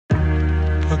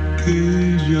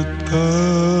aquella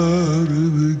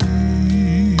tarde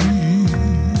gris.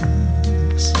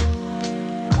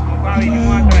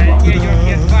 Vinimos a traer el sello aquí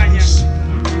a España.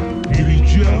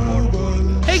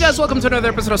 Hey guys, welcome to another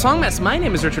episode of Songmas. My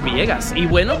name is Richard Villegas. Y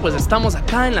bueno, pues estamos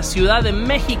acá en la Ciudad de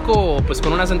México, pues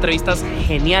con unas entrevistas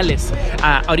geniales.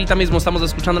 Ahorita mismo estamos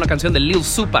escuchando una canción de Lil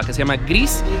Supa que se llama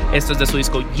Gris. Esto es de su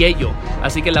disco Yello.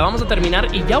 Así que la vamos a terminar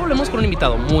y ya volvemos con un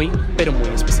invitado muy, pero muy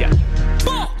especial.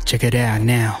 Check it out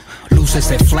now. Luces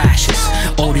de flashes,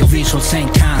 audiovisuals en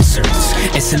concerts.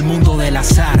 Es el mundo de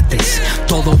las artes,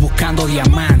 todo buscando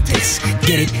diamantes.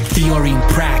 Get it, theory in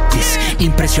practice.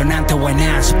 Impresionante buen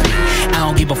aspect. I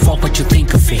don't give a fuck what you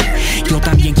think of it. Yo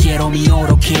también quiero mi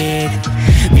oro, kid.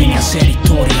 Vine a hacer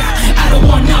historia. I don't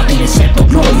want nothing excepto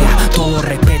gloria. Todo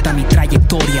respeta mi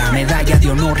trayectoria. Medalla de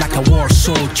honor like a war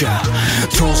soldier.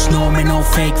 Trust no me, no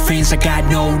fake friends. I got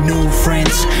no new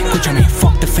friends. Escúchame,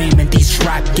 fuck the fame and this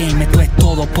rap game. Esto es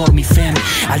todo por mi fam.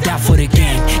 I'll die for the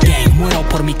gang, muero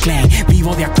por mi clan.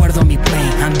 Vivo de acuerdo a mi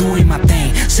plan. I'm doing my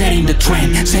thing, setting the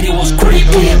trend. Said it was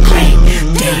critically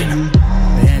acclaimed. Damn.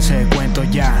 Déjense de cuento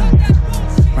ya.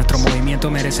 Nuestro movimiento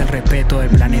merece el respeto del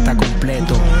planeta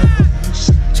completo.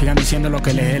 Sigan diciendo lo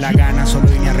que les dé la gana. Solo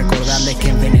vine a recordarles que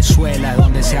en Venezuela,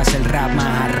 donde se hace el rap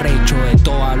más arrecho de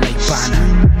toda habla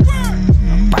hispana.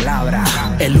 Palabra,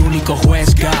 el único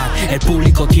juez God. El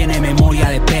público tiene memoria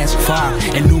de best fuck.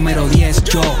 El número 10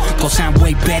 yo, cause I'm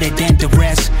way better than the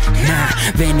rest. Nah,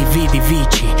 Veni Vidi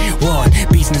Vici. What?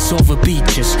 Business over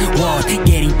beaches. What?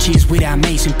 Getting cheese with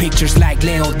amazing pictures like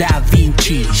Leo da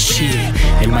Vinci. Shit,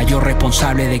 el mayor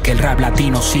responsable de que el rap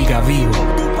latino siga vivo.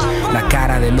 La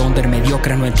cara del under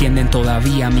mediocre no entienden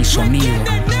todavía mi sonido.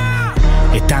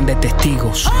 Están de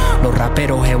testigos, los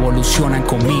raperos evolucionan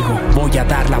conmigo. Voy a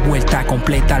dar la vuelta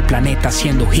completa al planeta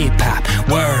haciendo hip hop.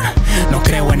 Word, no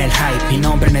creo en el hype. Mi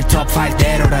nombre en el top 5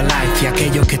 dead or alive. Y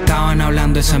aquellos que estaban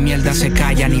hablando esa mierda se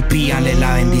callan y pídanle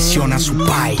la bendición a su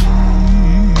pai.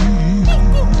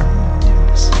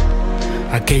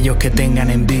 Aquellos que tengan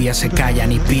envidia se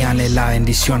callan y pídanle la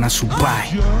bendición a su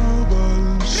pai.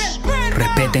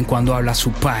 Respeten cuando habla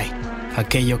su pai.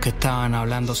 Aquellos que estaban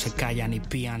hablando se callan y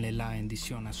pídanle la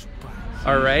bendición a su padre.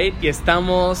 Alright, y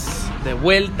estamos de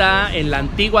vuelta en la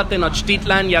antigua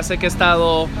Tenochtitlan. Ya sé que he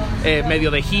estado medio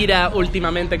de gira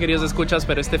últimamente, queridos escuchas,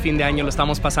 pero este fin de año lo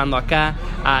estamos pasando acá.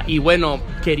 Y bueno,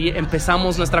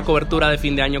 empezamos nuestra cobertura de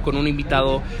fin de año con un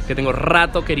invitado que tengo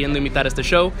rato queriendo invitar a este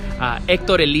show.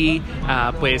 Héctor Elí,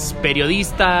 pues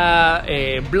periodista,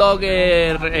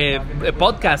 blogger,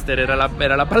 podcaster era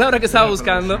la palabra que estaba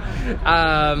buscando.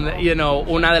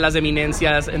 Una de las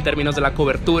eminencias en términos de la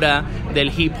cobertura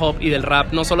del hip hop y del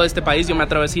rap, no solo de este país, yo me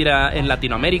atrevo a decir en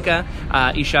Latinoamérica.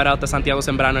 Y shout out a Santiago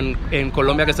Sembrano en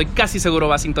Colombia, que estoy casi seguro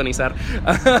va a sintonizar.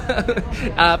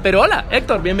 Pero hola,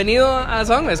 Héctor, bienvenido a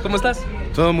Songmes, ¿cómo estás?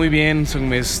 Todo muy bien,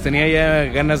 Songmes. Tenía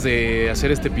ya ganas de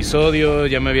hacer este episodio,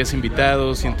 ya me habías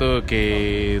invitado. Siento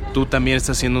que tú también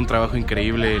estás haciendo un trabajo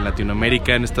increíble en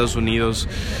Latinoamérica, en Estados Unidos,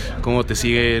 cómo te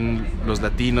siguen los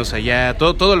latinos allá,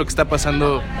 todo lo que está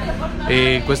pasando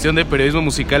en cuestión de periodismo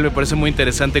musical. Me parece muy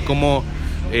interesante cómo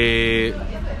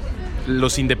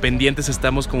los independientes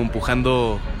estamos como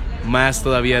empujando más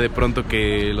todavía de pronto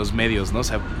que los medios, ¿no? O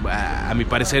sea, a mi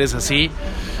parecer es así.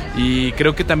 Y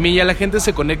creo que también ya la gente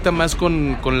se conecta más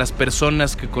con las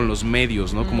personas que con los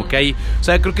medios, ¿no? Como que hay, o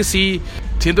sea, creo que sí,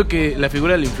 siento que la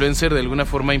figura del influencer de alguna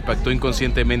forma impactó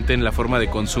inconscientemente en la forma de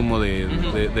consumo de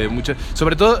muchas,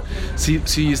 sobre todo si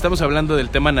estamos hablando del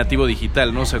tema nativo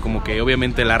digital, ¿no? O sea, como que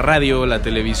obviamente la radio, la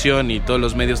televisión y todos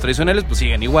los medios tradicionales pues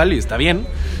siguen igual y está bien,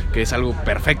 que es algo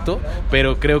perfecto,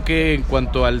 pero creo que en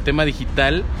cuanto al tema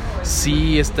digital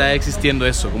sí está existiendo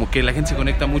eso, como que la gente se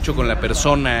conecta mucho con la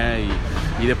persona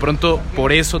y de pronto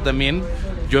por eso también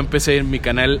yo empecé en mi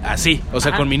canal así, o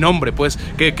sea, con mi nombre, pues,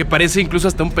 que parece incluso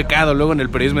hasta un pecado luego en el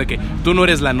periodismo de que tú no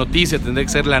eres la noticia, tendría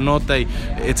que ser la nota, y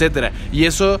etcétera. Y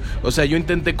eso, o sea, yo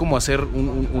intenté como hacer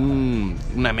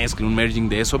una mezcla, un merging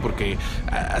de eso, porque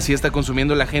así está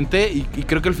consumiendo la gente y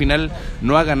creo que al final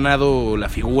no ha ganado la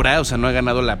figura, o sea, no ha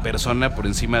ganado la persona por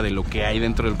encima de lo que hay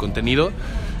dentro del contenido.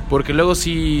 Porque luego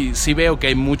sí veo que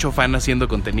hay mucho fan haciendo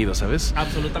contenido, ¿sabes?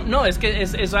 Absolutamente. No, es que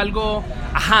es algo...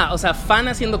 Ajá, o sea, fan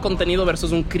haciendo contenido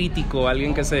versus un crítico,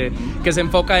 alguien que se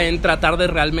enfoca en tratar de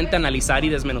realmente analizar y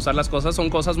desmenuzar las cosas, son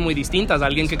cosas muy distintas.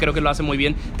 Alguien que creo que lo hace muy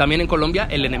bien también en Colombia,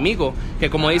 El Enemigo, que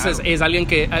como dices, es alguien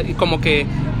que como que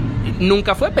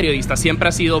nunca fue periodista, siempre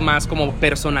ha sido más como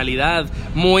personalidad,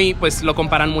 muy, pues lo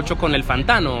comparan mucho con el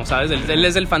Fantano, ¿sabes? Él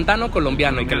es el Fantano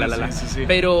colombiano y que la. Sí.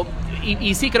 Pero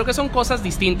y sí, creo que son cosas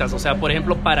distintas. O sea, por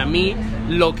ejemplo, para mí,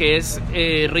 lo que es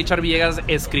Richard Villegas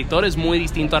escritor es muy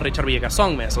distinto a Richard Villegas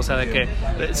songmes. O sea, de que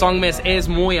songmes es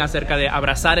muy acerca de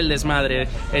abrazar el desmadre,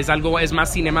 es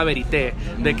más cinema verité,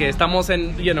 de que estamos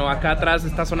en, acá atrás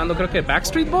está sonando creo que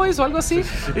Backstreet Boys o algo así,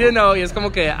 y es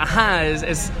como que,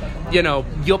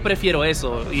 yo prefiero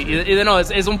eso.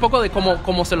 Es un poco de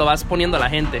cómo se lo vas poniendo a la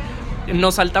gente.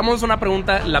 Nos saltamos la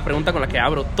pregunta con la que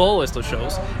abro todos estos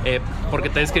shows, porque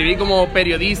te describí como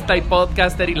periodista y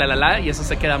podcaster y y eso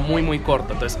se queda muy muy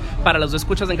corto. Entonces, para los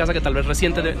escuchas en casa que tal vez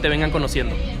recién te vengan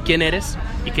conociendo, ¿quién eres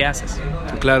y qué haces?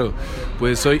 Claro,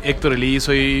 pues soy Héctor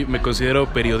Elí, me considero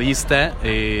periodista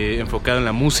enfocado en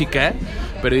la música,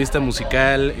 periodista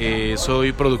musical,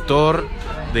 soy productor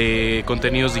de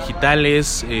contenidos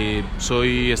digitales,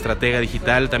 soy estratega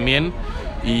digital también,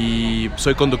 y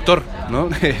soy conductor, ¿no?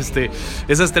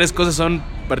 Esas tres cosas son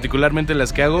particularmente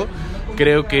las que hago.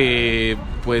 Creo que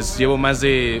pues llevo más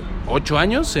de 8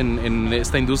 años en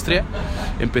esta industria.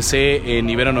 Empecé en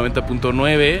Ibero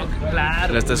 90.9,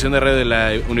 claro, la estación de radio de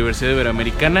la Universidad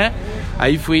Iberoamericana.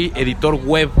 Ahí fui editor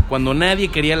web. Cuando nadie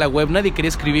quería la web, nadie quería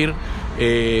escribir,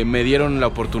 me dieron la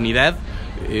oportunidad.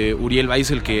 Uriel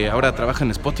Weissel, que ahora trabaja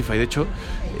en Spotify, de hecho,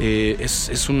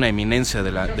 es una eminencia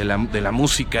de la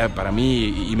música para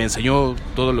mí, y me enseñó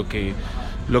todo lo que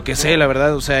sé, la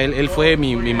verdad. O sea, él fue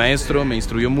mi maestro, me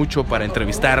instruyó mucho para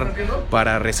entrevistar,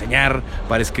 para reseñar,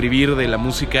 para escribir de la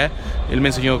música. Él me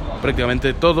enseñó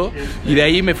prácticamente todo, y de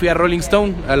ahí me fui a Rolling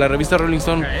Stone, a la revista Rolling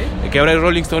Stone, que ahora es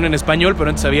Rolling Stone en español, pero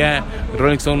antes había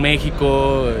Rolling Stone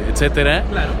México, etcétera.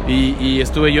 Y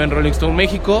estuve yo en Rolling Stone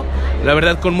México, la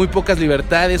verdad con muy pocas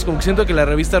libertades, como que siento que la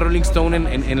revista Rolling Stone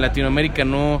en Latinoamérica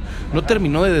no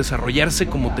terminó de desarrollarse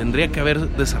como tendría que haber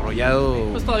desarrollado.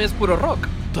 Pues todavía es puro rock.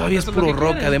 Todavía es puro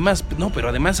rock, además, pero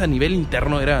además a nivel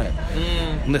interno era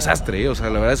un desastre, o sea,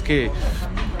 la verdad es que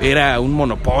era un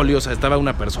monopolio, o sea, estaba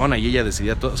una persona y ella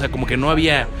decidía todo, o sea, como que no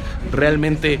había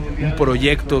realmente un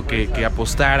proyecto que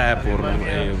apostara por,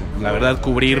 la verdad,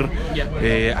 cubrir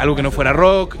algo que no fuera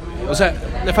rock. O sea,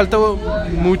 le faltó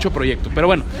mucho proyecto. Pero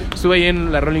bueno, estuve ahí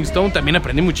en la Rolling Stone, también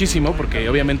aprendí muchísimo, porque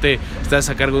obviamente estás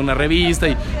a cargo de una revista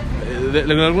y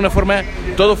de alguna forma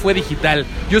todo fue digital.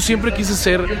 Yo siempre quise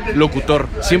ser locutor,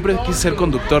 siempre quise ser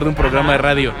conductor de un programa de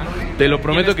radio. Te lo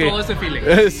prometo que... todo ese feeling.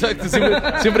 Exacto,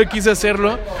 siempre quise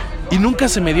hacerlo y nunca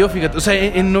se me dio, fíjate. O sea,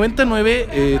 en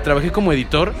 99 trabajé como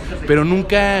editor, pero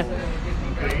nunca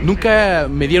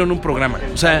me dieron un programa.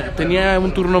 O sea, tenía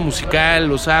un turno musical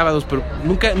los sábados, pero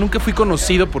nunca fui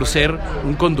conocido por ser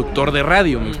un conductor de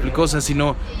radio, ¿me explicó? O sea,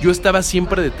 sino yo estaba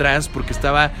siempre detrás porque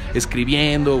estaba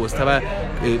escribiendo o estaba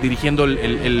dirigiendo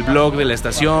el blog de la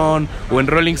estación, o en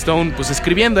Rolling Stone, pues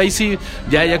escribiendo. Ahí sí,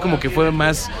 ya como que fue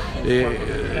más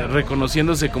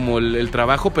reconociéndose como el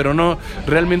trabajo, pero no,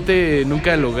 realmente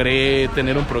nunca logré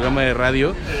tener un programa de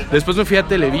radio. Después me fui a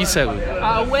Televisa, güey.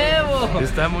 ¡A huevo!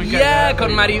 Está muy cagado.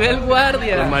 Con Maribel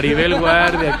Guardia. Con Maribel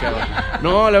Guardia, cabrón.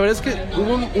 No, la verdad es que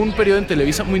hubo un periodo en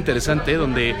Televisa muy interesante,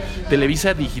 donde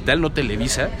Televisa Digital, no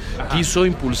Televisa, quiso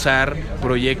impulsar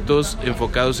proyectos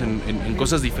enfocados en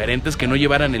cosas diferentes que no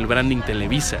llevaran el branding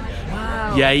Televisa.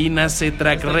 Wow. Y ahí nace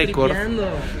Track Record.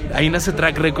 Ahí nace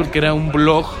Track Record, que era un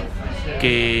blog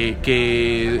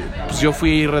que pues yo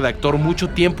fui redactor mucho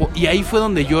tiempo, y ahí fue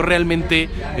donde yo realmente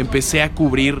empecé a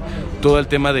cubrir todo el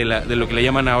tema de lo que le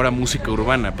llaman ahora música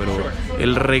urbana, pero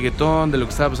el reggaetón, de lo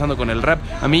que estaba pasando con el rap.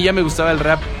 A mí ya me gustaba el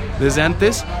rap desde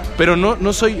antes, pero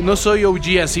no soy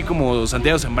OG así como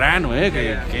Santiago Zambrano,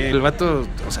 que el vato,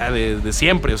 o sea, de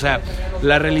siempre. O sea,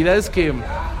 la realidad es que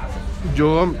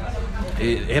yo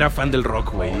era fan del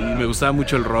rock, güey, y me gustaba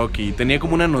mucho el rock, y tenía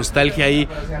como una nostalgia ahí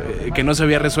que no se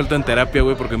había resuelto en terapia,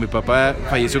 güey, porque mi papá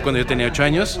falleció cuando yo tenía 8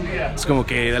 años. Es como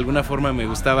que de alguna forma me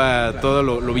gustaba todo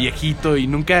lo viejito, y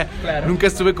nunca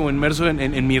estuve como inmerso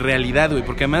en mi realidad, güey,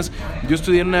 porque además yo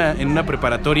estudié en una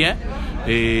preparatoria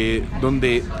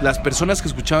donde las personas que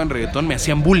escuchaban reggaetón me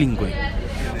hacían bullying, güey.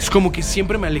 Es como que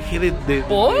siempre me alejé de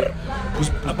 ¿Por?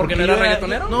 Pues ¿Porque no era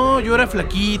reggaetonero? No, yo era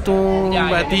flaquito, un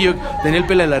batillo, tenía el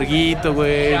pelo larguito,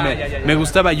 güey, me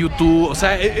gustaba YouTube, o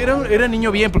sea, era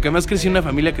niño bien, porque además crecí en una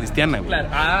familia cristiana, güey.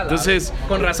 Claro. Entonces,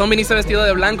 con razón viniste vestido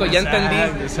de blanco, ya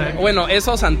entendí. Exacto. Bueno,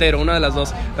 eso o santero, una de las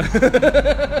dos.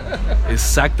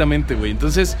 Exactamente, güey.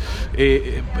 Entonces,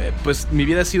 pues mi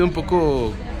vida ha sido un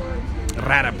poco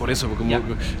rara por eso, como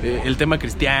el tema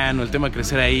cristiano, el tema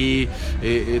crecer ahí,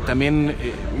 también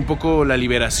un poco la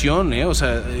liberación, o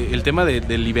sea, el tema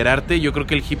de liberarte. Yo creo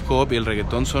que el hip hop y el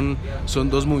reggaetón son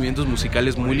dos movimientos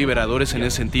musicales muy liberadores en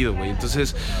ese sentido, güey.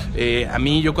 Entonces, a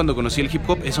mí, yo cuando conocí el hip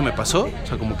hop, eso me pasó, o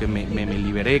sea, como que me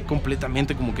liberé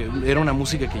completamente, como que era una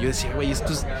música que yo decía, güey,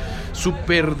 esto es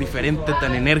súper diferente,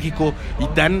 tan enérgico y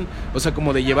tan, o sea,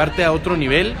 como de llevarte a otro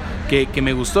nivel que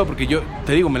me gustó, porque yo,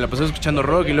 te digo, me la pasé escuchando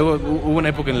rock y luego hubo una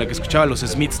época en la que escuchaba los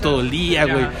Smiths todo el día,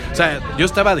 güey. O sea, yo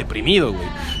estaba deprimido, güey.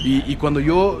 Y cuando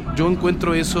yo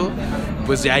encuentro eso,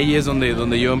 pues de ahí es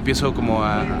donde yo empiezo como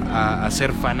a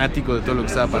ser fanático de todo lo que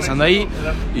estaba pasando ahí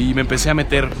y me empecé a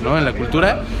meter, ¿no?, en la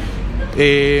cultura.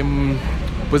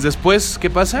 Pues después, ¿qué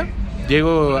pasa?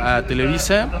 Llego a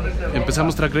Televisa,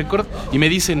 empezamos Track Record y me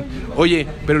dicen, oye,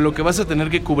 pero lo que vas a tener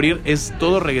que cubrir es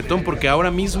todo reggaetón, porque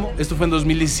ahora mismo, esto fue en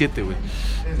 2017, güey,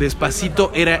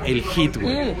 Despacito era el hit,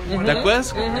 güey. ¿Te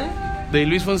acuerdas? De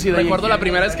Luis Fonsi. Recuerdo la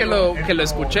primera vez que lo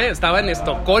escuché, estaba en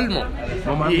Estocolmo.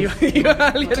 No mames. Y iba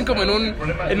alguien como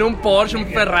en un Porsche, un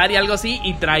Ferrari, algo así,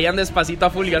 y traían Despacito a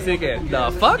full. Y así de que, ¿the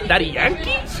fuck? ¿Daddy Yankee?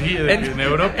 Sí, en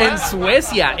Europa. En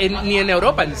Suecia, ni en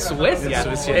Europa, en Suecia.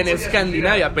 En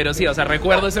Escandinavia, pero sí, o sea,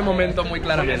 recuerdo ese momento muy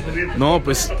claramente. No,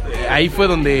 pues ahí fue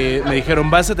donde me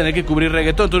dijeron, vas a tener que cubrir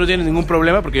reggaetón, tú no tienes ningún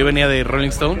problema, porque yo venía de Rolling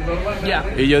Stone. Ya.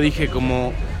 Y yo dije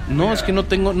como, no, es que no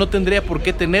tendría por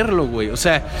qué tenerlo, güey. O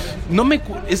sea, yo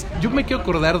me quiero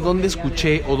acordar dónde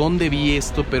escuché o dónde vi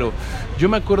esto, pero yo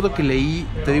me acuerdo que leí,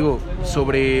 te digo,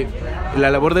 sobre la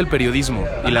labor del periodismo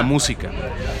y la música.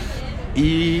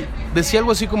 Y decía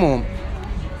algo así como,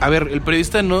 a ver, el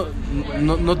periodista no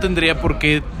tendría por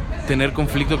qué tener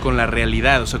conflicto con la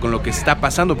realidad, o sea, con lo que está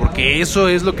pasando, porque eso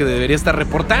es lo que debería estar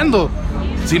reportando.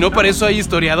 Si no, para eso hay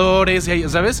historiadores,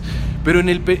 ¿sabes? Pero en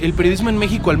el periodismo en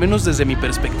México, al menos desde mi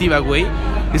perspectiva, güey,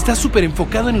 está súper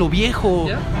enfocado en lo viejo.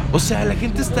 ¿Ya? O sea, la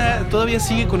gente todavía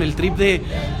sigue con el trip de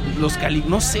los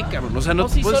no sé, cabrón. O sea, no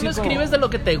si solo escribes de lo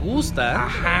que te gusta.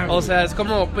 Ajá, o sea, es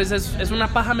como, pues es una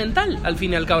paja mental, al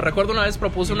fin y al cabo. Recuerdo una vez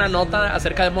propuse una nota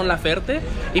acerca de Mon Laferte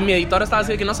y mi editora estaba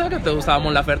así de que no sabía que te gustaba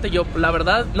Mon Laferte. Yo, la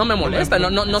verdad, no me molesta.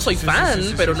 No soy fan,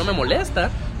 pero no me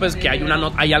molesta. Pues que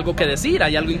hay algo que decir,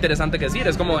 hay algo interesante que decir.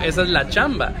 Es como, esa es la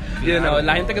chamba. Claro. Y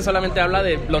la gente que solamente habla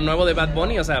de lo nuevo de Bad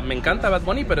Bunny, o sea, me encanta Bad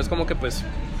Bunny, pero es como que pues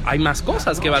hay más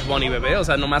cosas que Bad Bunny, bebé. O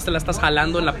sea, nomás te la estás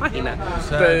jalando en la página.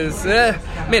 Pues,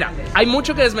 mira, hay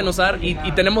mucho que desmenuzar y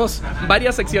tenemos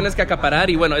varias secciones que acaparar.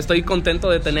 Y bueno, estoy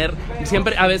contento de tener.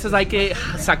 Siempre, a veces hay que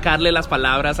sacarle las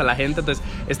palabras a la gente. Entonces,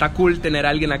 está cool tener a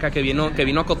alguien acá que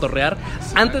vino a cotorrear.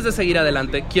 Antes de seguir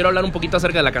adelante, quiero hablar un poquito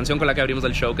acerca de la canción con la que abrimos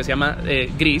el show, que se llama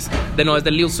Gris. Es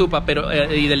de Lil Supa,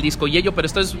 y del disco Yello. Pero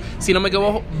esto es, si no me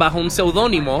equivoco, bajo un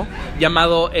seudónimo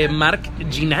llamado Mark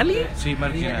Ginali. Sí,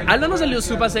 Mark Ginali. Háblanos de Lil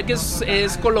Supa. Sé que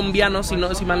es colombiano, si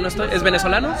mal no estoy. ¿Es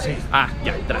venezolano? Sí. Ah,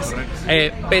 ya, atrás.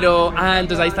 Pero,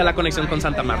 entonces ahí está la conexión con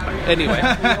Santa Marta. Anyway,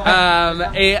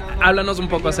 háblanos un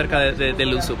poco acerca de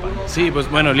Lil Supa. Sí, pues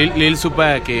bueno, Lil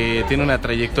Supa, que tiene una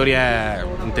trayectoria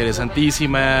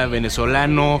interesantísima,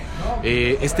 venezolano.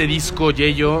 Este disco,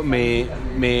 Yello,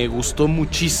 me gustó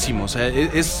muchísimo. O sea,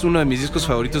 es uno de mis discos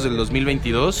favoritos del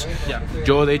 2022. Yeah.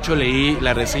 Yo, de hecho, leí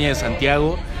la reseña de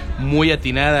Santiago, muy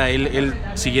atinada, él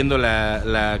siguiendo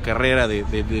la carrera de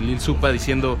Lil Supa,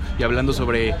 diciendo y hablando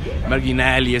sobre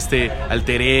Marginal y este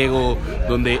alter ego,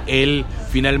 donde él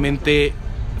finalmente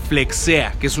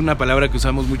flexea, que es una palabra que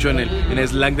usamos mucho en el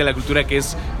slang de la cultura, que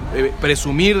es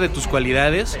presumir de tus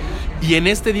cualidades. Y en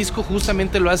este disco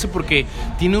justamente lo hace porque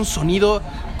tiene un sonido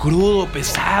crudo,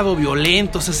 pesado,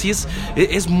 violento. O sea, sí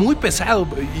es muy pesado.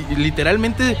 Y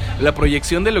literalmente la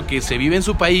proyección de lo que se vive en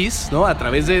su país, ¿no? A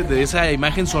través de esa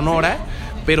imagen sonora,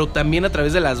 pero también a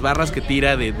través de las barras que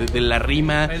tira, de la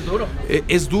rima.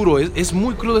 Es duro. Es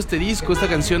muy crudo este disco, esta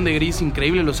canción de Gris,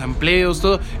 increíble, los sampleos,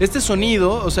 todo. Este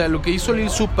sonido, o sea, lo que hizo Lil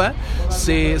Supa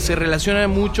se relaciona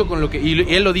mucho con lo que, y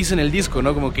él lo dice en el disco,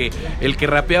 ¿no? Como que el que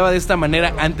rapeaba de esta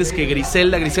manera antes que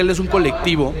Griselda es un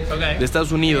colectivo de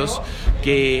Estados Unidos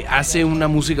que hace una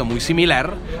música muy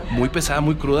similar, muy pesada,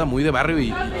 muy cruda, muy de barrio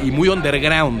y muy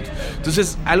underground.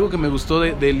 Entonces, algo que me gustó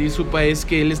de Lil Supa es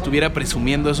que él estuviera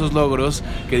presumiendo esos logros,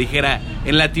 que dijera,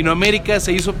 en Latinoamérica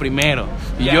se hizo primero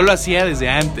y yo lo hacía desde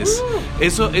antes.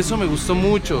 Eso me gustó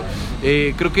mucho.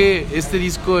 Creo que este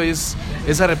disco es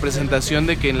esa representación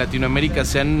de que en Latinoamérica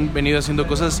se han venido haciendo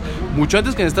cosas mucho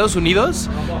antes que en Estados Unidos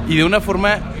y de una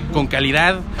forma con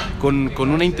calidad, con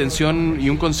una intención y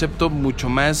un concepto mucho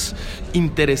más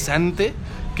interesante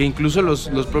que incluso los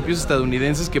propios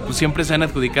estadounidenses que pues siempre se han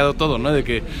adjudicado todo, ¿no? De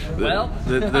que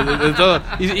de todo.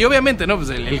 Y obviamente, ¿no? Pues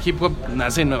el hip hop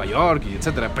nace en Nueva York y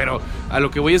etcétera, pero a lo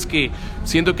que voy es que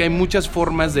siento que hay muchas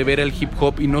formas de ver el hip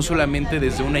hop y no solamente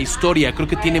desde una historia. Creo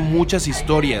que tiene muchas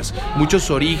historias,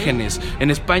 muchos orígenes.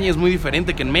 En España es muy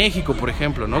diferente que en México, por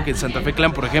ejemplo, ¿no? Que en Santa Fe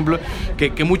Clan, por ejemplo,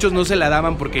 que muchos no se la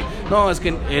daban porque no, es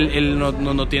que él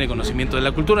no tiene conocimiento de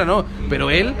la cultura, no, pero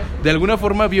él de alguna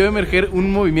forma vio emerger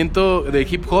un movimiento de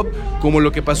hip hop como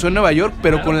lo que pasó en Nueva York,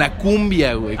 pero con la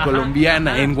cumbia, güey,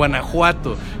 colombiana, en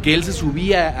Guanajuato, que él se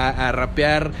subía a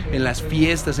rapear en las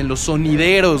fiestas, en los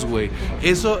sonideros, güey.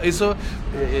 Eso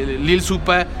Lil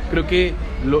Supa creo que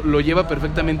lo lleva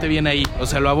perfectamente bien ahí, o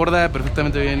sea, lo aborda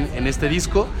perfectamente bien en este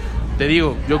disco. Te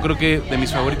digo, yo creo que de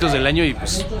mis favoritos del año y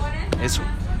pues eso.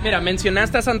 Mira,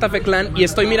 mencionaste a Santa Fe Clan y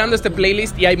estoy mirando este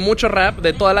playlist y hay mucho rap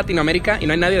de toda Latinoamérica y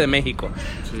no hay nadie de México.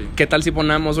 Sí. ¿Qué tal si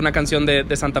ponemos una canción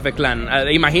de Santa Fe Clan?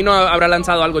 Imagino habrá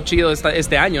lanzado algo chido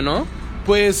este año, ¿no?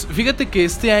 Pues fíjate que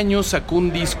este año sacó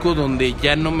un disco donde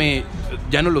ya no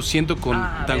lo siento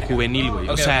tan juvenil, güey.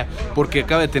 Okay. O sea, porque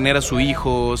acaba de tener a su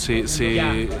hijo,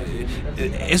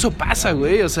 eso pasa,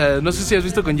 güey. O sea, no sé si has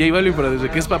visto con J Balvin, pero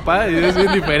desde que es papá es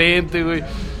bien diferente, güey.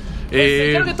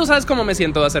 Creo que tú sabes cómo me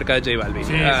siento acerca de J Balvin.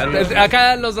 Sí.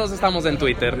 Acá los dos estamos en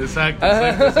Twitter. Exacto.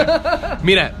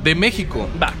 Mira, de México.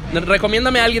 Va,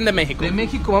 recomiéndame a alguien de México. De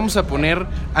México vamos a poner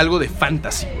algo de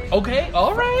Fantasy, güey. Ok,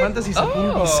 alright. Fantasy sacó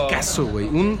un discazo, güey.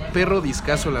 Un perro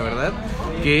discazo, la verdad.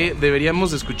 Que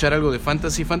deberíamos escuchar algo de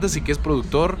Fantasy. Fantasy, que es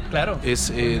productor. Claro.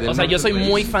 Es o sea, yo soy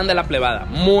muy fan de La Plebada.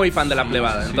 Muy fan de La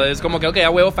Plebada. Sí. Entonces, como que, ok, a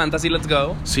huevo, Fantasy, let's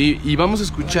go. Sí, y vamos a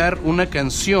escuchar una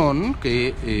canción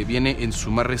que viene en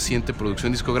su más reciente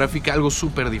producción discográfica, algo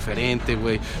súper diferente,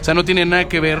 güey. O sea, no tiene nada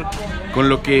que ver con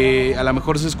lo que a lo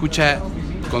mejor se escucha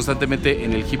constantemente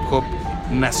en el hip hop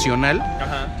nacional.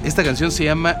 Ajá. Esta canción se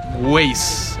llama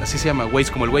Waze, así se llama,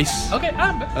 Waze, como el Waze. Ok,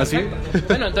 así.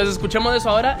 Bueno, entonces escuchemos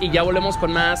eso ahora y ya volvemos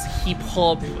con más hip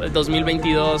hop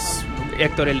 2022,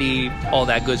 Héctor Elí, all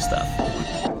that good stuff.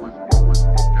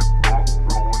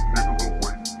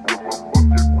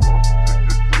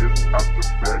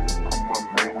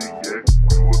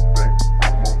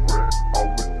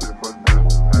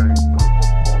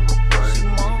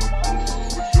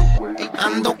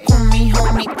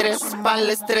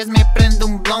 Vale estrés, me prendo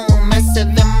un blown. Me sé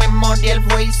de memoria el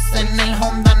voice en el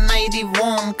Honda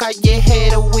 91.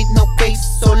 Callejero with no case,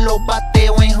 solo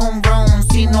bateo en home run.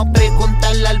 Si no,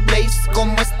 pregúntale al Blaze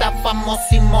cómo está famoso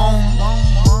Simón.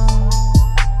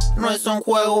 No es un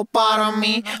juego para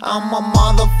mí, I'm a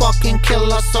motherfucking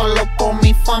killer solo por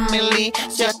mi family.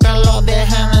 Si acá lo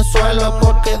dejé en el suelo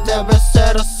porque debe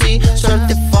ser así.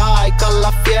 Certified,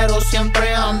 calafiero,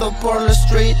 siempre ando por la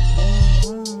street.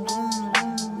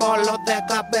 Polo de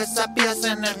cabeza, pies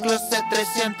en el closet,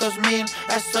 300,000.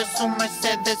 Eso es un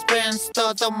Mercedes-Benz,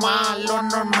 todo mal, lo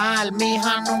normal.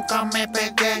 Mija, nunca me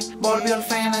pegué. Volvió el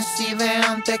Fantasy de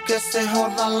antes que se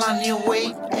joda la New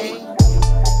Wave. Hey.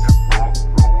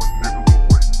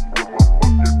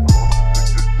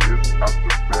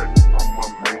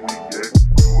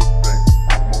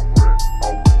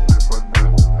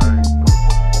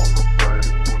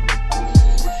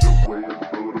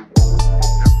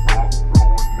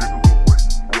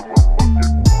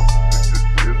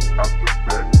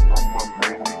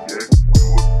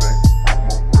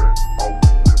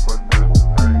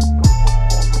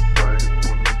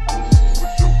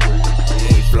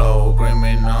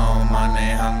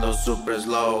 Super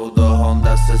slow, dos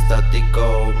Hondas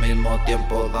estático, mismo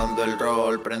tiempo dando el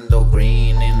rol. Prendo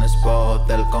green in the spot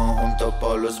del conjunto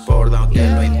Polo Sport. Aunque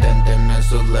lo intenten,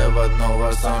 esos levas no va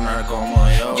a sonar como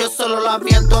yo. Yo solo lo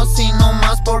aviento así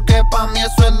nomás porque pa' mí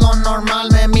eso es lo normal.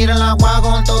 Me mira la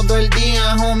wagon todo el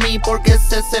día, homie, porque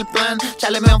ese es el plan.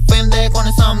 Chale, me ofende con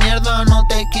esa mierda, no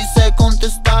te quise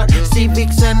contestar.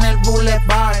 Civics en el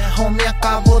boulevard, homie,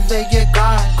 acabo de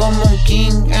llegar. Como un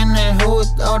king en el hood,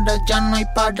 ahora ya no hay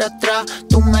para atrás.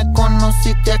 Tú me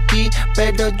conociste aquí,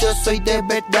 pero yo soy de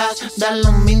verdad. Da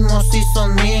lo mismo si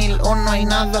son 1000 o no hay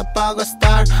nada para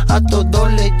gastar. A todo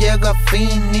le llega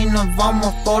fin y nos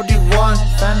vamos por igual.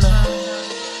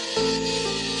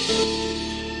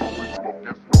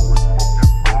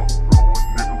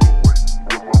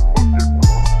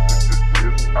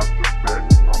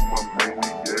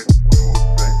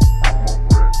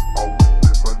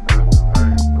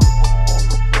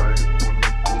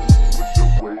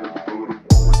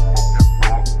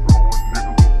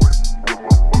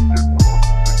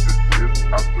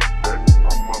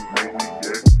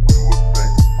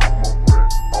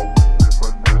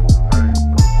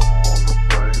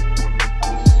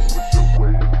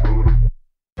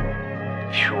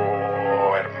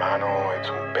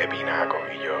 pepinaco,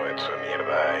 Guillo. Esto es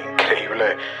mierda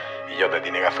increíble. Y yo te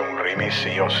tiene que hacer un remix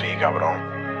sí o sí, cabrón.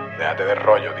 Déjate de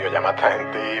rollo, tío. Llama a esta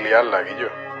gente y liarla, Guillo.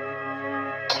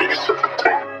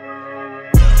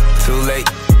 Too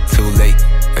late.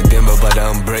 El tiempo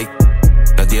para un break.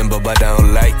 El tiempo para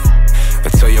un like.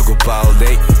 Estoy ocupado all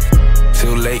day.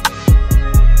 Too late.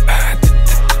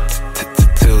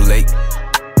 Too late.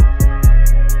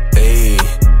 Hey.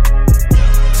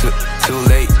 Too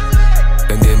late.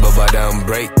 El tiempo para un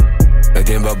break. El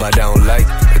tiempo para un like.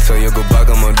 Estoy ocupado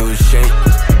como do shake.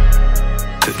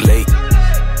 Too late.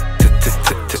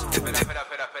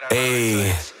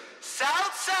 Hey.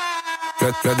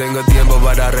 No tengo tiempo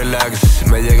para relax.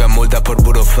 Me llegan multas por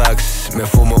puro fax. Me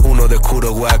fumo uno de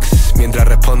oscuro wax. Mientras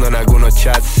respondo en algunos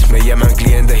chats. Me llaman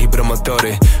clientes y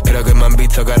promotores. Creo que me han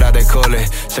visto cara de cole.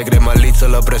 Se creen más listos,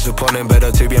 lo presuponen. Pero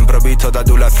estoy bien provisto de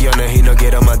adulaciones. Y no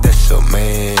quiero más de eso,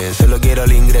 man. Solo quiero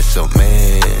el ingreso,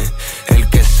 man. El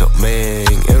queso, man.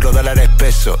 Euro, dólares,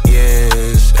 peso,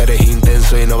 yes. Eres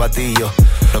intenso y no batillo.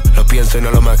 Lo pienso y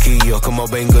no lo maquillo. Como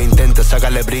vengo intento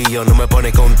sacarle brillo. No me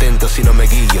pone contento si no me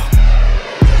guillo.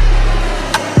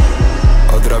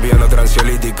 Otro avión, otro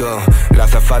ansiolítico. La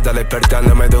azafata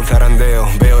despertándome de un zarandeo.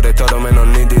 Veo de todo menos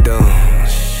nítido.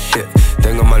 Shit,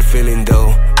 tengo mal feeling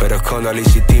though. Pero escondo al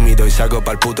easy tímido y salgo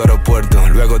pa'l puto aeropuerto.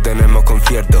 Luego tenemos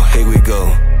conciertos, here we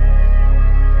go.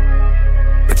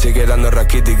 Me estoy quedando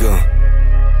raquítico.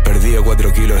 Perdido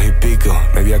 4 kilos y pico.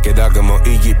 Me voy a quedar como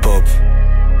Iggy Pop.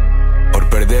 Por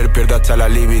perder pierdo hasta la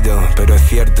libido. Pero es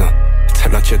cierto, esta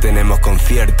noche tenemos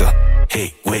concierto.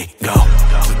 Here we go.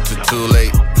 Too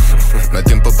late. No hay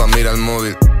tiempo pa' mirar el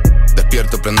móvil.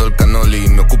 Despierto, prendo el canoli.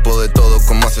 Me ocupo de todo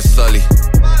como hace Sally.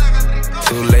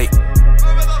 Too late.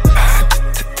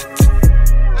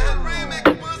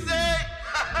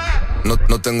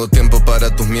 No tengo tiempo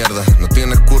para tus mierdas. No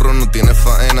tienes curro, no tienes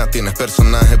faena. Tienes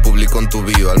personaje público en tu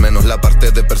bio. Al menos la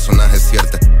parte de personaje es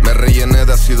cierta. Me rellené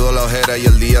de ácido la ojera y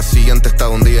el día siguiente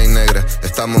estaba un día y negra.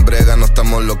 Estamos brega, no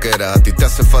estamos loquera. A ti te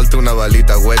hace falta una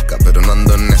balita hueca, pero no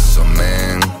ando en eso,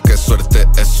 man. Qué suerte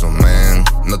eso, man.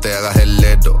 No te hagas el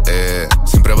leto,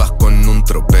 siempre vas con un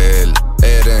tropel.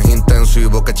 Eres intenso y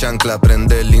boca chancla.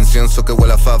 Prende el incienso que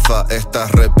huele a fafa.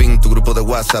 Estás repin tu grupo de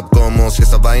WhatsApp como si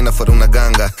esa vaina fuera una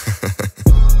ganga.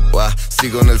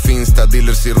 Sigo en el Finsta,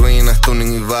 dealers y ruinas,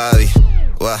 tuning y body.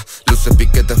 Luces,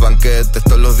 piquetes, banquetes,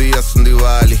 todos los días son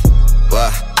Diwali.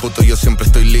 Puto, yo siempre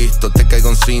estoy listo, te caigo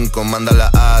en 5, manda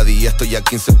la Adi. Ya estoy a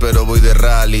 15 pero voy de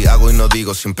rally. Hago y no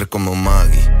digo, siempre como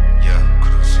Maggie.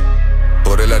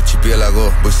 Por el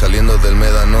archipiélago, voy saliendo del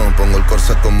médano. Pongo el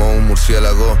Corsa como un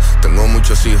murciélago. Tengo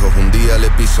muchos hijos, un día le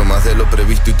piso más de lo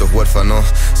previsto y todos huérfanos.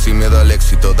 Sin miedo al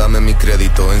éxito, dame mi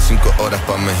crédito. En 5 horas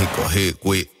pa' México, here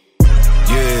we.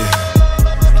 Yeah.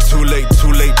 Too late,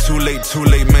 too late, too late, too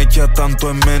late. Me echa tanto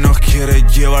en menos, quiere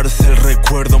llevarse el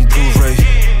recuerdo en Blu-ray.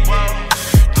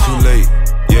 Too late,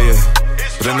 yeah.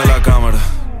 Prende la cámara,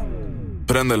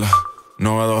 préndela,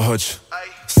 928.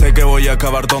 Sé que voy a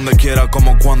acabar donde quiera,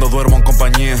 como cuando duermo en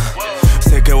compañía.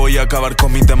 Sé que voy a acabar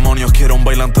con mis demonios, quiero un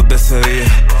bailante de ese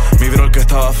día. Mi bro, el que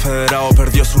estaba federado,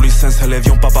 perdió su licencia, le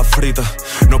dio un papa frita.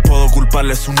 No puedo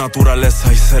culparle su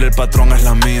naturaleza y ser el patrón es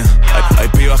la mía. Hay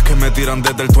pibas que me tiran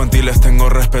desde el 20 y les tengo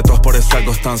respeto por esa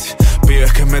constancia.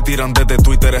 Pibes que me tiran desde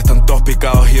Twitter, están todos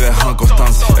picados y dejan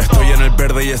constancia. Estoy en el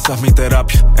verde y esa es mi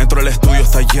terapia. Entro al estudio,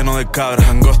 está lleno de cabras.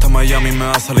 Angosta Miami me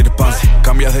va a salir pancia.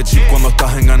 Cambias de chip cuando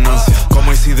estás en ganancia.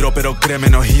 Como Isidro, pero créeme,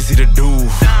 no es easy to do.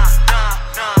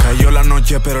 Cayó la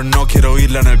noche pero no quiero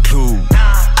irla en el club.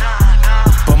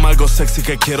 Ponme algo sexy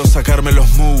que quiero sacarme los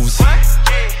moves.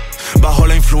 Bajo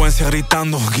la influencia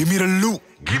gritando give me the loot,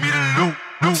 give me the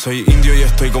loot. Soy indio y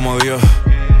estoy como Dios.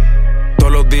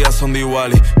 Todos los días son de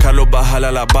iguales. Carlos, bájale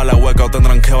a la bala hueca o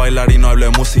tendrán que bailar y no hable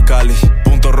musicales.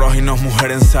 Punto rojo y no es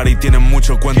mujer en Sari. Tienen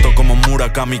mucho cuento como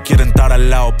Murakami. Quieren estar al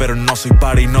lado pero no soy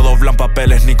pari. No doblan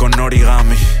papeles ni con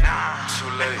origami.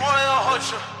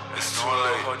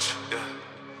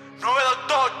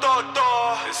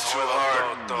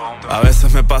 A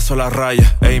veces me paso la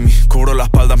raya, Amy, cubro la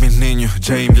espalda a mis niños,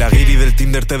 Jamie. La guiri del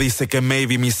Tinder te dice que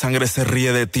maybe mi sangre se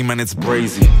ríe de ti, man, it's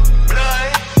crazy.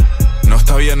 No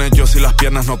está bien hecho si las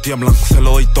piernas no tiemblan. Se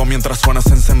lo doy todo mientras suena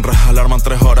Sensenra. Alarman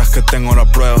 3 horas que tengo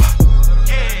la prueba.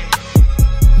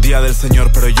 Día del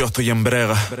Señor, pero yo estoy en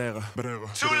brega.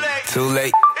 Too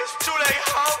late.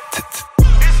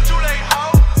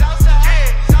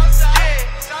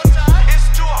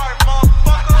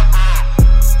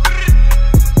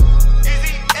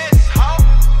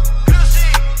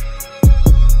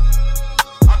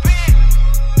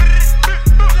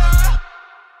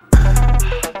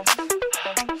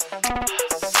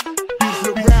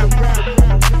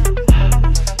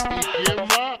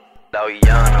 la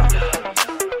villana.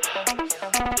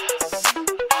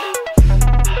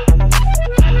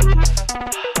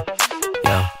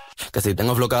 Que si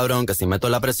tengo flow cabrón, que si meto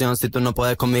la presión, si tú no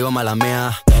puedes conmigo, mala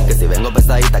mía. Que si vengo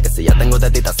pesadita, que si ya tengo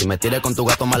tetita, si me tires con tu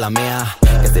gato, mala mía.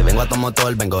 Que si vengo a tu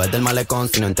motor, vengo desde el malecón,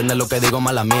 si no entiendes lo que digo,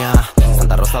 mala mía.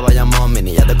 Santa Rosa, Bayamón, mi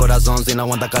niña de corazón, si no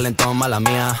aguanta calentón, mala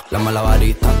mía. La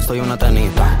malabarista, soy una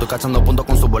tenista, estoy cachando puntos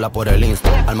con su bola por el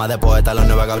Insta. Alma de poeta, la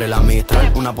nueva Gabriela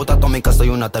Mistral. Una puta atómica, soy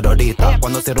una terrorista.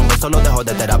 Cuando cierro un beso lo dejo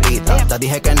de terapista. Te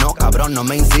dije que no, cabrón, no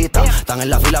me incita. Están en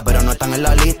la fila, pero no están en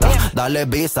la lista. Dale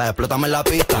visa, explótame la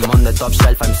pista. De top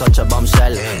shelf, I'm such a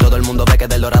bombshell. Todo el mundo ve que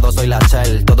del Dorado soy la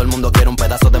shell. Todo el mundo quiere un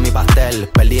pedazo de mi pastel.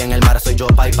 Perdí en el mar, soy yo,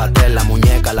 pa' y pastel. La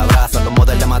muñeca, la brasa, tomo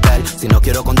del de Mattel. Si no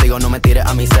quiero contigo, no me tires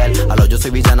a mi cel. A lo yo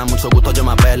soy villana, mucho gusto, yo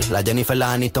me apel. La Jennifer,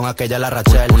 la Aniston, aquella, la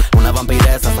Rachel. Una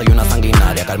vampiresa, soy una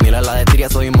sanguinaria. Carmila, la de Tiria,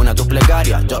 soy inmune a tus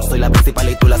plegarias. Yo soy la principal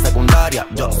y tú la secundaria.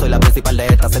 Yo soy la principal de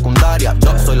esta secundaria.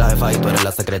 Yo soy la jefa y tú eres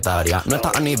la secretaria. No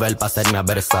estás a nivel pa' ser mi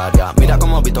adversaria. Mira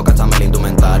cómo visto, cachame la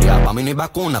indumentaria. Pa' mí no hay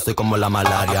vacuna, soy como la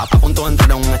malaria. A punto de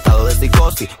entrar en un estado de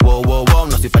psicosis. Wow, wow, wow,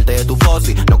 no soy parte de tu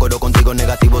fosi. No corro contigo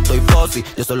negativo, estoy fosi.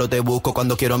 Yo solo te busco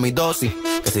cuando quiero mi dosis.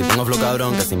 Que si tengo flow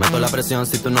cabrón, que si meto la presión,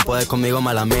 si tú no puedes conmigo,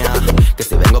 mala mía. Que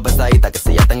si vengo pesadita, que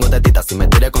si ya tengo tetita, si me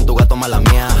tiré con tu gato, mala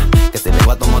mía. Que si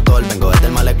vengo a tu motor, vengo desde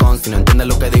el malecón, si no entiendes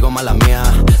lo que digo, mala mía.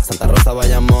 Santa Rosa,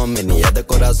 Bayamón, mi niña de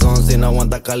corazón, si no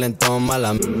aguanta calentón,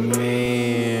 mala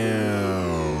mía.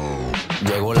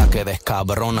 Llegó la que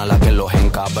descabrona, la que los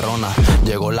encabrona.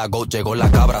 Llegó la GOAT, llegó la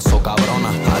cabra, so cabrona.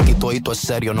 Aquí todito es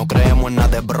serio, no creemos en nada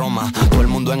de broma. Todo el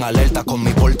mundo en alerta con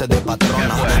mi porte de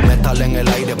patrona. Metal en el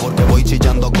aire porque voy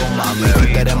chillando goma. Mi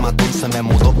Twitter es más dulce, me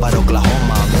mudó para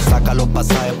Oklahoma. Me saca los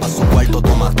pasajes pa' su cuarto,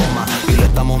 toma. Y le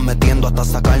estamos metiendo hasta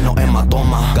sacarnos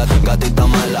hematoma. Gatita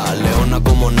mala, leona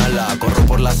como Nala. Corro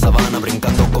por la sabana,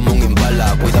 brincando como un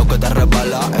imbala. Cuidado que te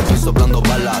resbala, estoy soplando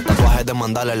balas. Tatuajes de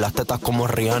mandala en las tetas como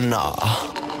Rihanna.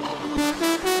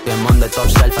 I'm on the top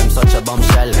shelf, I'm such a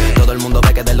bombshell. Todo el mundo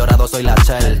ve que del Dorado soy la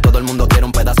shell. Todo el mundo quiere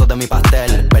un pedazo de mi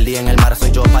pastel. Perdí en el mar,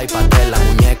 soy yo, pa' y pastel. La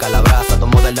muñeca, la brasa,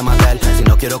 tomo del de Mattel. Si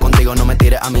no quiero contigo, no me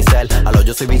tires a mi cel. A lo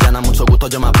yo soy villana, mucho gusto,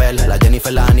 yo me apel. La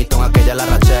Jennifer, la Aniston, aquella, la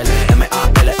Rachel.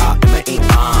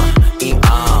 M-A-L-A-M-I-A,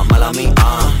 I-A, mala mía.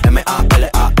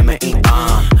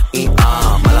 M-A-L-A-M-I-A,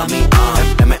 I-A, mala mía.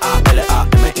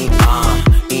 M-A-L-A-M-I-A,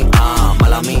 I-A,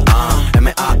 mala mía.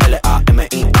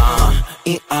 M-A-L-A-M-I-A,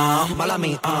 I-A, mala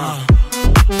mía.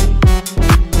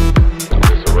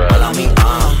 Mala mía.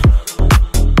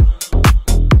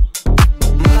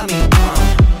 Mala mía.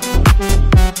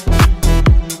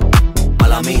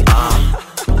 Mala mía.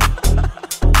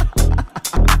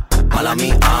 Mala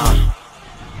mía.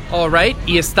 Alright,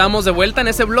 y estamos de vuelta en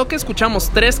ese bloque.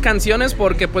 Escuchamos 3 canciones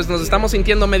porque pues nos estamos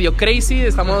sintiendo medio crazy.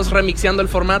 Estamos remixeando el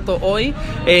formato hoy.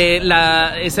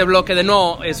 Ese bloque de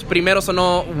primero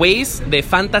sonó Waze de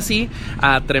Fantasy,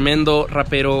 tremendo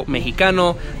rapero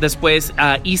mexicano. Después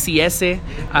ECS,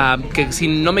 que si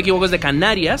no me equivoco es de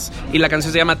Canarias, y la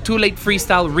canción se llama Too Late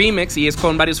Freestyle Remix y es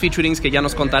con varios featurings que ya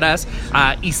nos contarás.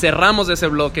 Y cerramos ese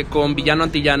bloque con Villano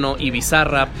Antillano y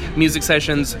Bizarrap, Music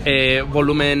Sessions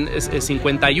volumen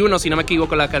 51. Si no me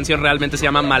equivoco, la canción realmente se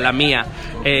llama Mala Mía.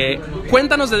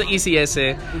 Cuéntanos de ECS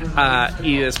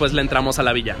y después le entramos a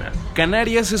la villana.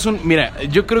 Canarias es mira,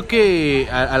 yo creo que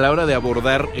a la hora de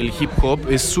abordar el hip hop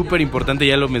es súper importante,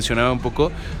 ya lo mencionaba un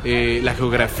poco, la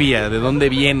geografía, de dónde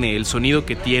viene, el sonido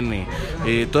que tiene,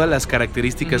 todas las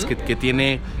características que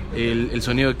tiene el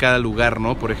sonido de cada lugar,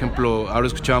 ¿no? Por ejemplo, ahora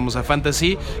escuchábamos a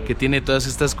Fantasy, que tiene todas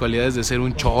estas cualidades de ser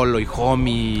un cholo y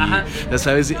homie, ya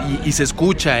sabes, y se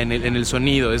escucha en el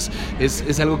sonido,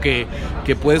 es algo que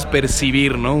puedes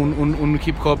percibir, ¿no? Un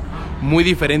hip hop muy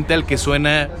diferente al que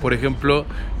suena, por ejemplo,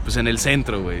 pues en el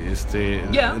centro, güey,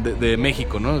 de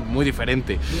México, ¿no? Muy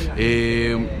diferente.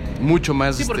 Mucho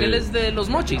más. Sí, porque él es de Los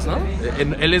Mochis, ¿no?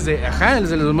 Él es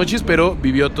de Los Mochis, pero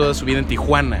vivió toda su vida en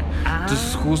Tijuana.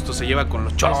 Entonces justo se lleva con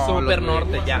los cholos. Super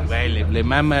norte, ya. Güey, le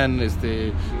maman,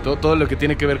 todo lo que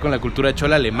tiene que ver con la cultura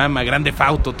chola le mama, Grande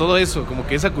Fauto, todo eso, como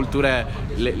que esa cultura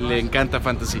le encanta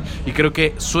Fantasy. Y creo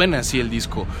que suena así el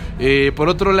disco. Por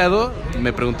otro lado,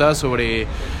 me preguntaba sobre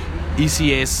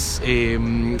ECS,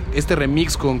 este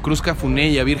remix con Cruz Cafuné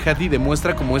y Abir Hati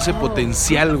demuestra como ese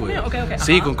potencial, güey. Okay.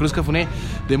 Sí, con Cruz Cafuné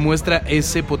demuestra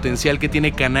ese potencial que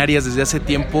tiene Canarias desde hace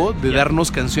tiempo de darnos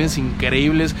canciones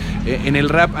increíbles. En el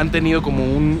rap han tenido como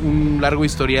un largo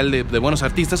historial de buenos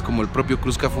artistas, como el propio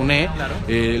Cruz Cafuné, claro.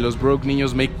 Los Broke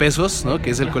Niños Make Pesos, ¿no? Que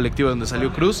es el colectivo donde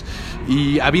salió Cruz,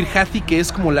 y Abir Hati, que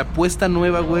es como la apuesta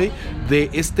nueva, güey, de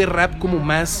este rap como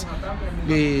más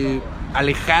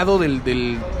alejado del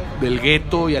del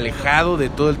gueto y alejado de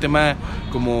todo el tema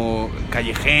como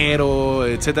callejero,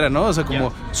 etcétera, ¿no? O sea,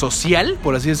 como social,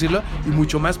 por así decirlo, y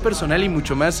mucho más personal y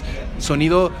mucho más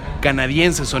sonido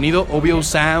canadiense, sonido Obvious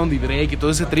Sound y Drake y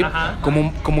todo ese trip,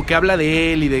 como que habla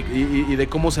de él y de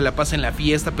cómo se la pasa en la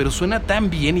fiesta, pero suena tan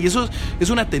bien, y eso es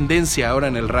una tendencia ahora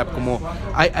en el rap, como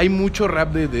hay mucho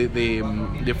rap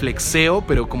de flexeo,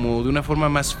 pero como de una forma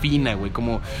más fina, güey,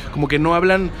 como que no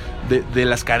hablan de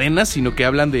las cadenas, sino que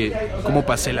hablan de cómo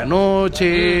pasé la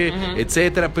noche,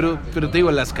 etcétera, pero te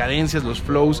digo, las cadencias, los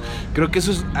flows, creo que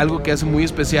eso es algo que hace muy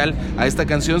especial a esta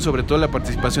canción, sobre todo la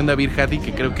participación de Abir Hadi,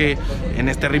 que creo que en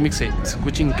este remix se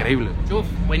escucha increíble. Uf,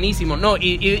 buenísimo. No,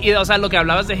 y o sea, lo que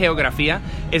hablabas de geografía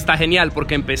está genial,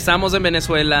 porque empezamos en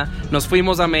Venezuela, nos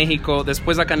fuimos a México,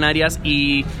 después a Canarias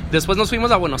y después nos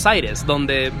fuimos a Buenos Aires,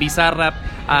 donde Bizarrap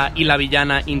y La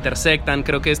Villana intersectan.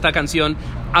 Creo que esta canción,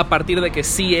 a partir de que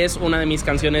sí es una de mis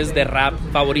canciones de rap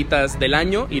favoritas del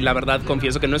año, y la verdad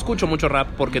confieso que no escucho mucho rap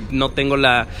porque no tengo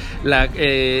la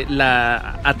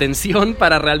atención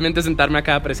para realmente sentarme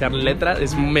acá a apreciar la letra,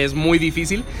 es muy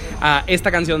difícil.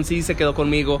 Esta canción sí se quedó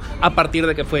conmigo a partir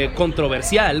de que fue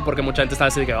controversial, porque mucha gente estaba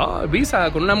así de que Visa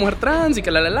con una mujer trans y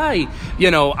que y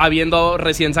habiendo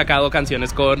recién sacado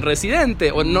canciones con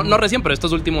Residente, o no recién, pero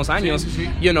estos últimos años,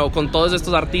 con todos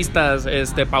estos artistas,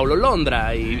 Paulo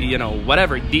Londra y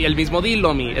whatever, el mismo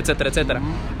Dilomi, etcétera, etcétera.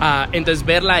 Entonces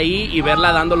verla ahí y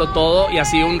verla dándolo todo, y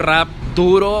así un rap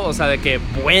duro, o sea, de que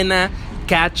buena,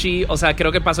 catchy, o sea,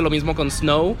 creo que pasa lo mismo con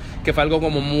Snow, que fue algo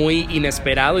como muy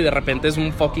inesperado y de repente es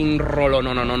un fucking rollo,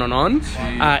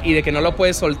 y de que no lo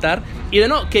puedes soltar. Y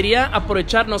quería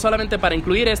aprovechar no solamente para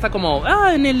incluir esta como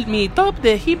en mi top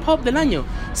de hip hop del año,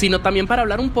 sino también para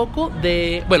hablar un poco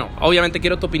de, bueno, obviamente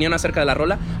quiero tu opinión acerca de la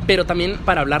rola, pero también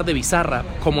para hablar de Bizarrap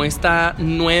como esta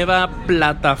nueva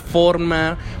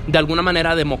plataforma de alguna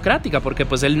manera democrática, porque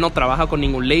pues él no trabaja con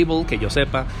ningún label que yo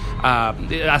sepa,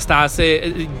 hasta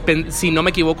hace, si no me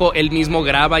equivoco, él mismo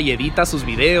graba y edita sus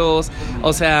videos.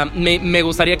 O sea, me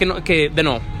gustaría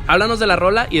háblanos de la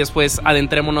rola y después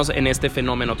adentrémonos en este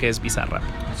fenómeno que es Bizarrap.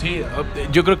 Sí,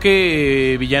 yo creo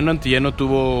que Villano Antillano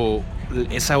tuvo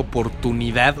esa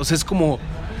oportunidad, o sea, es como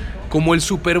el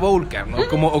Super Bowl,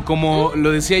 ¿no? Como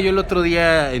lo decía yo el otro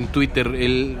día en Twitter,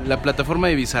 la plataforma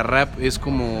de Bizarrap es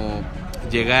como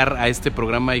llegar a este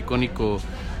programa icónico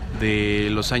de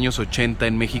los años 80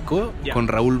 en México, con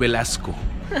Raúl Velasco.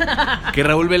 Que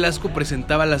Raúl Velasco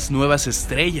presentaba las nuevas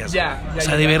estrellas. O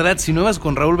sea, de verdad, si no vas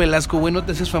con Raúl Velasco, güey, no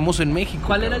te haces famoso en México.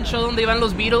 ¿Cuál era el show donde iban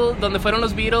los Beatles? Donde fueron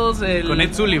los Beatles. Con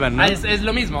Ed Sullivan, ¿no? Es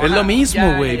lo mismo. Es lo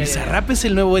mismo, güey. Bizarrap es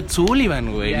el nuevo Ed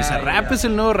Sullivan, güey. Bizarrap es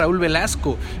el nuevo Raúl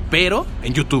Velasco. Pero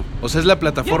en YouTube. O sea, es la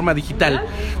plataforma digital.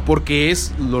 Porque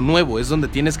es lo nuevo, es donde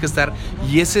tienes que estar.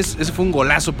 Y ese fue un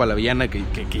golazo para La Villana, que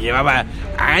llevaba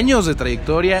años de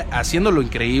trayectoria haciéndolo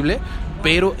increíble.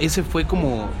 Pero ese fue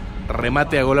como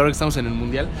remate a gol ahora que estamos en el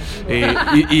mundial,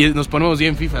 y nos ponemos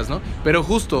bien fifas, ¿no? Pero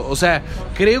justo, o sea,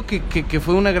 creo que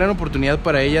fue una gran oportunidad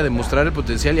para ella de mostrar el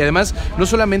potencial, y además no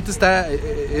solamente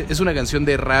es una canción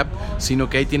de rap, sino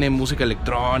que ahí tiene música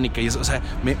electrónica, o sea,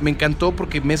 me encantó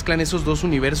porque mezclan esos dos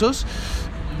universos.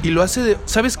 Y lo hace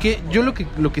 ¿sabes qué? Yo lo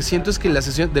que siento es que las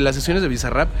sesiones de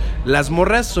Bizarrap, las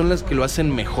morras son las que lo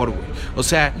hacen mejor, güey. O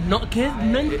sea, no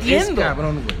entiendo. Es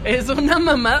cabrón, güey. Es una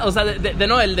mamada, o sea,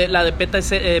 la de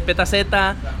Peta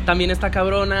Z también está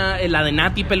cabrona, la de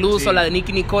Nati Peluso, la de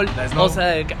Nicki Nicole, o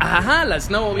sea, la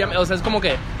Snow, obviamente, o sea, es como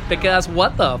que te quedas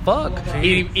what the fuck.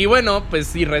 Sí. Y bueno, pues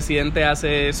si Residente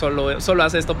hace solo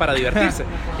hace esto para divertirse.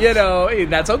 Y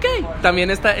that's okay.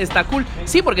 También está cool.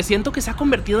 Sí, porque siento que se ha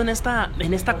convertido en esta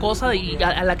cosa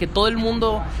a la que todo el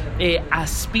mundo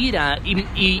aspira,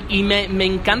 y me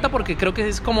encanta porque creo que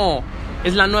es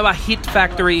la nueva Hit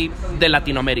Factory de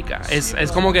Latinoamérica.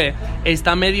 Es como que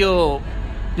está medio,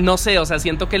 no sé, o sea,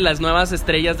 siento que las nuevas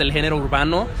estrellas del género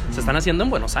urbano se están haciendo en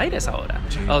Buenos Aires ahora.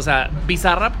 O sea,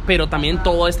 Bizarrap, pero también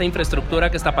toda esta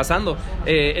infraestructura que está pasando.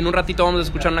 En un ratito vamos a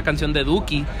escuchar una canción de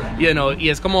Duki, y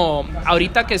es como,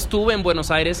 ahorita que estuve en Buenos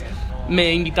Aires,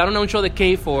 me invitaron a un show de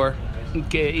K4,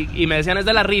 y me decían es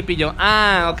de la RIP, y yo,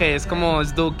 ok, es como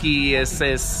es Duki,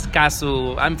 es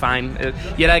Kazu, I'm fine.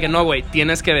 Y era de que no, güey,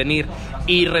 tienes que venir.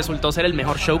 Y resultó ser el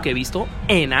mejor show que he visto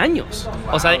en años.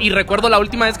 O sea, y recuerdo la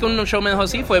última vez que un show me dejó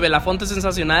así fue Belafonte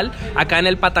Sensacional, acá en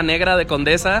el Pata Negra de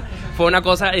Condesa. Fue una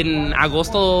cosa en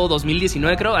agosto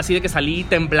 2019, creo, así de que salí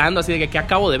temblando, así de que ¿qué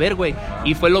acabo de ver, güey?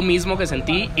 Y fue lo mismo que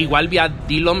sentí. Igual vi a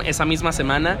Dillom esa misma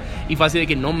semana y fue así de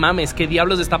que no mames, ¿qué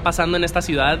diablos está pasando en esta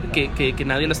ciudad que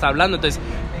nadie lo está hablando? Entonces,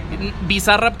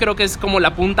 Bizarrap creo que es como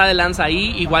la punta de lanza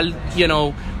ahí. Igual,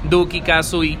 Duki,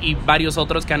 Casu y varios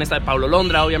otros que han estado, Paulo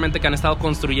Londra, obviamente, que han estado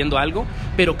construyendo algo,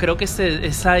 pero creo que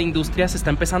esa industria se está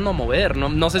empezando a mover, ¿no?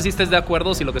 No sé si estés de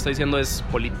acuerdo, si lo que estoy diciendo es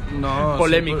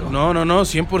polémico. No,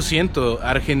 100%.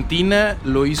 Argentina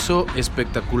lo hizo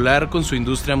espectacular con su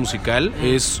industria musical.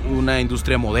 Es una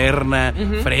industria moderna,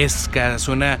 fresca,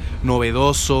 suena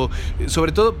novedoso,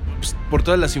 sobre todo pues, por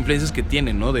todas las influencias que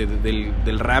tienen, ¿no?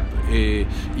 Del rap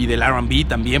y del R&B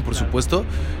también, por supuesto.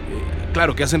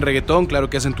 Claro que hacen reggaetón, claro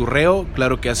que hacen turreo,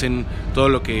 claro que hacen todo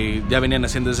lo que ya venían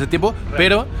haciendo desde ese tiempo,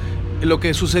 pero lo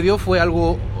que sucedió fue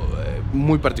algo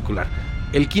muy particular.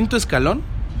 El quinto escalón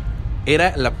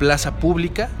era la plaza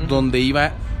pública donde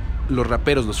iban los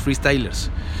raperos, los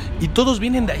freestylers. Y todos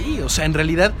vienen de ahí, o sea, en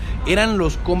realidad eran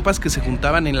los compas que se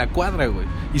juntaban en la cuadra, güey.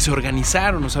 Y se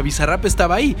organizaron, o sea, Bizarrap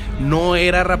estaba ahí. No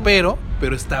era rapero,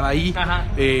 pero estaba ahí.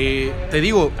 Te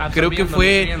digo, creo que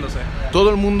fue... Todo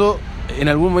el mundo en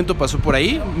algún momento pasó por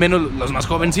ahí, menos los más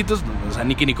jovencitos. O sea,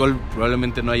 Nicky Nicole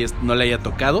probablemente no le haya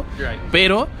tocado,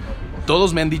 pero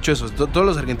todos me han dicho eso. Todos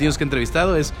los argentinos que he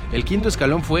entrevistado el quinto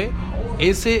escalón fue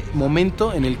ese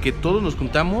momento en el que todos nos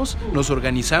juntamos, nos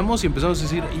organizamos y empezamos a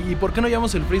decir, ¿y por qué no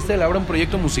llevamos el freestyle ahora a un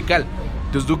proyecto musical?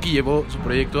 Entonces Duki llevó su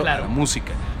proyecto a la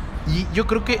música. Y yo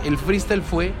creo que el freestyle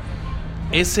fue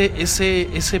ese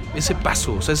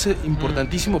paso, o sea, ese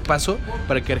importantísimo paso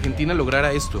para que Argentina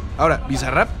lograra esto. Ahora,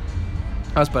 Bizarrap,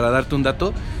 vamos, para darte un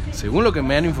dato, según lo que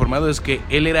me han informado es que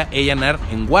él era A&R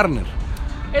en Warner.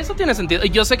 Eso tiene sentido.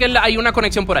 Yo sé que hay una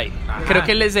conexión por ahí. Creo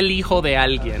que él es el hijo de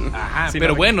alguien. Sí,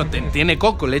 pero bueno, tiene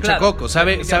coco, le echa coco.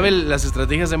 Sabe las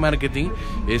estrategias de marketing,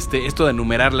 esto de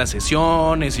enumerar las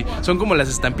sesiones, y son como las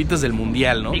estampitas del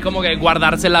mundial, ¿no? Y como que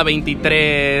guardarse la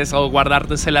 23 o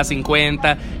guardarse la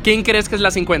 50. ¿Quién crees que es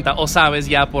la 50? ¿O sabes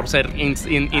ya por ser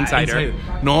insider?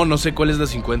 No sé cuál es la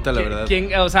 50, la verdad.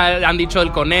 O sea, han dicho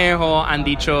el conejo, han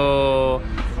dicho...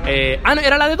 no,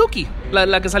 era la de Duki,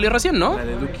 la que salió recién, ¿no? La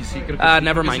de Duki, sí, creo que sí.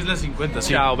 Never mind. Esa es la 50,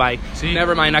 sí. Chao, bye. Sí.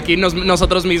 Never mind, aquí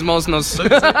nosotros mismos nos... Soy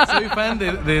fan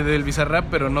del Bizarrap,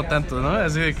 pero no tanto, ¿no?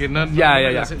 Así de que no...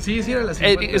 Ya. Sí, era la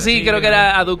 50. Sí, creo que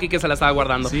era a Duki que se la estaba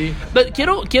guardando. Sí.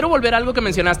 Quiero volver a algo que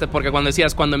mencionaste, porque cuando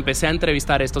decías, cuando empecé a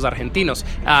entrevistar a estos argentinos,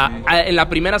 en la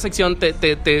primera sección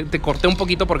te corté un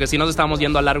poquito porque sí nos estábamos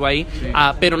yendo a largo ahí,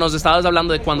 pero nos estabas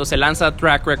hablando de cuando se lanza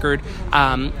Track Record,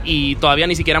 y todavía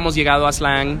ni siquiera hemos llegado a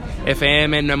Slang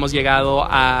FM, no hemos llegado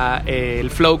a el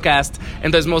Flowcast.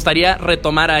 Entonces me gustaría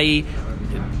retomar ahí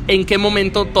en qué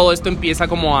momento todo esto empieza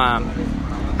como a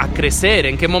crecer,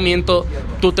 en qué momento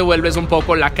tú te vuelves un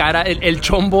poco la cara, el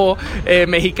chombo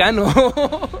mexicano.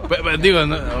 Digo,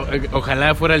 no,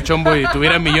 ojalá fuera el chombo y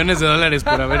tuviera millones de dólares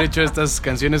por haber hecho estas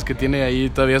canciones que tiene ahí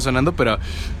todavía sonando, pero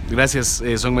gracias,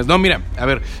 Songmes. No, mira, a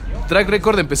ver, Track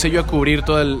Record empecé yo a cubrir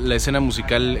toda la escena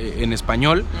musical en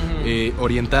español,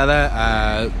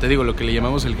 orientada a, te digo, lo que le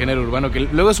llamamos el género urbano, que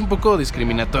luego es un poco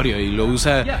discriminatorio y lo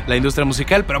usa la industria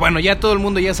musical, pero bueno, ya todo el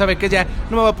mundo ya sabe que ya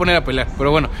no me va a poner a pelear,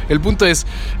 pero bueno, el punto es,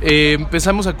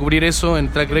 empezamos a cubrir eso en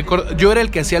Track Record. Yo era el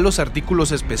que hacía los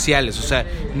artículos especiales, o sea,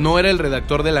 no era el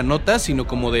redactor de la nota, sino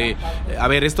como de, a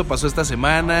ver, esto pasó esta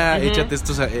semana, échate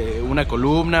esto, una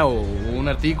columna o un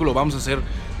artículo, vamos a hacer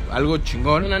algo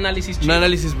chingón. Un análisis chido. Un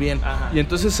análisis bien. Y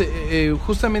entonces,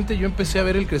 justamente yo empecé a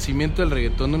ver el crecimiento del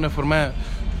reggaetón de una forma,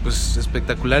 pues,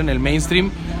 espectacular en el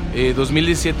mainstream.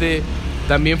 2017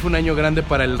 también fue un año grande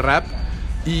para el rap.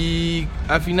 Y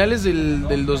a finales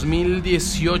del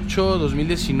 2018,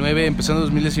 2019, empezando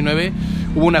 2019,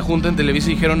 hubo una junta en Televisa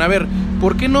y dijeron, a ver,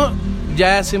 ¿por qué no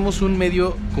ya hacemos un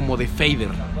medio como de fader?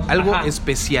 Algo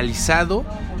especializado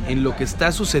en lo que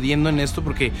está sucediendo en esto,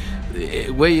 porque,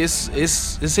 güey, es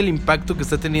el impacto que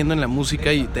está teniendo en la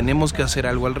música y tenemos que hacer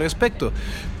algo al respecto.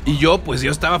 Y yo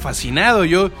estaba fascinado.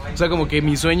 O sea, como que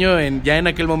mi sueño ya en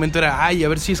aquel momento era, a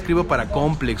ver si escribo para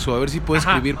Complex, o a ver si puedo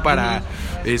escribir para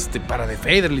The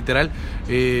Fader, literal.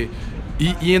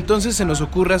 Y entonces se nos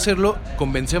ocurre hacerlo,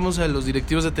 convencemos a los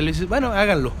directivos de Televisa, bueno,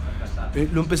 háganlo.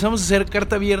 Lo empezamos a hacer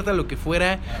carta abierta, lo que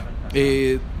fuera.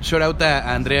 Shout out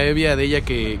a Andrea Evia, de ella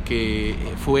que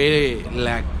fue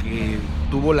la que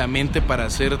tuvo la mente para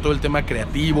hacer todo el tema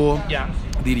creativo,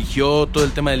 dirigió todo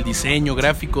el tema del diseño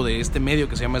gráfico de este medio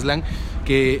que se llama Slang,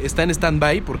 que está en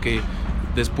stand-by porque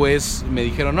después me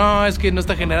dijeron, no, es que no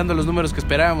está generando los números que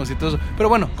esperábamos y todo eso. Pero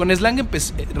bueno, con Slang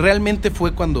realmente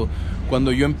fue cuando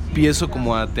yo empiezo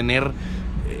como a tener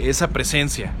esa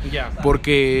presencia,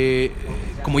 porque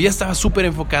como ya estaba súper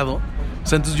enfocado, O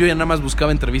sea, entonces yo ya nada más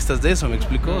buscaba entrevistas de eso, ¿me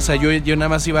explico? O sea, yo nada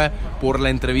más iba por la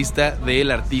entrevista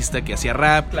del artista que hacía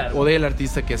rap, claro, o del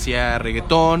artista que hacía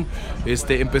reggaetón.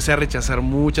 Empecé a rechazar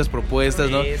muchas propuestas,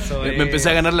 ¿no? Me empecé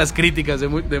a ganar las críticas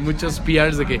de muchos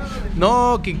PRs de que,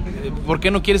 no, que ¿por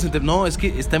qué no quieres no, es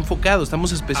que está enfocado,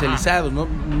 estamos especializados, ¿no?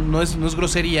 No es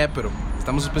grosería, pero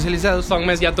estamos especializados.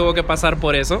 Songmes ya tuvo que pasar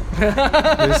por eso.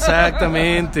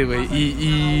 Exactamente, güey.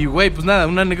 Y, güey, pues nada,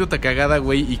 una anécdota cagada,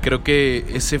 güey. Y creo que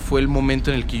ese fue el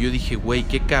momento en el que yo dije, güey,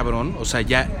 qué cabrón. O sea,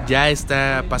 ya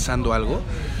está pasando algo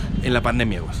en la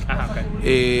pandemia, güey. Ajá,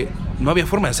 okay. No había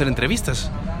forma de hacer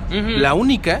entrevistas. La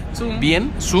única,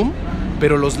 Zoom,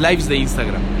 pero los lives de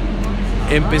Instagram.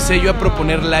 Empecé yo a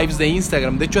proponer lives de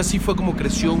Instagram. De hecho, así fue como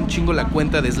creció un chingo la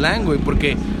cuenta de Slang, güey.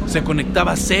 Porque se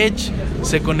conectaba Sech,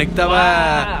 se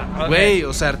conectaba... Güey,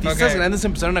 o sea, artistas grandes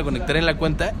empezaron a conectar en la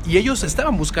cuenta y ellos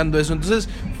estaban buscando eso. Entonces,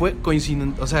 fue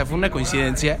una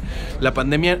coincidencia. La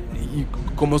pandemia, y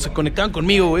como se conectaban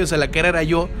conmigo, güey, o sea, la cara era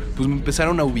yo, pues me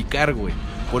empezaron a ubicar, güey,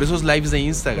 por esos lives de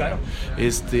Instagram.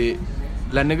 Claro.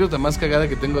 La anécdota más cagada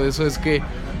que tengo de eso es que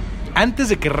antes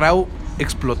de que Rauw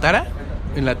explotara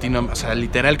en Latinoamérica, o sea,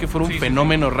 literal que fuera un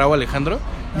fenómeno, Rauw Alejandro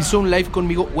hizo un live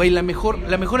conmigo, güey, la mejor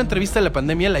entrevista de la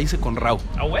pandemia la hice con Rauw.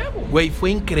 ¡A huevo! Güey,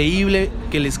 fue increíble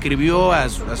que le escribió a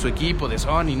su equipo de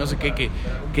Sony, no sé qué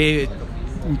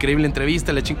increíble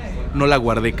entrevista, no la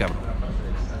guardé, cabrón.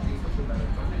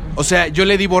 O sea, yo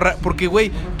le di borrar, porque,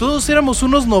 güey, todos éramos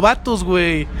unos novatos,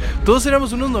 güey. Todos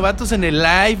éramos unos novatos en el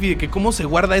live y de que cómo se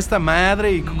guarda esta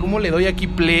madre y cómo le doy aquí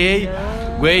play.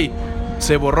 Güey,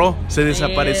 se borró, se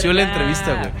desapareció la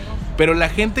entrevista, güey. Pero la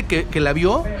gente que la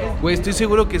vio, güey, estoy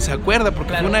seguro que se acuerda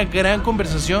porque fue una gran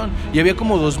conversación y había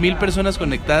como 2,000 personas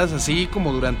conectadas así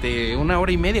como durante 1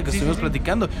 hora y media que estuvimos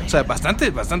platicando. O sea,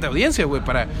 bastante audiencia, güey,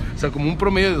 o sea, como un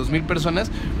promedio de 2,000 personas.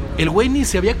 El güey ni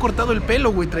se había cortado el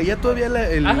pelo, güey, traía todavía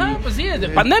Ajá, pues sí, de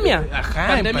pandemia. Ajá,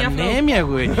 pandemia,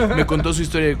 güey. Me contó su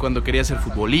historia de cuando quería ser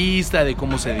futbolista, de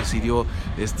cómo se decidió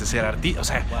ser artista, o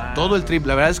sea, todo el trip.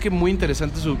 La verdad es que muy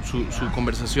interesante su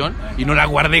conversación y no la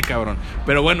guardé, cabrón.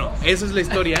 Pero bueno, esa es la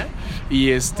historia.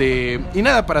 Y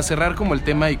nada, para cerrar como el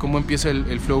tema y cómo empieza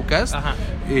el Flowcast. Ajá.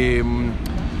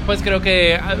 Pues creo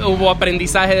que hubo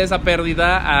aprendizaje de esa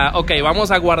pérdida. Ok, vamos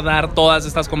a guardar todas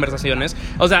estas conversaciones.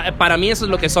 O sea, para mí eso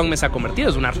es lo que Songmes se ha convertido,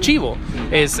 es un archivo.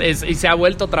 Y se ha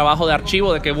vuelto trabajo de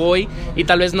archivo, de que voy y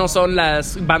tal vez no son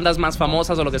las bandas más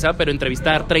famosas o lo que sea, pero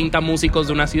entrevistar 30 músicos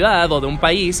de una ciudad o de un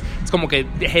país es como que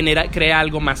crea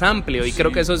algo más amplio. Y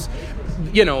creo que eso es,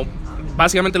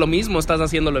 básicamente lo mismo estás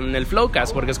haciéndolo en el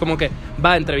Flowcast, porque es como que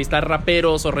va a entrevistar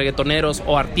raperos o reggaetoneros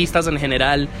o artistas en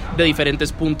general de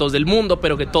diferentes puntos del mundo,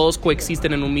 pero que todos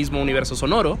coexisten en un mismo universo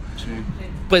sonoro. Sí.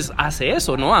 Pues hace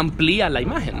eso, ¿no? Amplía la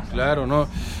imagen. Claro, ¿no?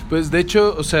 Pues de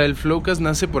hecho, o sea, el Flowcast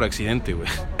nace por accidente, güey.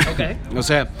 Ok. O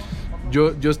sea,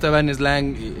 yo estaba en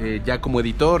Slang ya como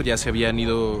editor, ya se habían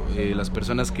ido las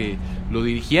personas que lo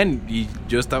dirigían y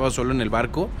yo estaba solo en el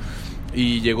barco.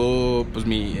 Y llegó, pues,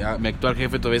 mi actual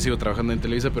jefe, todavía sigo trabajando en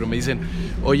Televisa, pero me dicen,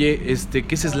 oye,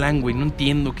 ¿qué es Slang, güey? No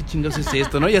entiendo, ¿qué chingados es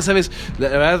esto? ¿No? Ya sabes, la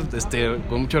verdad,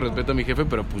 con mucho respeto a mi jefe,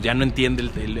 pero pues ya no entiende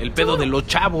el pedo de los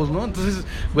chavos, ¿no? Entonces,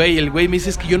 güey, el güey me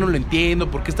dice, es que yo no lo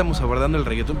entiendo, ¿por qué estamos abordando el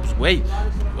reggaetón? Pues, güey,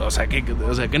 o sea,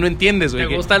 ¿qué no entiendes, güey?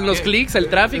 ¿Te gustan los clics, el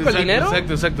tráfico, exacto, el dinero?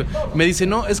 Exacto. Me dice,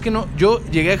 no, es que no, yo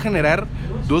llegué a generar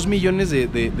 2 millones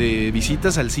de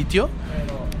visitas al sitio,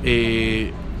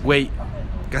 güey,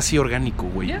 casi orgánico,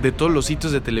 güey. Yeah. De todos los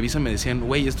sitios de Televisa me decían,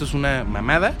 güey, esto es una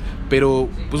mamada, pero,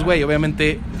 pues, güey,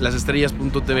 obviamente las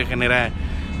estrellas.tv genera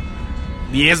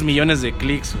 10 millones de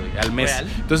clics, güey, al mes. ¿Real?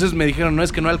 Entonces me dijeron, no,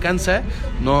 es que no alcanza,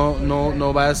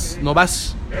 no vas.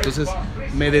 Entonces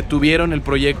me detuvieron el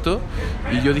proyecto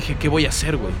y yo dije, ¿qué voy a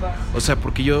hacer, güey? O sea,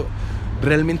 porque yo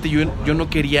realmente yo no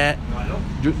quería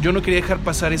dejar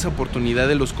pasar esa oportunidad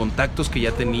de los contactos que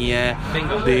ya tenía.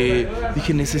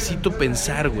 Dije, necesito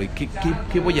pensar, güey,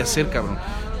 ¿qué voy a hacer, cabrón?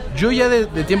 Yo ya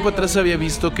de tiempo atrás había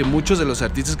visto que muchos de los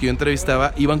artistas que yo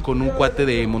entrevistaba iban con un cuate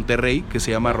de Monterrey que se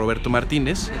llama Roberto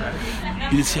Martínez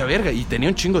y decía, verga, y tenía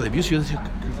un chingo de views y yo decía,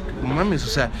 no mames, o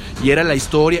sea, y era la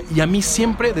historia. Y a mí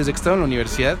siempre, desde que estaba en la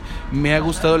universidad, me ha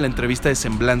gustado la entrevista de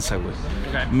semblanza, güey.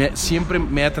 Okay. Siempre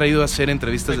me ha traído a hacer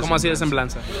entrevistas de ¿Cómo así de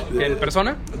semblanza? ¿En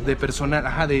persona? De persona,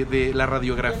 ajá, de la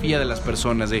radiografía de las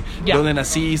personas, de dónde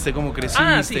naciste, cómo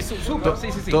creciste. Sí, súper,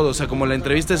 sí. Todo, o sea, como la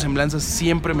entrevista de semblanza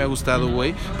siempre me ha gustado,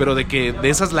 güey, pero de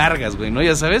esas largas, güey, ¿no?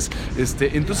 Ya sabes,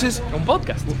 entonces... Un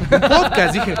podcast.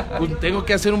 Dije, tengo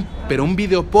que hacer un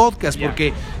video podcast,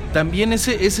 porque también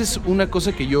ese es una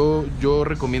cosa que yo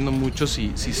recomiendo mucho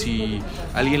si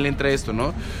alguien le entra a esto,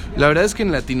 ¿no? La verdad es que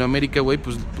en Latinoamérica, güey,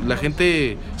 pues la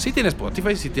gente sí tiene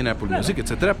Spotify, sí tiene Apple Music,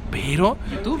 etcétera, pero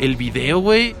YouTube. El video,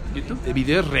 güey, el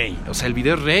video es rey, o sea, el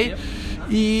video es rey.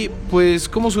 Y pues,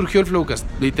 ¿cómo surgió el Flowcast?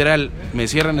 Literal, me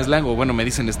cierran Slang, o bueno, me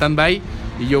dicen stand-by,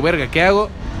 y yo, verga, ¿qué hago?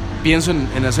 Pienso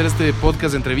en hacer este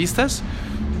podcast de entrevistas.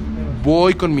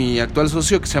 Voy con mi actual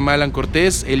socio que se llama Alan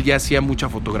Cortés. Él ya hacía mucha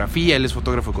fotografía, él es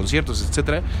fotógrafo de conciertos,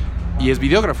 etcétera, y es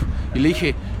videógrafo. Y le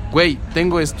dije, güey,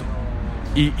 tengo esto.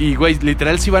 Y güey,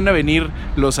 literal, si van a venir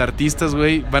los artistas,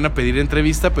 güey, van a pedir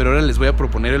entrevista, pero ahora les voy a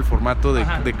proponer el formato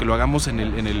de que lo hagamos en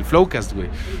el Flowcast, güey.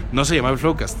 No se llamaba el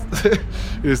Flowcast.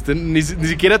 Ni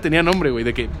siquiera tenía nombre, güey,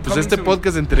 de que, pues este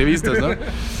podcast de entrevistas, ¿no?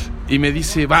 Y me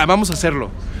dice, vamos a hacerlo.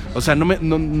 O sea,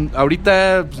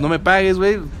 ahorita pues, no me pagues,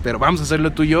 güey, pero vamos a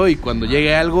hacerlo tú y yo, y cuando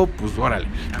llegue algo, pues órale.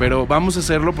 Pero vamos a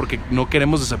hacerlo porque no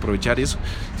queremos desaprovechar eso.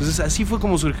 Entonces, así fue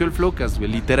como surgió el Flowcast, güey,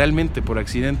 literalmente, por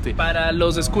accidente. Para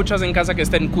los escuchas en casa que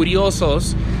estén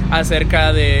curiosos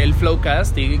acerca del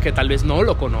Flowcast y que tal vez no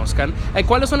lo conozcan,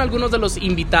 ¿cuáles son algunos de los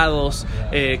invitados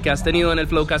que has tenido en el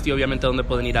Flowcast y obviamente dónde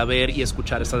pueden ir a ver y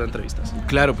escuchar estas entrevistas?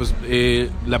 Claro, pues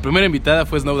la primera invitada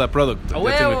fue Snow the Product.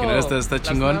 Ya te imaginarás, está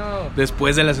chingón.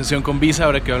 Después de la sesión con Visa,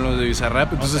 ahora que hablamos de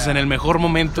Bizarrap, entonces en el mejor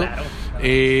momento, claro.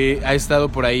 Ha estado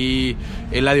por ahí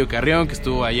Eladio Carrión, que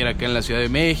estuvo ayer acá en la Ciudad de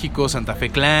México, Santa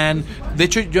Fe Clan. De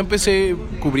hecho, yo empecé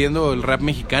cubriendo el rap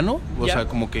mexicano, o sea,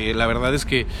 como que la verdad es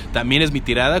que también es mi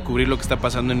tirada, cubrir lo que está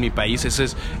pasando en mi país. Eso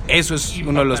es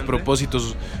uno de los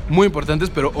propósitos muy importantes,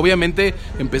 pero obviamente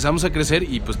empezamos a crecer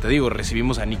y pues te digo,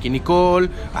 recibimos a Nicki Nicole,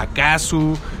 a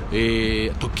Kazu,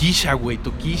 Tokisha, güey,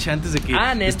 antes de que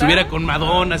estuviera con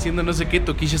Madonna haciendo no sé qué,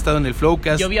 Tokisha ha estado en el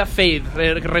Flowcast. Yo vi a Fade,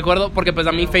 recuerdo, porque pues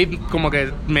a mí Fade como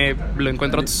que me lo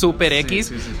encuentro súper X,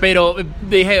 sí. Pero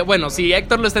dije, bueno, si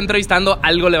Héctor lo está entrevistando,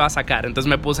 algo le va a sacar. Entonces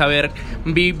me puse a ver,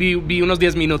 vi unos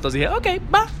 10 minutos, dije, ok,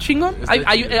 va, chingón.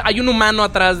 Hay un humano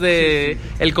atrás de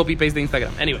el copy-paste de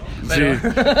Instagram. Anyway. Pero...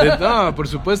 Sí. No, por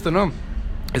supuesto, no.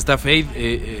 Está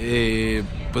Fade,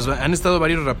 pues han estado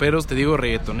varios raperos, te digo,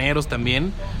 reggaetoneros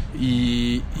también,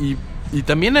 y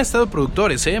también ha estado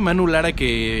productores, Manu Lara,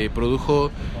 que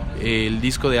produjo el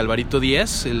disco de Alvarito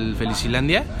Díaz, el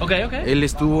Felicilandia. Okay. Él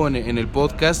estuvo en el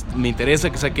podcast. Me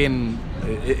interesa que saquen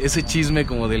ese chisme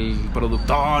como del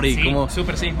productor y cómo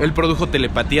él produjo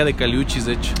Telepatía de Caliuchis,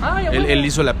 de hecho. Él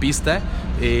hizo la pista.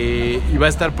 Y va a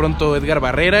estar pronto Edgar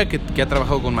Barrera, que ha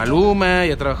trabajado con Maluma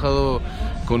y ha trabajado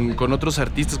con otros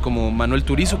artistas como Manuel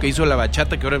Turizo, que hizo La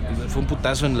Bachata, que ahora fue un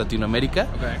putazo en Latinoamérica.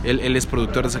 Él es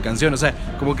productor de esa canción. O sea,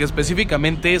 como que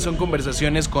específicamente son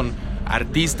conversaciones con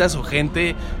artistas o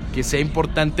gente que sea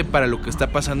importante para lo que está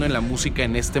pasando en la música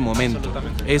en este momento.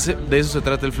 De eso se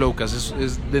trata el Flowcast.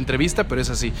 Es de entrevista, pero es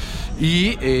así.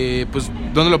 Y pues,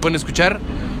 ¿dónde lo pueden escuchar?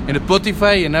 En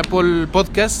Spotify, en Apple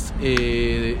Podcast,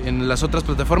 en las otras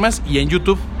plataformas y en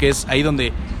YouTube, que es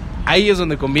ahí es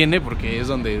donde conviene, porque es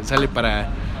donde sale para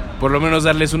por lo menos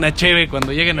darles una cheve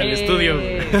cuando lleguen al estudio.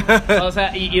 O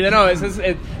sea, y de nuevo,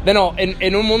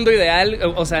 en un mundo ideal,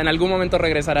 o sea, en algún momento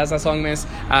regresarás a Songmes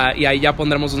y ahí ya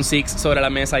pondremos un Six sobre la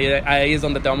mesa, ahí es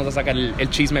donde te vamos a sacar el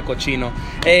chisme cochino.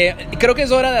 Creo que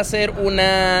es hora de hacer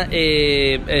una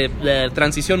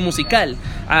transición musical.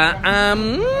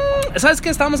 ¿Sabes qué?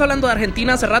 Estábamos hablando de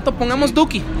Argentina hace rato, pongamos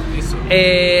Duki.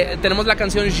 Tenemos la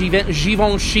canción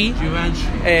Givenchy,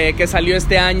 que salió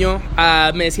este año.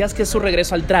 Me decías que es su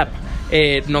regreso al trap.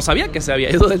 No sabía que se había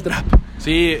ido del trap.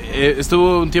 Sí,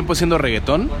 estuvo un tiempo haciendo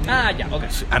reggaetón. Ya, ok.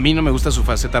 A mí no me gusta su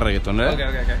faceta reggaetonera. Okay.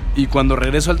 Y cuando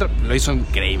regresó al trap, lo hizo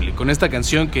increíble. Con esta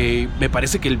canción que me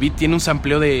parece que el beat tiene un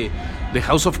sampleo de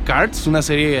House of Cards, una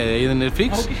serie de ahí de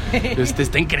Netflix. Okay.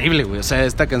 Está increíble, güey. O sea,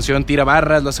 esta canción tira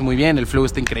barras, lo hace muy bien, el flow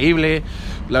está increíble.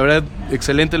 La verdad,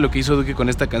 excelente lo que hizo Duki con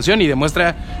esta canción y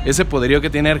demuestra ese poderío que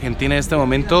tiene Argentina en este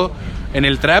momento en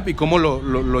el trap y cómo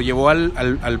lo llevó a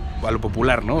lo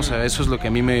popular, ¿no? O sea, eso es lo que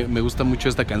a mí me gusta mucho de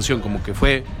esta canción, como que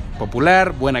fue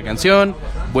popular, buena canción,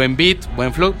 buen beat,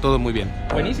 buen flow, todo muy bien.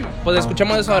 Buenísimo. Pues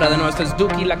escuchamos eso ahora de nuevo. Esto es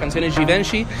Duki, la canción es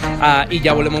Givenchy, y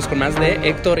ya volvemos con más de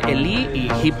Héctor Elí y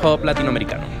hip hop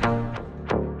latinoamericano.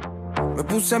 Me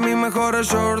puse mi mejor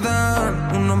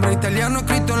Jordan, un nombre italiano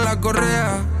escrito en la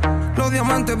correa. Los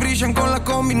diamantes brillan con la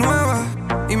combi nueva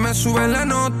y me sube la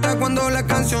nota cuando la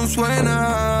canción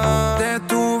suena. Te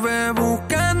estuve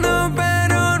buscando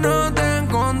pero no te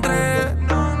encontré.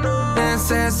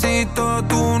 Necesito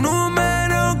tu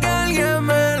número, que alguien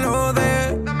me lo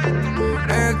dé.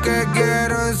 Es que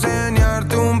quiero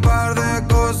enseñarte un par de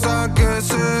cosas que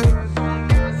sé.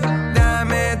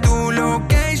 Dame tu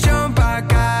location pa'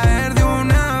 caer de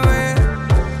una vez.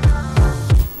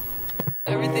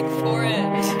 Everything for it.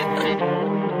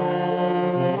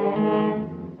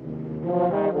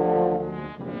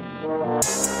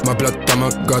 Más plata,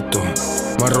 más gasto,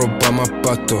 más ropa, más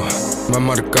pasto, más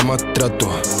marca, más trato.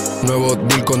 Nuevo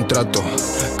deal, contrato,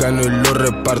 gano y lo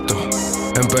reparto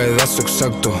en pedazo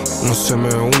exacto. No se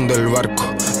me hunde el barco,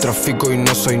 trafico y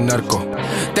no soy narco.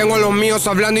 Tengo a los míos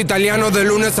hablando italiano de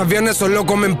lunes a viernes, solo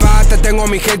comen pasta. Tengo a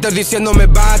mis haters diciéndome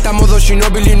basta, modo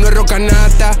Shinobi y no es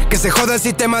rocanata. Que se joda el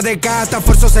sistema de casta,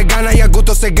 esfuerzo se gana y a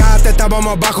gusto se gasta.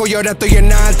 Estábamos abajo y ahora estoy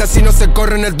en alta, si no se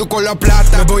corre en el duco la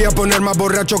plata. Me voy a poner más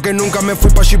borracho que nunca, me fui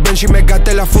pa' Givenchy, me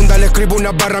gasté la funda. Le escribo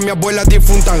una barra a mi abuela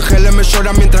difunta, ángeles me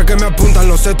lloran mientras que me apuntan.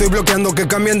 Los estoy bloqueando que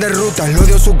cambien de ruta, le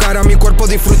odio su cara, mi cuerpo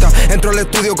disfruta. Entro al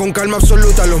estudio con calma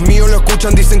absoluta, los míos lo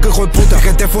escuchan, dicen que hijo de puta. Que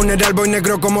este funeral voy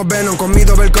negro como Venom,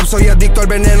 comido Belcop, soy adicto al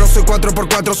veneno. Soy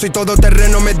 4x4, soy todo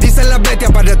terreno. Me dicen las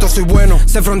bestias, para esto soy bueno.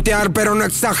 Sé frontear pero no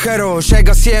exagero,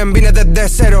 llega a 100, vine desde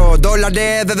cero.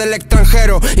 Dólares desde el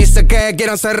extranjero, y sé que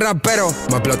quieran ser raperos.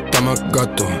 Más plata, más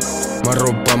gasto, más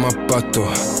ropa, más pasto,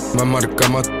 más marca,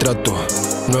 más trato.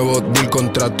 Nuevo deal,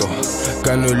 contrato,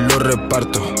 gano y lo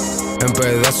reparto en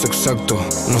pedazo exacto.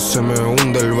 No se me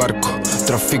hunde el barco,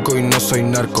 trafico y no soy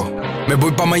narco. Me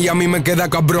voy pa' Miami, me queda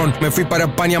cabrón. Me fui para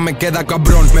España, me queda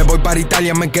cabrón. Me voy para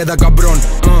Italia, me queda cabrón.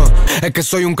 Es que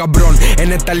soy un cabrón.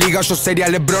 En esta liga yo sería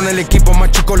LeBron. El equipo más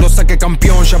chico lo saqué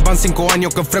campeón. Ya van 5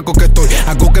 años que fresco que estoy.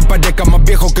 Hago que parezca más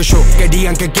viejo que yo.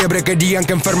 Querían que quiebre, querían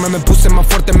que enferme. Me puse más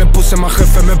fuerte, me puse más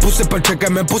jefe. Me puse pa'l cheque,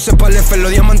 me puse pa'l F.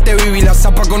 Los diamantes viví la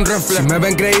zapa con reflex. Si me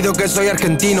ven creído que soy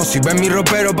argentino, si ven mi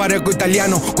ropero parezco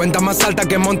italiano. Cuenta más alta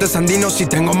que Montes Andinos. Si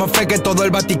tengo más fe que todo el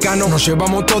Vaticano. Nos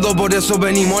llevamos todo, por eso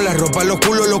venimos. La ropa, los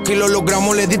culos, los kilos, los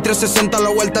gramos. Le di 360 la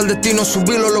vuelta al destino,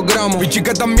 subí lo logramos. Mi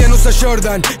chica también usa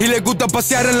Jordan y le gusta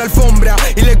pasear en la alfombra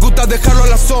y le gusta dejarlo a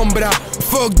la sombra.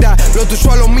 Fuck that, lo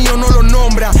tuyo a lo mío no lo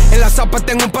nombra. En la zapa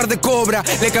tengo un par de cobras.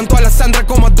 Le canto a la Sandra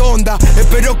como a Donda.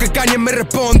 Espero que Kanye me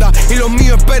responda y los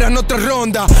míos esperan otra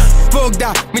ronda. Fuck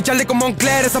that, mi chaleco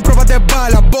Moncler, esa prueba de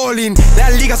bala. Bowling, la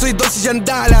liga soy 2 y en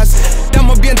Dallas.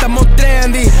 Estamos bien, estamos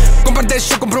trendy. Comparte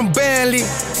yo, compro un Bentley.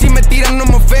 Si me tiran no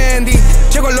me ofendí.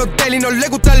 Llego al hotel y no le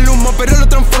gusta el humo, pero lo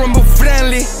transformo en book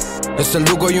friendly. Es el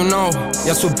Duco, you know,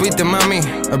 ya supiste, mami.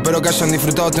 Espero que hayan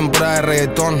disfrutado temporada de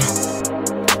reggaetón,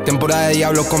 temporada de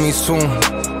Diablo con mi Zoom.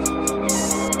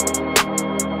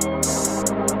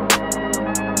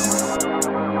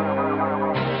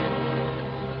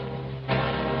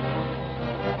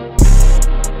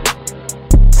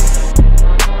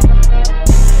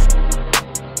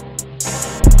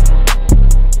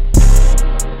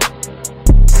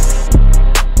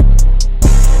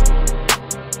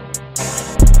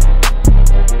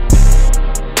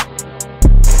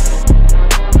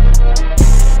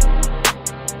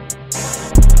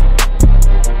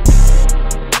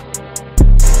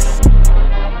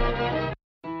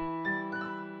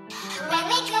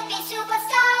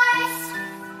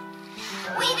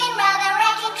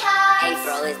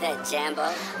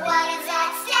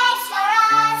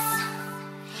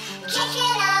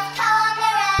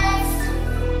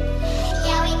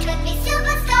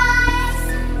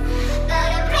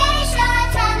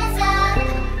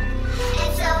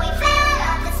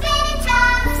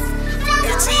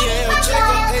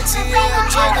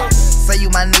 Say you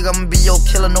my nigga, I'ma be your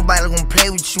killer. Nobody gon' play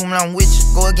with you when I'm with you.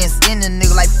 Go against any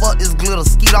nigga like fuck this glitter.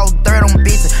 Skeet all dirt on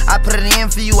bitches. I put it in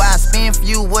for you, I spin for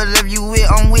you. Whatever you with,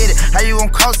 I'm with it. How you gon'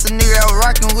 cost a nigga that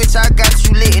rockin' with you? I got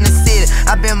you lit in the city.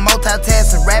 I been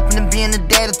multitasking, rapping and being the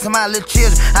daddy to my little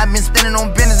children. I been spinning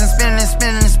on business and spinning and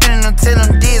spinning and spinning until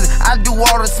I'm dizzy. I do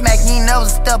all the smack, you ain't never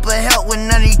step of help with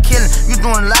none of you killing. You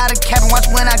doing a lot of capping, watch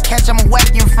when I catch, I'ma whack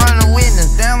you in front of the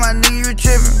witness. Damn, my nigga, you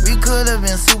tripping. We could've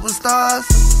been superstars.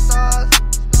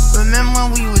 Remember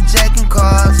when we were jacking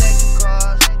cars?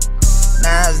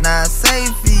 Now it's not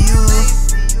safe for you.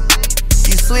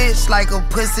 You switch like a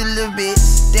pussy little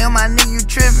bitch. Damn, my nigga, you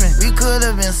tripping. We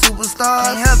could've been superstars.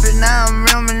 Can't help it, now I'm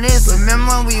reminiscing.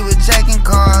 Remember when we were jacking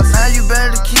cars? Now you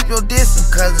better keep your distance,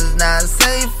 cause it's not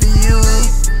safe for you.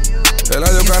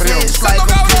 Eladio Carrión.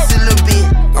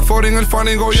 La foreign, el fan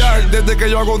y Goyal. Desde que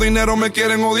yo hago dinero me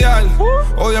quieren odiar.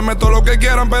 Ódiame todo lo que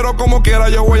quieran, pero como quiera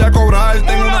yo voy a cobrar.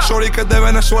 Tengo una shorty que es de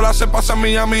Venezuela, se pasa en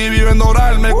Miami y vive en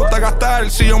Doral. Me gusta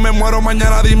gastar, si yo me muero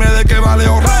mañana dime de qué vale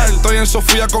ahorrar. Estoy en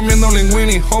Sofía comiendo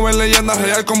linguini, joven leyenda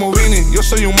real como Vini. Yo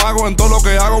soy un mago en todo lo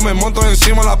que hago, me monto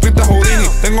encima la pista Houdini.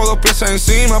 Tengo 2 piezas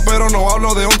encima, pero no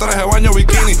hablo de un traje de baño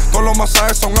bikini. Todos los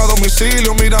masajes son a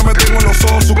domicilio, mírame tengo en los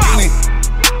ojos zucchini.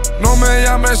 No me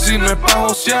llames si no es pa'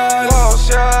 josear.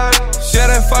 Si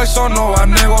eres falso no vas a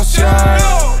negociar.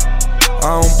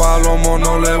 A un palomo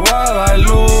no le voy a dar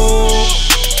luz.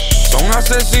 Son un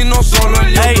asesino solo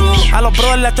en YouTube. A los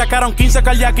brothers le achacaron 15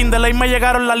 carjacking. De ley me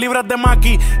llegaron las libras de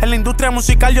Maki. En la industria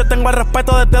musical yo tengo el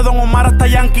respeto desde Don Omar hasta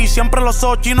Yankee. Siempre los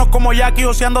ojos chinos como Jackie,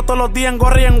 joseando todos los días en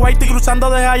gorri y en whitey, cruzando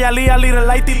de Hialeah a Little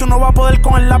Lighty. Tú no vas a poder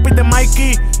con el lápiz de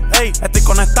Mikey. Ey, estoy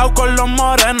conectado con los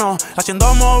morenos,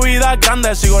 haciendo movidas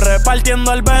grandes, sigo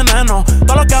repartiendo el veneno.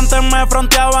 Todos los que antes me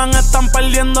fronteaban están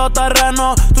perdiendo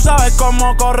terreno. Tú sabes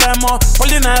cómo corremos, por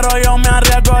dinero yo me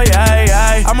arriesgo, yeah,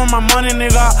 yeah. I'm on my money,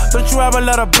 nigga, don't you ever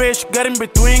let a bitch get in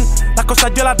between. Las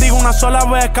cosas yo las digo una sola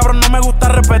vez, cabrón, no me gusta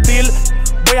repetir.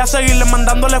 Voy a seguirle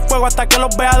mandándole fuego hasta que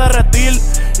los vea derretir.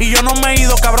 Y yo no me he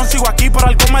ido, cabrón, sigo aquí, por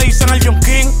algo me dicen el Young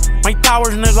King. My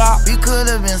towers, nigga. We could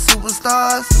have been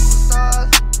superstars.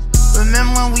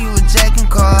 Remember when we were jacking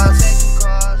cars?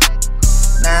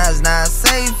 Now it's not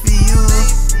safe for you.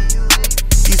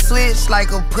 You switch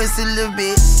like a pussy little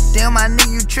bitch. Damn, my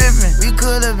nigga, you trippin'. We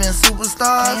could've been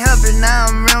superstars. Can't help it, now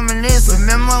I'm reminiscing.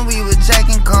 Remember when we were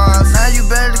jacking cars? Now you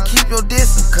better keep your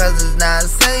distance, cause it's not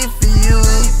safe for you.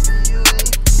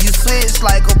 You switch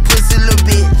like a pussy little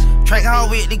bitch. Track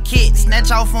hard with the kid,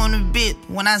 snatch off on the bit.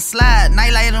 When I slide,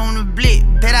 nightlight on the blick.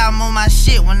 Bet I'm on my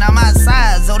shit when I'm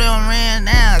outside. So they done ran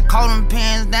down, call them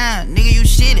pants down. Nigga, you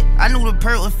shitty. I knew the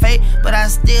perk was fake, but I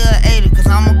still ate it, cause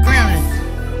I'm a gremlin.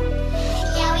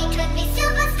 Yeah, we could be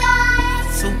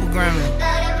superstars. Super gremlin.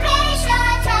 But I'm pretty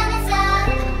sure time is up.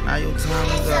 Now your time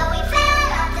is So up. we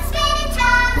fell off the spinning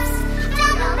tops.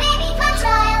 Don't know, maybe for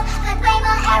trial, but way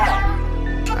more error.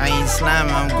 I ain't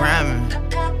sliming, I'm grinding.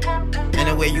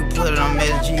 Anyway you put it, I'm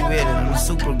SG with it. I'm a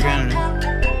super gremlin.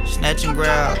 Snatch and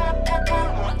grab,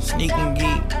 sneak and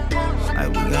geek. Like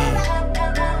we gang.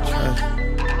 Trust.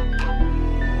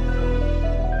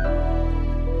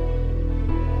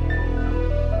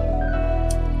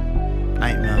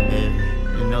 Nightmare,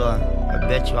 baby. You know I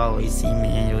bet you always see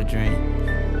me in your dream.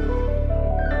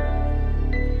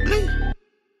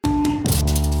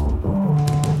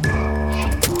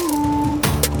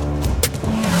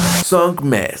 Song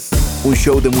Mess, un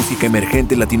show de música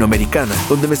emergente latinoamericana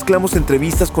donde mezclamos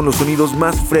entrevistas con los sonidos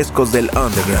más frescos del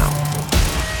underground.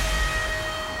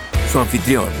 Su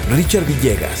anfitrión, Richard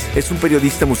Villegas, es un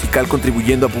periodista musical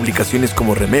contribuyendo a publicaciones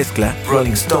como Remezcla,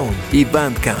 Rolling Stone y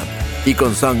Bandcamp. Y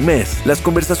con Song Mess, las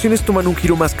conversaciones toman un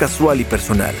giro más casual y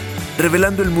personal,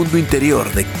 revelando el mundo interior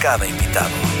de cada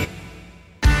invitado.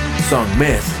 Song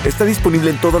Mess está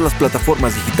disponible en todas las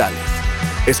plataformas digitales.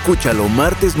 Escúchalo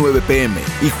martes 9 p.m.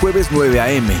 y jueves 9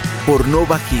 a.m. por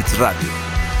Nova Hits Radio.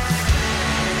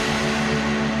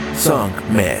 Song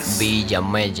Mess. Villa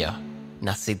Mella,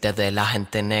 naciste de la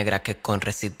gente negra que con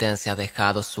resistencia ha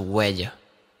dejado su huella.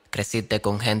 Creciste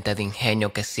con gente de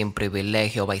ingenio que sin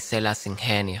privilegio va y se las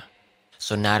ingenia.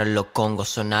 Sonaron los congos,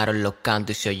 sonaron los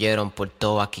cantos y se oyeron por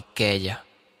toda Quiqueya.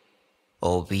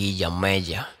 Oh Villa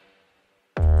Mella.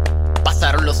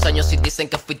 Pasaron los años y dicen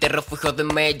que fuiste refugio de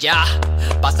Mella.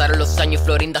 Pasaron los años y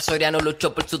Florinda Soriano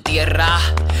luchó por su tierra.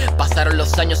 Pasaron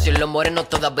los años y en los morenos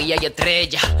todavía hay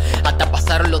estrella. Hasta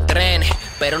pasaron los trenes,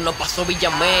 pero no pasó Villa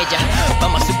Mella.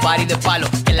 Vamos a su party de palo,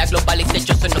 que la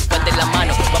globalización se nos fue de la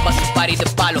mano. Vamos a su party de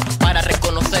palo, para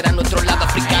reconocer a nuestro lado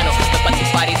africano. Ve pa'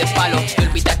 tu party de palo, te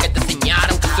olvidas que te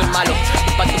enseñaron que soy malo.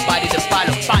 Ve pa' tu party de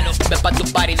palo, palo, ve pa'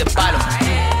 tu party de palo.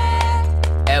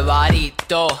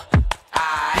 Evarito,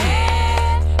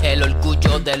 el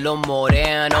orgullo de los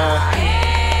morenos.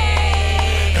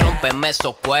 Rómpeme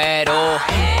esos cueros.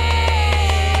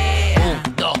 1,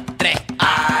 2, 3,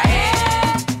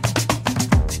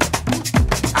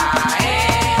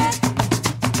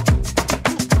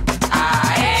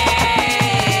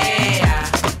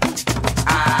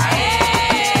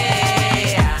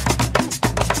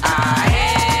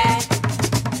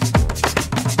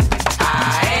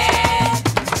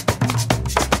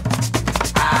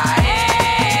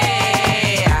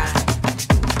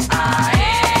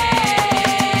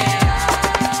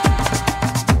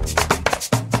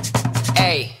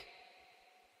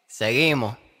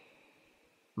 seguimos.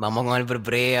 Vamos con el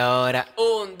pre ahora.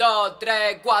 1, 2,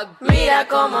 3, 4. Mira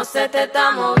cómo se te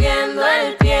está moviendo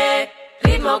el pie.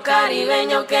 Ritmo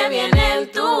caribeño que viene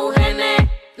en tu genes.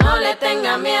 No le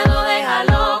tengas miedo,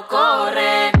 déjalo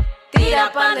correr.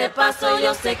 Tira par de paso,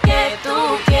 yo sé que tú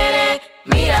quieres.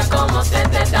 Mira cómo se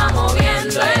te está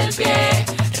moviendo el pie.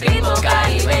 Ritmo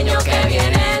caribeño que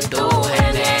viene en tu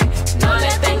genes. No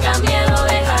le tengas miedo,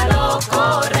 déjalo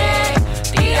correr.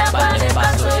 Tira par de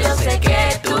paso, yo sé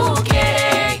que tú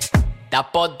quieres.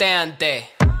 Está potente,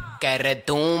 que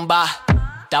retumba.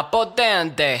 Está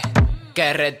potente,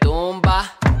 que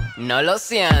retumba. No lo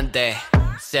sientes,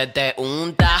 se te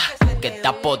unta. Que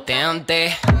está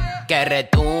potente, que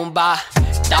retumba.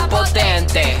 Está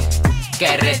potente,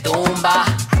 que retumba.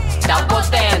 está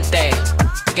potente,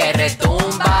 que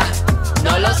retumba,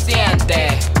 no lo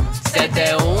sientes, se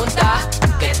te unta,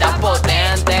 que está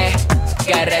potente,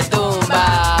 que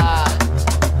retumba.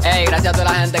 Ey, gracias a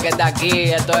toda la gente que está aquí,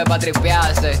 esto es pa'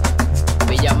 tripearse.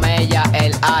 Villamella,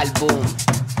 el álbum,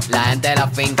 la gente de la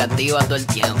finca activa todo el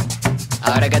tiempo.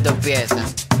 Ahora que tú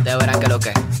empiezas, te verán que lo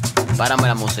que. Párame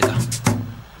la música.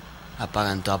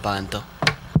 Apagan todo,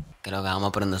 que lo que vamos a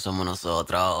aprender somos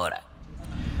nosotros ahora.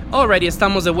 Alrighty,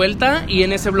 estamos de vuelta y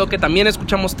en ese bloque también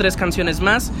escuchamos 3 canciones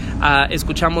más.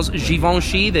 Escuchamos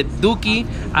Givenchy de Dookie,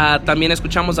 también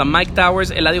escuchamos a Mike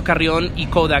Towers, Eladio Carrión y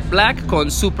Kodak Black con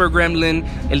Super Gremlin,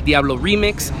 El Diablo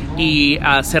Remix, y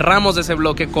cerramos ese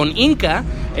bloque con Inca,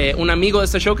 un amigo de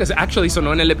este show que actually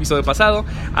sonó en el episodio pasado.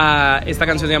 Esta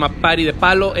canción se llama Party de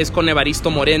Palo, es con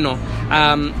Evaristo Moreno.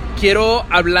 Quiero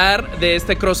hablar de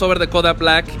este crossover de Kodak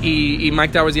Black y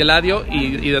Mike Towers y Eladio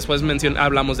y después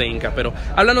hablamos de Inca, pero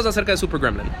háblanos acerca de Super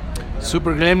Gremlin.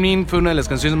 Super Gremlin fue una de las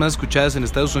canciones más escuchadas en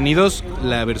Estados Unidos,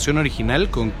 la versión original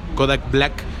con Kodak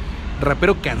Black,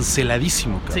 rapero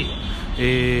canceladísimo, cabrón.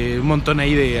 Sí. Un montón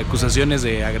ahí de acusaciones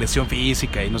de agresión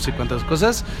física y no sé cuántas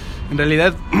cosas. En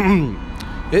realidad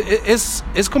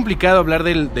es complicado hablar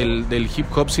del hip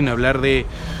hop sin hablar de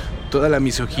toda la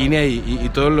misoginia y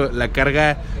toda la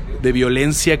carga de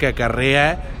violencia que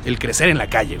acarrea el crecer en la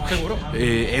calle, güey. Seguro.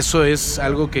 Eso es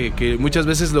algo que muchas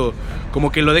veces como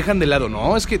que lo dejan de lado.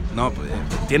 No, es que no, pues,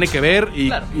 tiene que ver.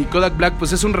 Claro. Y Kodak Black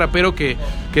pues es un rapero que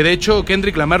de hecho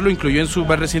Kendrick Lamar lo incluyó en su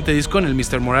más reciente disco, en el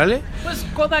Mr. Morale. Pues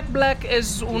Kodak Black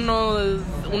es uno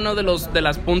de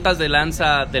las puntas de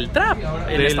lanza del trap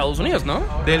en Estados Unidos, ¿no?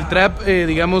 Del trap,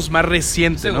 digamos, más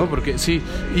reciente, seguro. ¿No? Porque sí.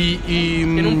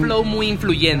 Tiene un flow muy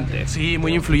influyente. Sí,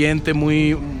 muy influyente,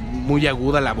 muy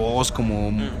aguda la voz,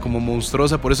 como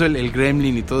monstruosa, por eso el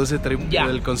gremlin y todo ese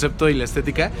el concepto y la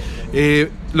estética.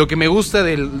 Lo que me gusta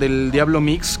del Diablo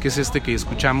Mix, que es este que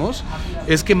escuchamos,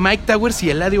 es que Mike Towers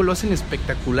y Eladio lo hacen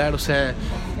espectacular. O sea,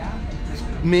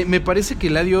 me parece que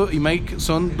Eladio y Mike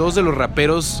son 2 de los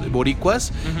raperos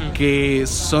boricuas que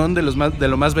son de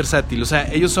lo más versátil. O sea,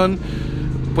 ellos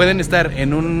pueden estar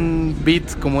en un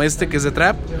beat como este que es de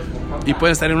trap y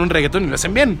pueden estar en un reggaetón y lo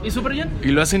hacen bien. Y súper bien. Y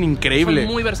lo hacen increíble.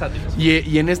 Son muy versátiles.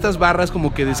 Y en estas barras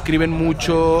como que describen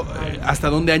mucho hasta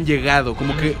dónde han llegado.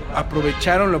 Como que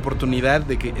aprovecharon la oportunidad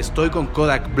de que estoy con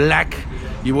Kodak Black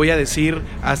y voy a decir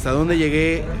hasta dónde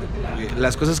llegué,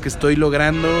 las cosas que estoy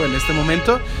logrando en este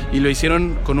momento, y lo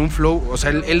hicieron con un flow. O sea,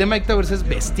 el de Mike Towers es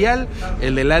bestial,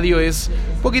 el de Eladio es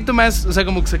un poquito más, o sea,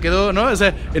 como que se quedó, ¿no? O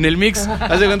sea, en el mix,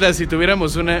 haz de cuenta, si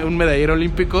tuviéramos un medallero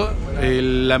olímpico,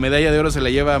 la medalla de oro se la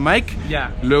lleva a Mike,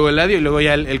 luego Eladio y luego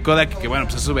ya el Kodak, que bueno,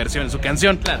 pues es su versión, es su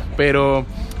canción, claro. Pero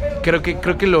creo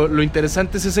que lo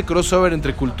interesante es ese crossover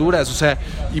entre culturas, o sea,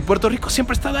 y Puerto Rico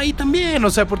siempre ha estado ahí también, o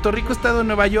sea, Puerto Rico ha estado en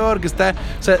Nueva York,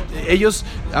 o sea, ellos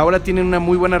ahora tienen una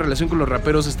muy buena relación con los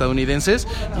raperos estadounidenses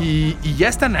y ya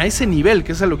están a ese nivel,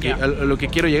 que es a lo que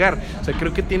quiero llegar. O sea,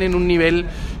 creo que tienen un nivel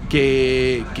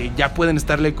que ya pueden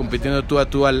estarle compitiendo tú a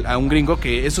tú a un gringo,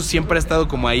 que eso siempre ha estado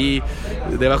como ahí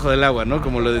debajo del agua, ¿no?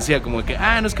 Como lo decía, como que,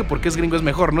 no es que porque es gringo es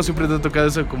mejor, ¿no? Siempre te ha tocado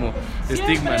eso como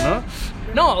estigma, ¿no?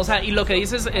 No, o sea, y lo que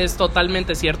dices es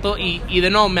totalmente cierto y de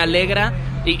nuevo me alegra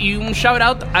y un shout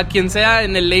out a quien sea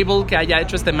en el label que haya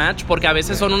hecho este match, porque a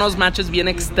veces son unos matches bien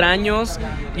extraños,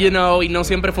 y no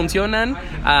siempre funcionan,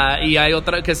 y hay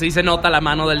otra que sí se nota la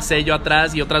mano del sello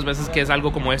atrás, y otras veces que es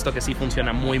algo como esto que sí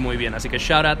funciona muy muy bien, así que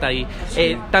shout out ahí.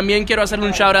 También quiero hacerle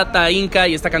un shout out a Inca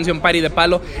y esta canción Party de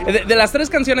Palo. De las 3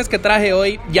 canciones que traje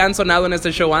hoy ya han sonado en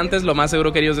este show antes, lo más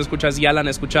seguro queridos escuchas ya la han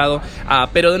escuchado,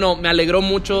 pero de nuevo me alegró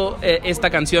mucho.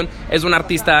 Esta canción es un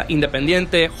artista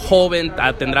independiente, joven,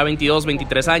 tendrá 22,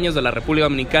 23 años, de la República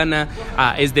Dominicana,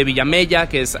 es de Villamella,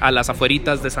 que es a las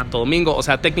afueritas de Santo Domingo, o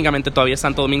sea, técnicamente todavía es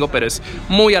Santo Domingo, pero es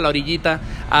muy a la orillita,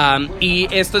 y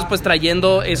esto es pues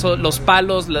trayendo los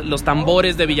palos, los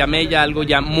tambores de Villamella, algo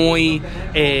ya muy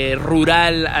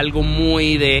rural, algo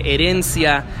muy de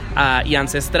herencia y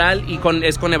ancestral, y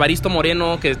es con Evaristo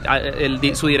Moreno, que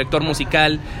su director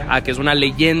musical, que es una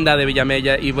leyenda de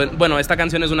Villamella, y bueno, esta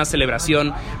canción es una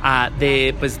celebración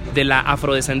de la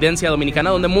afrodescendencia dominicana,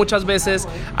 donde muchas veces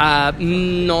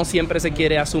no siempre se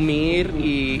quiere asumir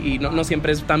y no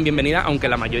siempre es tan bienvenida, aunque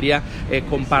la mayoría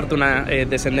comparte una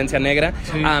descendencia negra.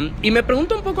 Sí. Y me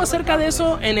pregunto un poco acerca de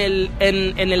eso en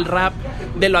el rap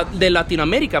de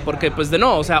Latinoamérica, porque pues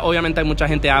o sea, obviamente hay mucha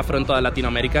gente afro en toda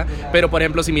Latinoamérica, pero por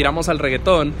ejemplo si miramos al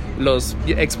reggaetón, los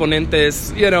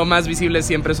exponentes más visibles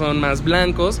siempre son más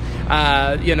blancos,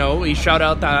 y shout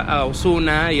out a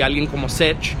Ozuna y alguien como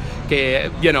Sech,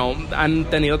 que, han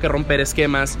tenido que romper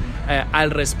esquemas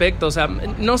al respecto. O sea,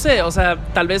 no sé, o sea,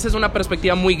 tal vez es una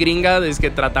perspectiva muy gringa de que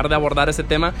tratar de abordar ese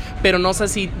tema, pero no sé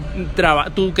si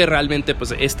tú que realmente,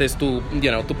 pues, este es tu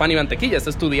pan y mantequilla,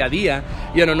 este es tu día a día,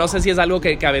 no sé si es algo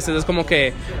que a veces es como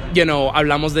que,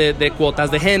 hablamos de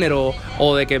cuotas de género,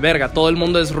 o de que, verga, todo el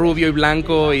mundo es rubio y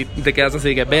blanco y te quedas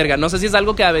así que, verga, no sé si es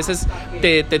algo que a veces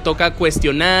te toca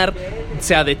cuestionar,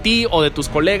 sea de ti o de tus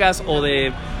colegas o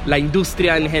de la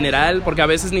industria en general, porque a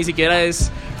veces ni siquiera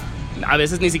es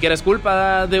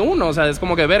culpa de uno. O sea, es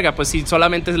como que, verga, pues si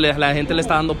solamente la gente le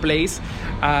está dando plays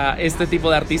a este tipo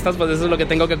de artistas, pues eso es lo que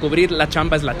tengo que cubrir. La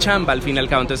chamba es la chamba, al fin y al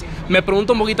cabo. Entonces, me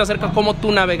pregunto un poquito acerca de cómo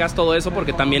tú navegas todo eso,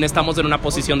 porque también estamos en una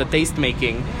posición de taste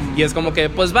making. Y es como que,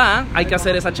 pues hay que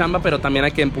hacer esa chamba, pero también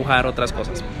hay que empujar otras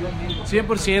cosas.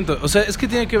 100%. O sea, es que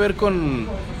tiene que ver con,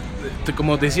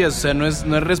 como decías, o sea, no es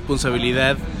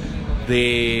responsabilidad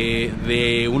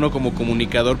de uno como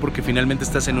comunicador, porque finalmente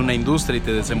estás en una industria y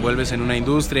te desenvuelves en una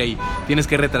industria y tienes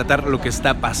que retratar lo que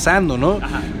está pasando, ¿no?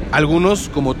 Ajá. Algunos,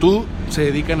 como tú, se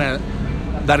dedican a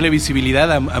darle visibilidad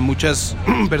a muchas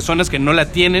personas que no la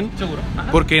tienen. Seguro.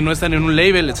 Porque no están en un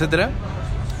label, etcétera.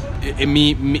 En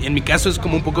mi caso es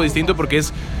como un poco distinto, porque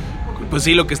es, pues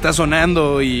sí, lo que está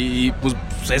sonando y pues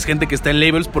es gente que está en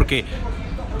labels porque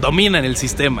dominan el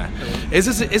sistema.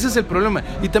 Ese es el problema.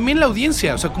 Y también la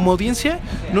audiencia, o sea, como audiencia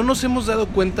no nos hemos dado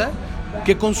cuenta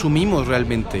qué consumimos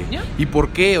realmente. ¿Yeah? Y por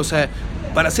qué, o sea,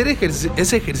 para hacer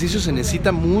ese ejercicio se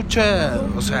necesita mucha,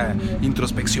 o sea,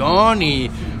 introspección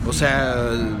y, o sea,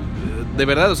 de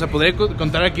verdad, o sea, podría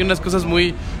contar aquí unas cosas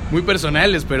muy, muy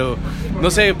personales, pero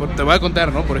no sé, te voy a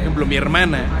contar, ¿no? Por ejemplo, mi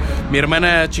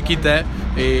hermana chiquita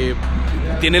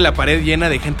tiene la pared llena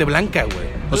de gente blanca, güey.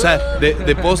 O sea,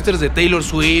 de pósters de Taylor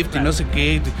Swift y no sé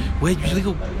qué. Güey, yo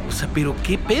digo, o sea, pero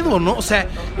qué pedo, ¿no? O sea,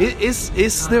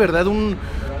 es de verdad un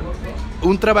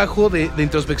trabajo de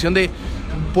introspección de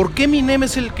 ¿por qué Eminem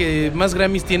es el que más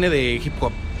Grammys tiene de hip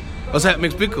hop? O sea, me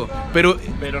explico, pero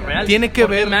real, tiene que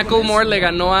ver. Macklemore le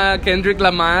ganó a Kendrick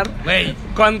Lamar. Güey,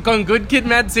 con Good Kid,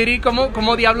 Mad City,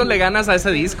 ¿cómo diablos le ganas a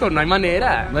ese disco? No hay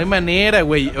manera. No hay manera,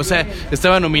 güey. O sea,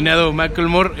 estaba nominado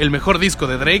Macklemore, el mejor disco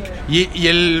de Drake,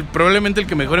 y probablemente el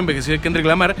que mejor envejeció de Kendrick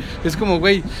Lamar. Es como,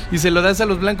 güey, y se lo das a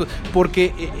los blancos.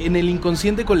 Porque en el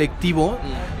inconsciente colectivo,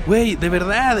 güey, de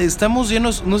verdad, estamos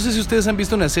llenos. No sé si ustedes han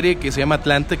visto una serie que se llama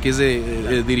Atlanta, que es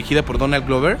dirigida por Donald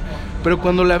Glover. Pero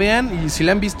cuando la vean, y si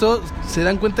la han visto, se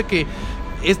dan cuenta que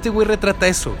este güey retrata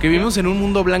eso, que vivimos en un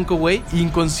mundo blanco, güey, e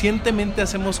inconscientemente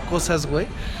hacemos cosas, güey,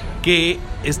 que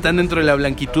están dentro de la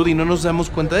blanquitud y no nos damos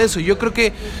cuenta de eso. Yo creo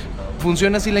que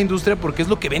funciona así la industria porque es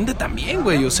lo que vende también,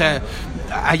 güey. O sea,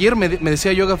 ayer me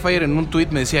decía Yoga Fire en un tweet,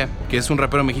 me decía, que es un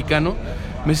rapero mexicano,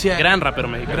 me decía... Gran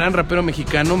rapero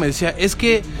mexicano, me decía, es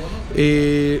que...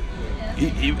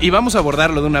 Y vamos a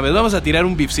abordarlo de una vez. Vamos a tirar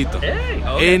un bifcito.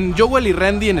 Okay. En Jowell y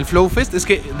Randy en el Flow Fest, es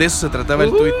que de eso se trataba el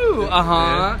tweet.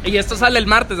 Ajá. Y esto sale el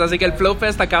martes, así que el Flow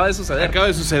Fest acaba de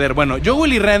suceder. Bueno,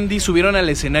 Jowell y Randy subieron al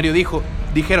escenario,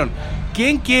 dijeron,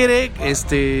 ¿quién quiere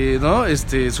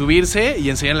subirse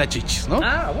y enseñar las chichis, no?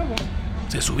 Bueno.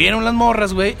 Se subieron las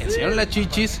morras, güey, enseñaron las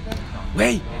chichis.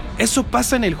 Güey, eso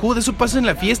pasa en el Hood, eso pasa en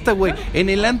la fiesta, güey. En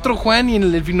el Antro Juan y en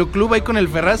el Delfino Club ahí con el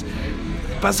Ferraz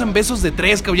pasan besos de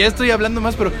 3, cabrón. Ya estoy hablando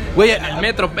más, pero, güey, al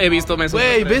metro he visto besos.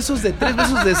 Güey, besos de 3,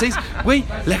 besos de 6. Güey,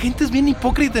 la gente es bien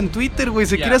hipócrita en Twitter, güey.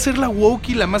 Se quiere hacer la woke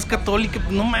y la más católica.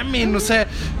 No mamen, o sea,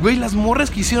 güey, las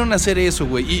morras quisieron hacer eso,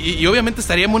 güey. Y obviamente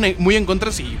estaría muy en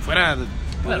contra si fuera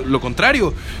lo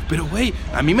contrario. Pero, güey,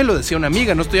 a mí me lo decía una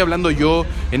amiga, no estoy hablando yo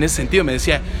en ese sentido. Me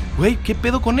decía, güey, ¿qué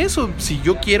pedo con eso? Si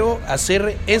yo quiero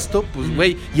hacer esto, pues,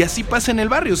 güey, y así pasa en el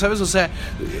barrio, ¿sabes? O sea,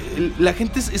 la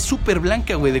gente es súper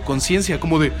blanca, güey, de conciencia,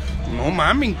 como de, no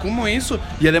mamen, ¿cómo eso?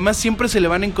 Y además siempre se le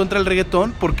van en contra al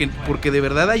reggaetón porque de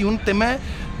verdad hay un tema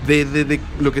de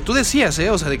lo que tú decías,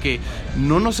 o sea, de que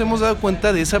no nos hemos dado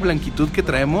cuenta de esa blanquitud que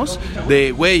traemos,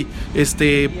 de, güey,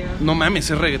 no mames,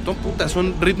 es reggaetón, puta,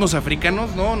 son ritmos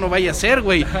africanos, no vaya a ser,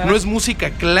 güey, no es música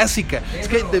clásica, es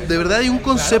que de verdad hay un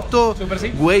concepto,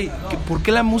 güey, ¿por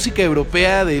qué la música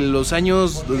europea de los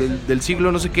años del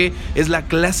siglo no sé qué es la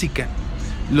clásica?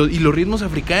 Y los ritmos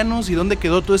africanos, y dónde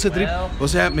quedó todo ese trip. O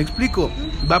sea, me explico,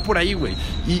 va por ahí, güey.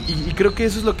 Y creo que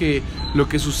eso es lo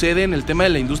que sucede en el tema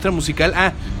de la industria musical.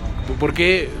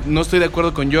 Porque no estoy de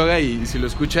acuerdo con Yoga, y si lo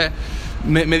escucha,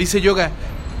 me dice Yoga,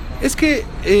 es que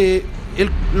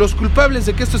los culpables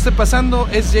de que esto esté pasando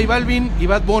es J Balvin y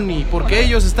Bad Bunny, porque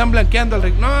ellos están blanqueando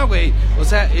al no, güey, o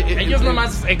sea, ellos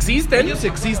nomás existen. Ellos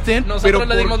existen, nosotros pero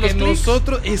le dimos los clics.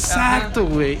 Exacto,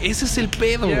 güey, ese es el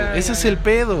pedo, ese es el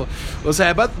pedo. O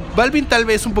sea, Balvin tal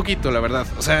vez un poquito, la verdad.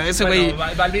 O sea, ese güey,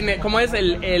 Balvin, ¿cómo es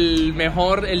el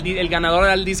mejor, el ganador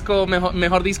al disco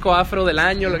mejor disco afro del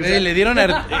año? Lo que sea. Le dieron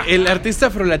el artista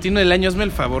afrolatino del año, hazme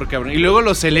el favor, cabrón. Y luego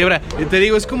lo celebra. Te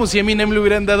digo, es como si a Eminem le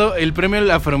hubieran dado el premio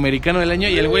al afroamericano del año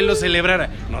y el güey lo celebrara.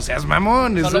 No seas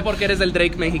mamón. Solo porque eres el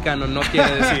Drake mexicano, no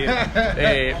quiere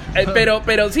decir.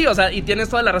 Pero sí, o sea, y tienes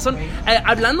toda la razón.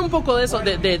 Hablando un poco de eso,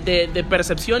 de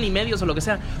percepción y medios o lo que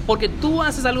sea, porque tú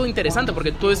haces algo interesante,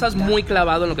 porque tú estás muy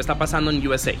clavado en lo que está pasando en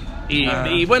USA.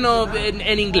 Y bueno,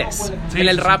 en inglés, en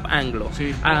el rap anglo.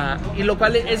 Sí. Y lo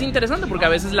cual es interesante porque a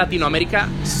veces Latinoamérica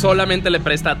solamente le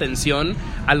presta atención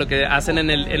a lo que hacen en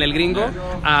el gringo.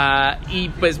 Y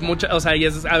pues o sea, y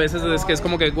a veces es que es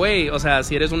como que, güey, o sea,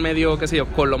 si eres un medio, qué sé yo,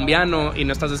 colombiano y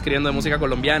no estás escribiendo de música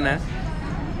colombiana,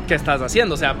 ¿qué estás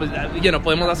haciendo? O sea, pues,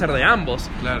 podemos hacer de ambos.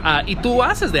 Claro. Y tú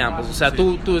haces de ambos. O sea,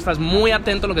 sí. tú estás muy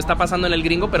atento a lo que está pasando en el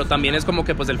gringo, pero también es como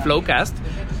que, pues, el Flowcast,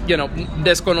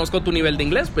 desconozco tu nivel de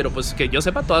inglés, pero pues que yo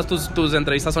sepa, todas tus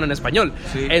entrevistas son en español.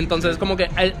 Sí. Entonces, como que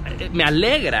me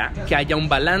alegra que haya un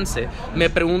balance. Me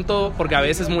pregunto, porque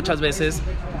muchas veces,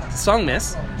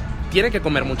 Songmes tiene que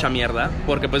comer mucha mierda,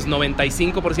 porque pues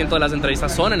 95% de las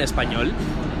entrevistas son en español,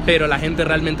 pero la gente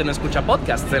realmente no escucha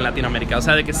podcasts en Latinoamérica. O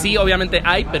sea, de que sí, obviamente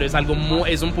hay, pero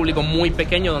es un público muy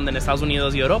pequeño, donde en Estados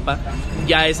Unidos y Europa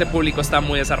ya ese público está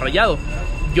muy desarrollado.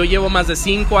 Yo llevo más de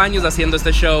 5 años haciendo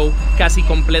este show casi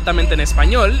completamente en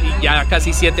español, y ya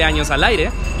casi 7 años al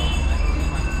aire.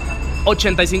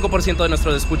 85% de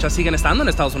nuestros escuchas siguen estando en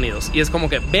Estados Unidos, y es como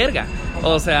que, verga,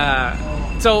 o sea...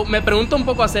 me pregunto un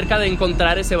poco acerca de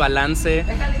encontrar ese balance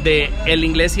de el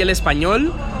inglés y el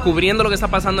español, cubriendo lo que está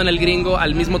pasando en el gringo,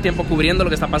 al mismo tiempo cubriendo lo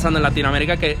que está pasando en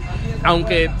Latinoamérica, que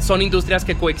aunque son industrias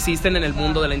que coexisten en el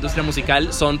mundo de la industria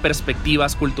musical, son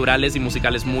perspectivas culturales y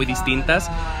musicales muy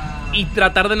distintas. Y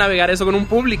tratar de navegar eso con un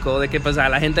público, de que pues a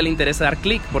la gente le interesa dar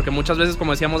clic, porque muchas veces,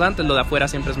 como decíamos antes, lo de afuera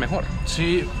siempre es mejor.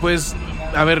 Sí, pues,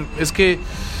 a ver, es que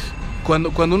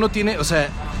cuando uno tiene, o sea,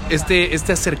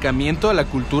 este acercamiento a la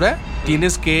cultura,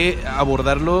 tienes que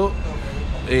abordarlo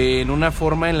en una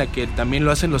forma en la que también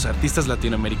lo hacen los artistas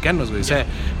latinoamericanos, güey. O sea,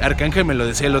 Arcángel me lo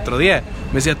decía el otro día.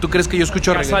 Me decía, ¿tú crees que yo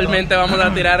escucho reggaetón? Casualmente vamos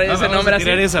a tirar ese nombre así.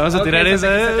 Vamos a tirar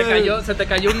esa. Se te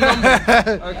cayó un nombre.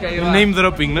 Okay, un name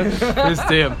dropping, ¿no?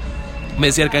 Me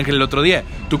decía Arcángel el otro día,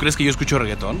 ¿tú crees que yo escucho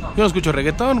reggaetón? Yo no escucho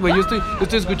reggaetón, güey. Yo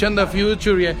estoy escuchando a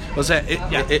Future. O sea,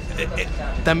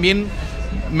 también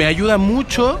me ayuda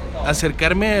mucho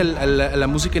acercarme a la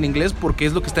música en inglés, porque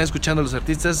es lo que están escuchando los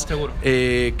artistas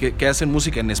que hacen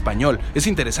música en español. Es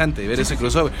interesante ver ese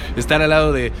crossover, estar al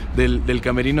lado del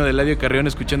camerino de Eladio Carrión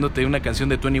escuchándote una canción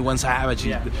de 21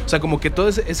 Savage. O sea, como que todo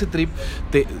ese trip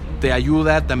te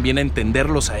ayuda también a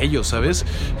entenderlos a ellos, ¿sabes?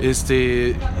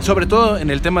 Sobre todo en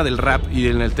el tema del rap y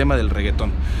en el tema del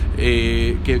reggaetón,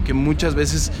 que muchas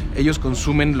veces ellos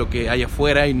consumen lo que hay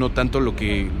afuera y no tanto lo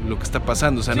que está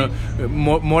pasando. O sea, no,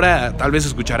 Mora tal vez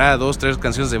escuchará 2, 3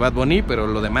 canciones de Bad Bunny, pero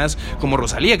lo demás, como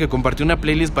Rosalía, que compartió una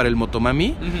playlist para el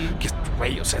Motomami, que,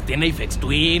 güey, o sea, tiene Aphex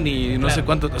Twin y no sé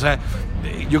cuánto, o sea,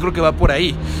 yo creo que va por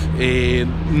ahí.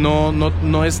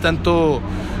 No es tanto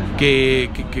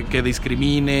que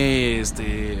discrimine,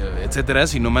 etcétera,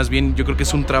 sino más bien yo creo que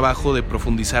es un trabajo de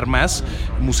profundizar más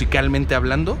musicalmente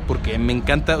hablando, porque me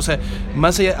encanta, o sea,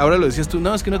 más allá, ahora lo decías tú,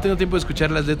 no, es que no tengo tiempo de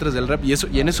escuchar las letras del rap,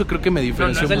 y en eso creo que me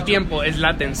diferencio. No es el tiempo, es la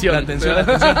atención.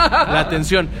 La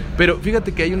atención. Pero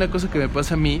fíjate que hay una cosa que me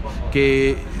pasa a mí,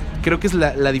 que creo que es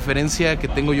la diferencia que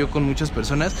tengo yo con muchas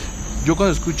personas. Yo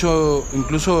cuando escucho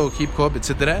incluso hip hop,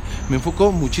 etcétera, me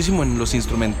enfoco muchísimo en los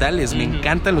instrumentales. Me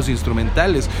encantan los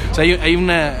instrumentales. O sea, hay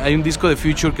un disco de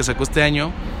Future que sacó este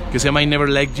año que se llama I Never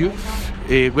Liked You.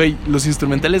 Güey, los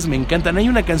instrumentales me encantan. Hay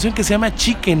una canción que se llama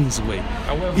Chickens, güey.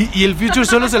 Y el Future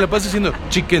solo se la pasa diciendo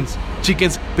Chickens.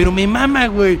 Pero me mama,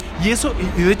 güey. Y eso,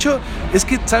 y de hecho, es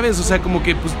que, ¿sabes? O sea, como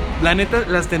que, pues, la neta,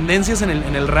 las tendencias en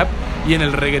el rap y en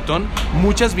el reggaetón,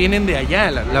 muchas vienen de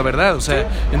allá, la verdad. O sea,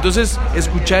 entonces,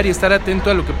 escuchar y estar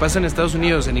atento a lo que pasa en Estados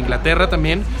Unidos, en Inglaterra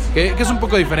también, que es un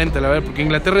poco diferente, la verdad, porque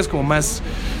Inglaterra es como más,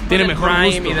 tiene mejor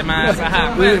gusto y demás.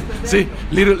 Ajá. Sí,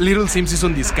 Little Sims hizo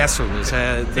un discazo, güey. O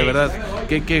sea, de verdad,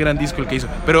 qué gran disco el que hizo.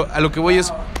 Pero a lo que voy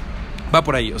va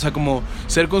por ahí, o sea, como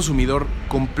ser consumidor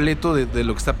completo de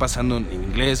lo que está pasando en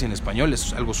inglés y en español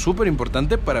es algo súper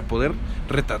importante para poder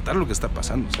retratar lo que está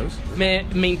pasando, ¿sabes?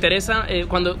 Me interesa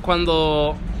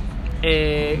cuando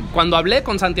cuando hablé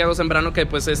con Santiago Zambrano, que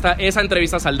pues esa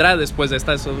entrevista saldrá después de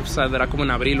esta, eso saldrá como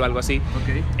en abril o algo así.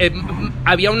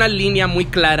 Había una línea muy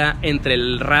clara entre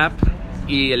el rap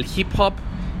y el hip hop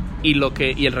y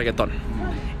el reggaetón.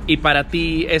 Y para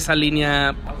ti esa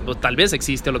línea pues, tal vez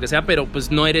existe o lo que sea, pero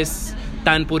pues no eres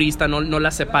tan purista, no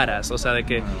la separas, o sea, de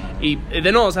que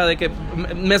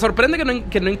me sorprende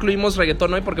que no incluimos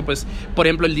reggaetón hoy, porque pues, por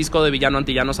ejemplo, el disco de Villano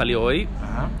Antillano salió hoy,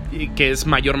 y que es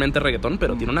mayormente reggaetón,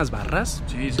 pero tiene unas barras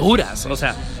duras, o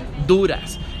sea,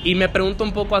 duras. Y me pregunto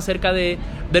un poco acerca de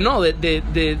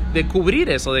cubrir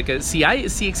eso, de que si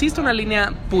existe una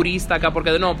línea purista acá,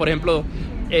 porque por ejemplo,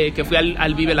 que fui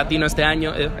al Vive Latino este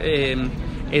año,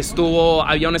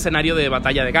 había un escenario de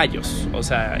batalla de gallos, o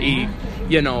sea, y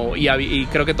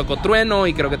creo que tocó Trueno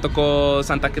y creo que tocó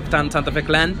Santa Fe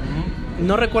Clan.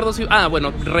 No recuerdo si...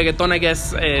 reggaetón, I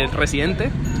guess,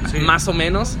 Residente, más o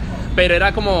menos, pero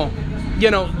era como...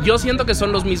 yo siento que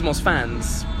son los mismos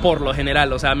fans, por lo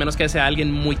general, o sea, a menos que sea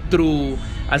alguien muy true,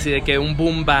 así de que un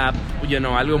boom bap,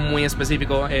 algo muy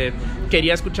específico.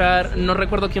 Quería escuchar, no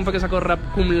recuerdo quién fue que sacó Rap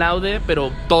Cum Laude,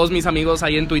 pero todos mis amigos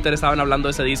ahí en Twitter estaban hablando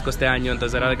de ese disco este año,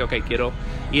 entonces era de que, quiero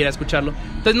ir a escucharlo.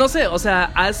 Entonces, no sé, o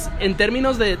sea, en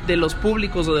términos de los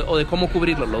públicos o de cómo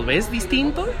cubrirlo, ¿lo ves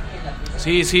distinto?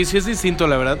 Sí es distinto,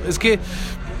 la verdad. Es que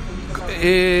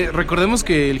recordemos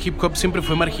que el hip hop siempre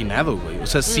fue marginado, güey. O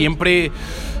sea, siempre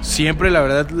la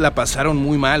verdad la pasaron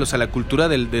muy mal. O sea, la cultura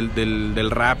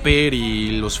del rapper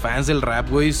y los fans del rap,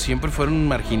 güey, siempre fueron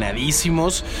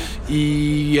marginadísimos.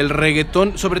 Y el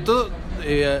reggaetón, sobre todo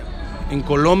en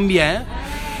Colombia,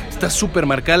 está súper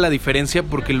marcada la diferencia,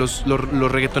 porque los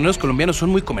reggaetoneros colombianos son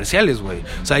muy comerciales, güey.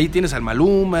 O sea, ahí tienes al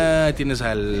Maluma, tienes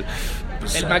al...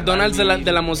 el McDonald's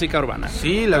de la música urbana.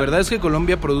 Sí, la verdad es que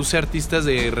Colombia produce artistas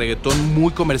de reggaetón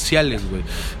muy comerciales, güey.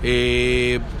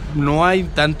 No hay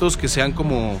tantos que sean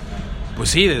como... Pues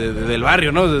sí, del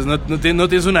barrio, ¿no? No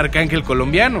tienes un Arcángel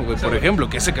colombiano, güey, por ejemplo,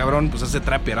 que ese cabrón pues hace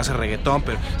trap, hace reggaetón,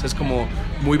 pero o sea, es como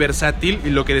muy versátil. Y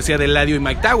lo que decía de Eladio y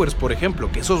Mike Towers, por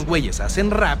ejemplo, que esos güeyes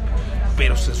hacen rap,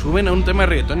 pero se suben a un tema de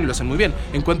reggaetón y lo hacen muy bien.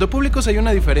 En cuanto a públicos hay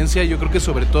una diferencia, yo creo que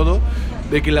sobre todo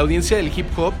de que la audiencia del hip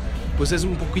hop pues es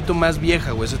un poquito más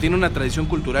vieja, güey. O sea, tiene una tradición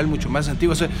cultural mucho más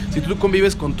antigua. O sea, si tú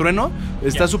convives con Trueno,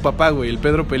 está su papá, güey, el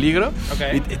Pedro Peligro,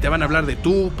 y te van a hablar de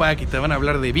Tupac, y te van a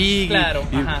hablar de Biggie. Claro,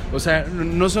 o sea,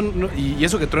 y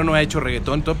eso que Trueno ha hecho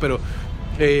reggaetón, todo, pero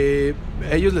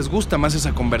a ellos les gusta más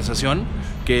esa conversación,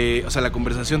 o sea, la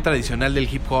conversación tradicional del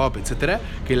hip hop, etcétera,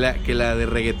 que la de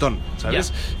reggaetón,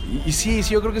 ¿sabes? Y sí,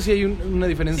 yo creo que sí hay una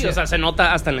diferencia. Sí, o sea, se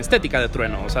nota hasta en la estética de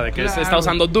Trueno, o sea, de que está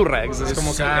usando Durrex. Es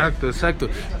como exacto.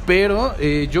 Pero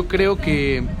yo creo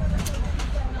que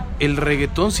el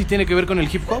reggaetón sí tiene que ver con el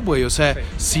hip hop, güey. O sea,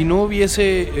 si no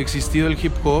hubiese existido el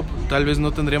hip hop, tal vez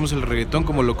no tendríamos el reggaetón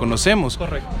como lo conocemos.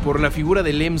 Correcto. Por la figura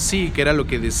del MC, que era lo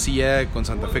que decía con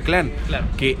Santa Fe Clan. Claro.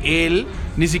 Que él,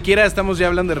 ni siquiera estamos ya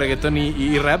hablando de reggaetón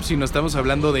y rap, sino estamos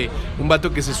hablando de un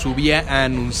vato que se subía a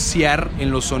anunciar en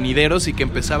los sonideros y que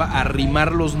empezaba a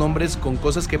rimar los nombres con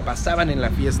cosas que pasaban en la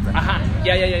fiesta. Ajá,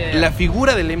 ya. La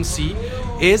figura del MC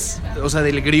es, o sea,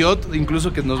 del griot,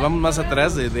 incluso que nos vamos más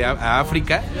atrás, a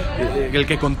África, el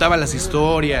que contaba las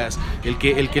historias, el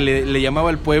que le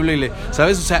llamaba al pueblo y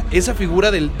 ¿sabes? O sea, esa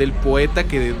figura del poeta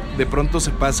que de pronto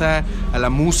se pasa a la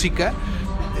música,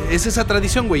 es esa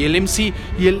tradición, güey. El MC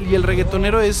y el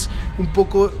reggaetonero es un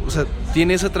poco, o sea,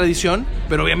 tiene esa tradición,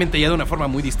 pero obviamente ya de una forma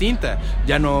muy distinta.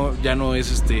 Ya no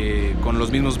es con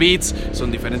los mismos beats,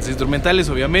 son diferentes instrumentales,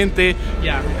 obviamente.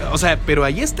 Ya. O sea, pero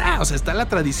ahí está, o sea, está la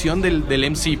tradición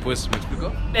del MC, pues, ¿me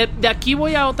explico? De aquí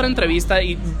voy a otra entrevista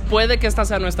y puede que esta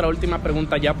sea nuestra última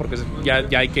pregunta ya, porque ya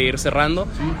hay que ir cerrando.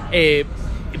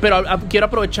 Pero quiero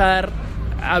aprovechar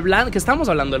que estamos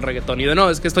hablando del reggaetón, y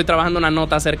es que estoy trabajando una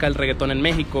nota acerca del reggaetón en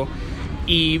México,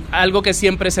 y algo que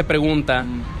siempre se pregunta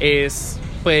es,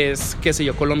 pues, qué sé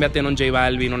yo, Colombia tiene un J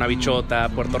Balvin, una Bichota,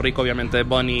 Puerto Rico obviamente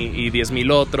Bunny y 10,000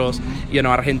 otros,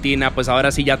 Argentina pues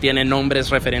ahora sí ya tiene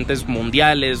nombres referentes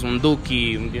mundiales, un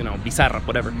Duki, Bizarra,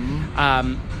 whatever.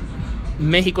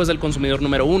 México es el consumidor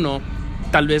número 1,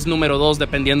 tal vez número 2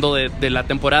 dependiendo de la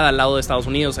temporada, al lado de Estados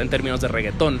Unidos en términos de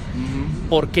reggaetón.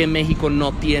 ¿Por qué México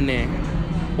no tiene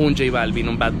un J Balvin,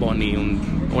 un Bad Bunny,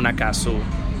 un Akazu?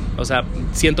 O sea,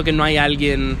 siento que no hay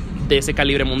alguien de ese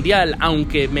calibre mundial,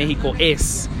 aunque México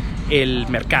es el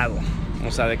mercado.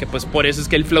 O sea, de que pues por eso es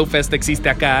que el Flow Fest existe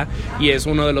acá y es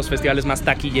uno de los festivales más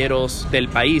taquilleros del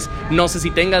país. No sé si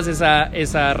tengas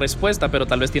esa respuesta, pero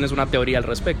tal vez tienes una teoría al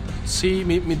respecto. Sí,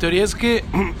 mi teoría es que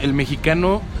el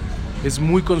mexicano es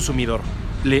muy consumidor.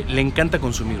 le encanta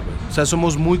consumir, güey. O sea,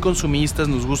 somos muy consumistas,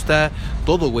 nos gusta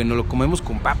todo, güey. Nos lo comemos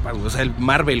con papas, güey. O sea, el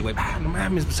Marvel, güey. No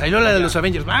mames, salió la de los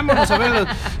Avengers. Vámonos a ver.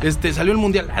 Salió el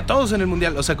Mundial. A todos en el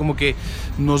Mundial. O sea, como que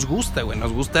nos gusta, güey.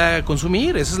 Nos gusta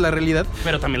consumir. Esa es la realidad.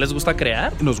 Pero también les gusta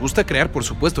crear. Nos gusta crear, por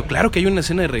supuesto. Claro que hay una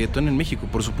escena de reggaetón en México.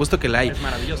 Por supuesto que la hay. Es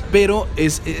maravillosa. Pero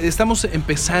estamos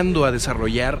empezando a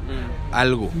desarrollar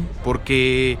algo.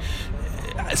 Porque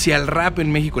si al rap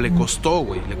en México le costó,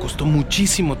 güey, le costó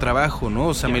muchísimo trabajo, ¿no?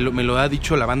 O sea, me lo ha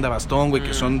dicho la banda Bastón, güey,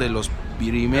 que son de los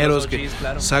primeros que...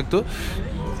 Claro. Exacto.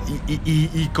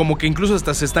 Y como que incluso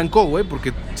hasta se estancó, güey,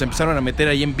 porque se empezaron a meter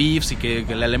ahí en beefs y que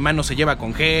el alemán no se lleva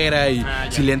con Jera y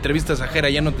si le entrevistas a Jera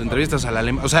ya no te entrevistas al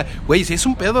alemán. O sea, güey, si es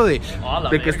un pedo de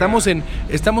que estamos en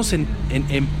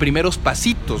primeros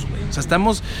pasitos, güey. O sea,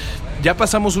 ya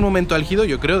pasamos un momento álgido,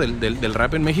 yo creo, del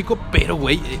rap en México, pero,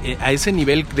 güey, a ese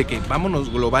nivel de que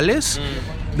vámonos globales,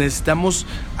 necesitamos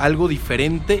algo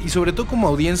diferente y sobre todo como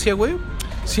audiencia, güey,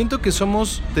 siento que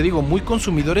somos, te digo, muy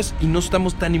consumidores y no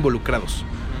estamos tan involucrados.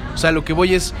 O sea, lo que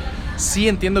voy es, sí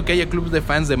entiendo que haya clubes de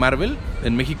fans de Marvel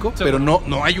en México, pero no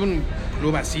hay un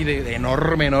club así de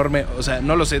enorme, o sea,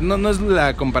 no lo sé, no es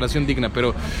la comparación digna,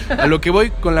 pero a lo que voy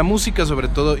con la música sobre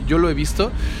todo, yo lo he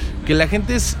visto, que la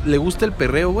gente le gusta el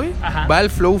perreo, güey, va al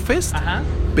Flow Fest,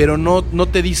 pero no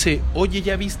te dice, oye,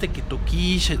 ya viste que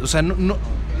Toquicha, o sea, no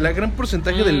la gran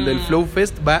porcentaje del Flow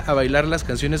Fest va a bailar las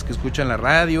canciones que escucha en la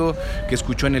radio, que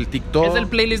escuchó en el TikTok. Es el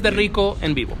playlist de Rico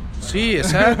en vivo. Sí,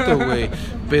 exacto, güey.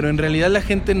 Pero en realidad la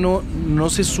gente no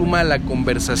se suma a la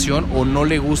conversación o no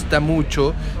le gusta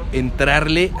mucho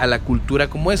entrarle a la cultura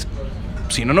como es.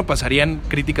 Si no pasarían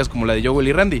críticas como la de Joel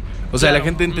y Randy. O sea, la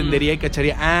gente entendería y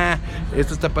cacharía,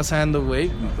 esto está pasando,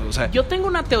 güey. O sea, yo tengo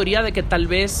una teoría de que tal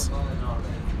vez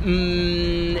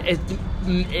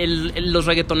los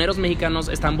reggaetoneros mexicanos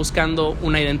están buscando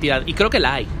una identidad y creo que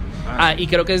la hay. Y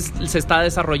creo que se está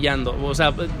desarrollando. O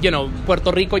sea,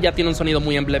 Puerto Rico ya tiene un sonido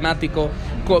muy emblemático,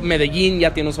 Medellín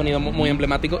ya tiene un sonido muy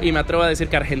emblemático y me atrevo a decir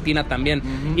que Argentina también.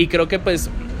 Y creo que pues,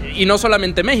 y no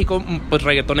solamente México, pues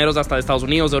reggaetoneros hasta de Estados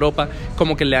Unidos, de Europa,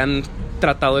 como que le han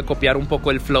tratado de copiar un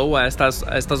poco el flow a estas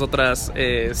otras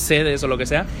sedes o lo que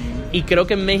sea. Y creo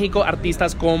que en México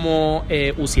artistas como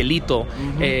Ucielito,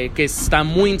 que está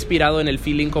muy inspirado en el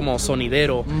feeling como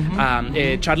sonidero,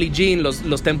 Charlie Jean,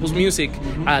 los Tempus Music,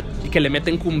 que le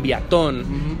meten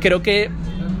cumbiatón. Creo que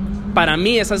para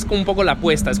mí esa es un poco la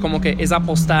apuesta, es como que es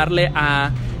apostarle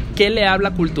a qué le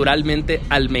habla culturalmente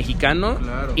al mexicano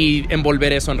y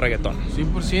envolver eso en reggaetón.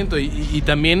 100%. Y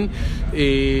también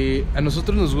a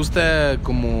nosotros nos gusta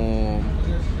como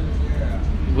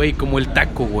el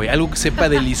taco, güey. Algo que sepa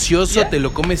delicioso, te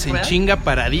lo comes en chinga,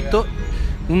 paradito.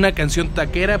 Una canción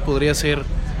taquera podría ser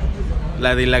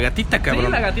la de La Gatita, cabrón.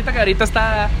 Sí, La Gatita que ahorita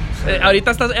está...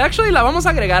 actually, la vamos a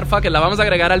agregar, la vamos a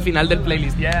agregar al final del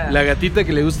playlist. La Gatita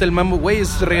que le gusta el mambo, güey,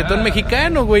 es reggaetón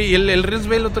mexicano, güey. Y el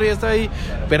Resbe el otro día estaba ahí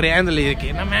perreándole y de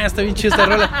que, no más, está bien chida esta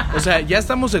rola. O sea, ya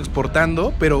estamos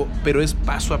exportando, pero es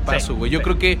paso a paso, güey. Yo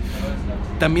creo que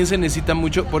también se necesita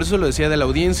mucho, por eso lo decía de la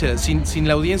audiencia. Sin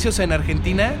la audiencia, o sea, en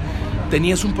Argentina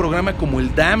tenías un programa como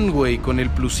el DAM, güey, con el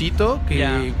Plusito,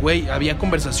 que, güey, había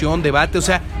conversación, debate, o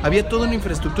sea, había toda una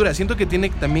infraestructura. Siento que tiene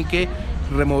también que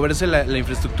removerse la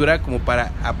infraestructura como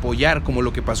para apoyar, como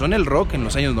lo que pasó en el rock en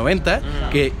los años 90,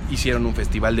 que hicieron un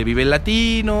festival de Vive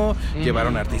Latino,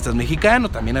 llevaron artistas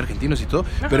mexicanos, también argentinos y todo,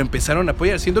 pero empezaron a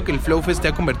apoyar. Siento que el Flow Fest te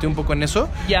ha convertido un poco en eso,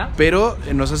 pero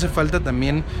nos hace falta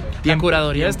también tiempo. La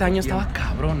curaduría de este año estaba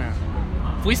cabrona.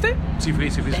 ¿Fuiste? Sí, fui.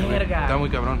 Estaba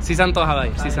muy cabrón. Sí se antojaba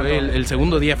ir. El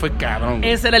segundo día fue cabrón,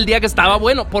 güey. Ese era el día que estaba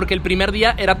bueno, porque el primer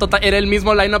día era el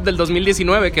mismo lineup del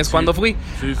 2019, que es cuando fui.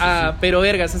 Sí. Pero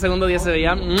verga, ese segundo día se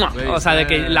veía, o sea, de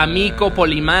que la Mico,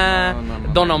 Polimá,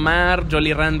 Don Omar,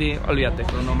 Jolly Randy, olvídate.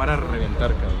 Don Omar a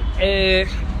reventar, cabrón.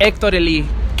 Héctor Elí,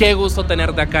 qué gusto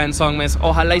tenerte acá en Songmes.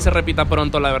 Ojalá y se repita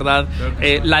pronto, la verdad.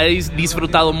 La he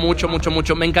disfrutado mucho.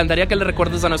 Me encantaría que le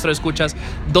recuerdes a nuestros escuchas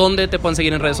dónde te pueden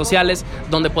seguir en redes sociales,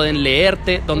 dónde pueden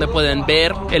leerte, dónde pueden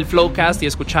ver el Flowcast y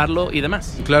escucharlo y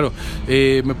demás. Claro,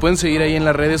 me pueden seguir ahí en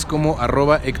las redes como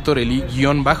 @HéctorElí_.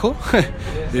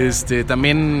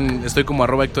 También estoy como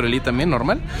 @HéctorElí también,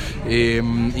 normal.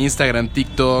 Instagram,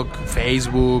 TikTok,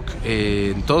 Facebook,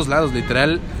 en todos lados,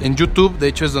 literal. En YouTube, de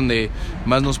hecho, es donde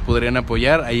más nos podrían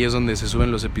apoyar. Ahí es donde se suben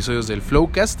los episodios del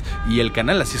Flowcast y el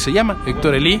canal así se llama,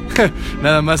 Héctor Elí.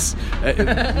 Nada más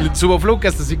subo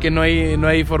Flowcast, así que no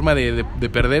hay forma de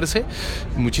perderse.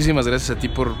 Muchísimas gracias a ti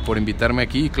por invitarme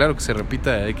aquí. Y claro que se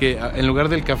repita, hay que, en lugar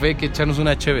del café, hay que echarnos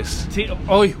una cheves. Sí,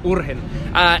 hoy urgen.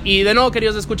 Y de nuevo,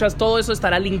 queridos escuchas, todo eso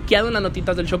estará linkeado en las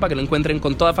notitas del show para que lo encuentren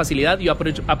con toda facilidad. Yo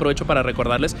aprovecho para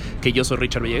recordarles que yo soy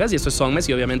Richard Villegas y esto es Songmes,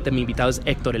 y obviamente mi invitado es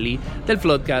Héctor Elí del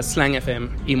Floodcast, Slang FM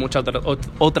y muchas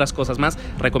otras cosas más.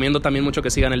 Recomiendo también mucho que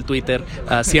sigan el Twitter.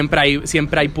 Siempre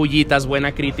hay pullitas,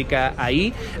 buena crítica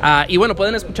ahí. Y bueno,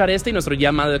 pueden escuchar este y nuestro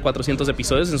ya más de 400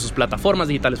 episodios en sus plataformas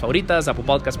digitales favoritas, Apple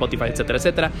Podcast, Spotify, etcétera,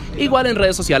 etcétera. Igual en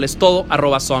redes sociales, todo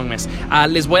 @Songmes.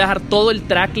 Les voy a dejar todo el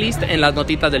tracklist en las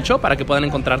notitas del show para que puedan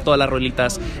encontrar todas las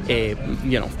rolitas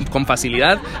con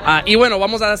facilidad. Y bueno,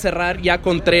 vamos a cerrar ya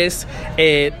con tres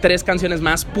canciones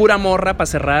más, pura morra para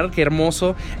cerrar, qué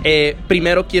hermoso.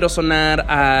 Primero quiero sonar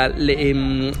a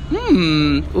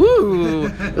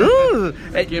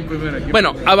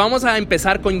bueno, vamos a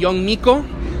empezar con Young Miko.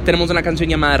 Tenemos una canción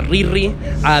llamada Riri.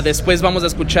 Después vamos a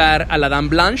escuchar a la Dame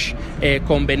Blanche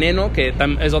con Veneno, que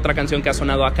es otra canción que ha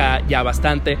sonado acá ya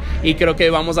bastante. Y creo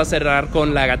que vamos a cerrar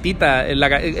con La Gatita.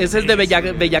 ¿Ese es de Bella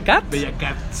Cat? Bella Cat,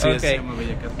 sí, okay. Se llama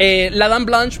Bella Cat. La Dame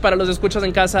Blanche, para los escuchas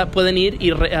en casa, pueden ir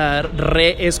y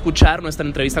reescuchar nuestra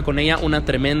entrevista con ella. Una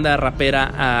tremenda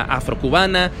rapera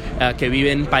afrocubana que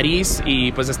vive en París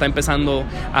y pues está empezando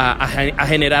a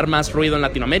generar más ruido en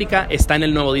Latinoamérica. Está en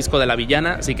el nuevo disco de La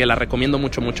Villana, así que la recomiendo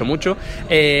mucho.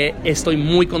 Estoy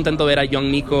muy contento de ver a Young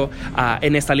Miko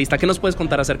en esta lista. ¿Qué nos puedes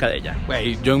contar acerca de ella?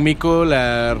 Young Miko,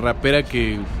 la rapera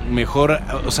que mejor,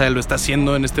 o sea, lo está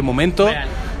haciendo en este momento.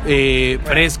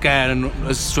 Fresca,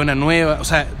 suena nueva, o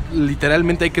sea,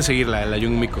 literalmente hay que seguirla, la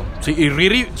Young Miko. Sí, y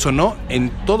Riri sonó en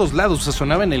todos lados, o sea,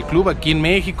 sonaba en el club aquí en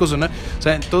México, o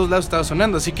sea, en todos lados estaba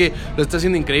sonando, así que lo está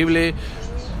haciendo increíble.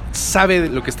 Sabe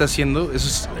lo que está haciendo.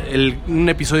 Eso es un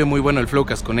episodio muy bueno del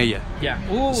Flowcast con ella. Ya,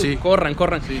 sí. Corran.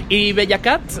 Sí. ¿Y Bella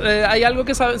Cat? ¿Hay algo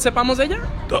que sepamos de ella?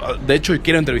 De hecho,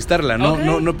 quiero entrevistarla. Okay.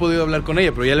 No he podido hablar con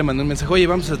ella, pero ya le mandé un mensaje. Oye,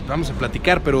 vamos a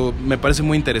platicar, pero me parece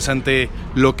muy interesante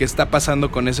lo que está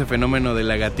pasando con ese fenómeno de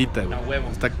la gatita. A huevo.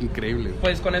 Está increíble.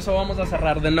 Pues con eso vamos a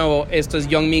cerrar de nuevo. Esto es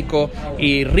Young Miko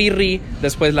y Riri.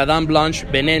 Después la Dame Blanche,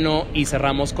 Veneno. Y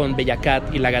cerramos con Bella Cat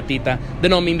y La Gatita. De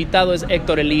nuevo, mi invitado es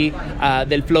Héctor Elí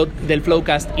del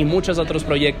Flowcast y muchos otros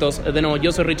proyectos. De nuevo,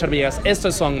 yo soy Richard Villegas. Esto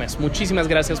es Songmes. Muchísimas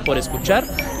gracias por escuchar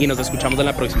y nos escuchamos en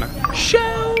la próxima. ¡Chao!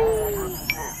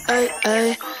 Ey,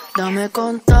 ey, dame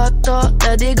contacto,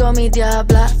 te digo mi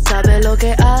diabla. Sabe lo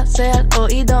que hace, al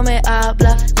oído me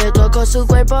habla. Le toco su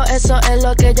cuerpo, eso es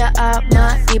lo que ella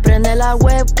ama. Y prende la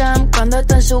webcam cuando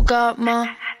está en su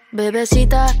cama.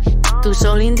 Bebecita, tu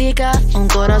sol indica un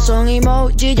corazón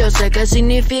emoji, yo sé qué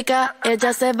significa.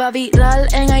 Ella se va viral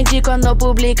en IG cuando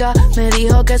publica. Me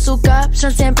dijo que su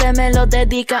caption siempre me lo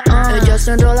dedica. Ella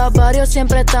se enrola varios,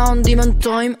 siempre está on demon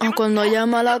time. Cuando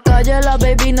llama a la calle, la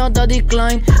baby no da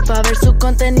decline. Pa' ver su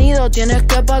contenido tienes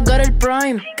que pagar el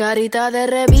prime. Carita de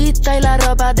revista y la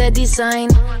ropa de design.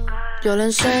 Yo le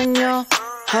enseño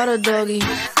how to doggy.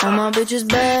 All my bitches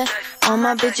bad, all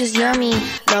my bitches yummy.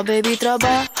 La baby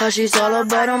trabaja, she's all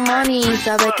about her money.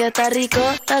 Sabe que está rico,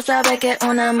 sabe que es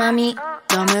una mami.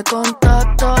 Dame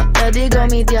contacto, te digo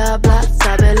mi diabla.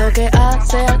 Sabe lo que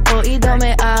hace, al oído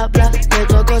me habla. Le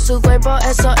toco su cuerpo,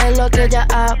 eso es lo que ella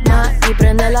ama. Y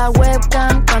prende la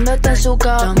webcam cuando está en su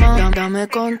cama. Dame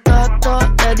contacto,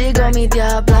 te digo mi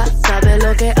diabla. Sabe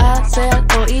lo que hace, al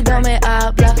oído me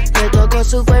habla. Le toco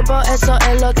su cuerpo, eso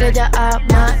es lo que ella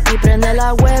ama. Y prende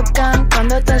la webcam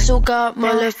cuando está en su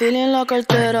cama. Le feeling la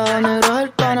cartera, negro es el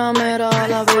Panamera.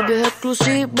 La baby es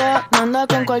exclusiva, no anda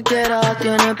con cualquiera.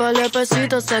 Tiene par de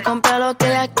pesitos, se compra lo que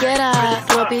ella quiera.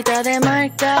 Ropita de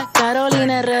marca,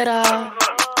 Carolina Herrera.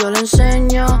 Yo le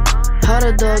enseño how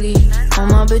to doggy. All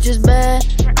my bitches bad,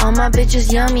 all my bitches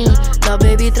yummy. La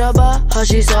baby trabaja,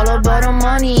 she's all about her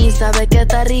money. Sabe que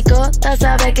está rico,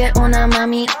 sabe que es una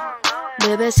mami.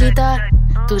 Bebecita,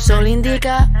 tu sol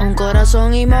indica un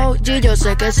corazón emoji, yo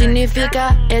sé qué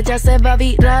significa. Ella se va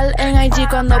viral en IG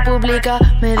cuando publica.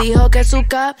 Me dijo que su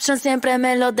caption siempre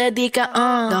me lo dedica.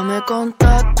 Dame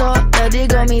contacto, te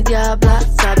digo mi diabla.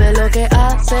 Sabe lo que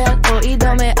hace, al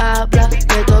oído me habla.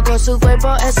 Le toco su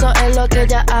cuerpo, eso es lo que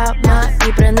ella ama.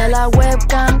 Y prende la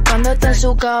webcam cuando está en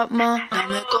su cama.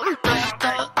 Dame contacto,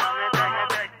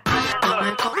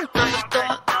 dame contacto.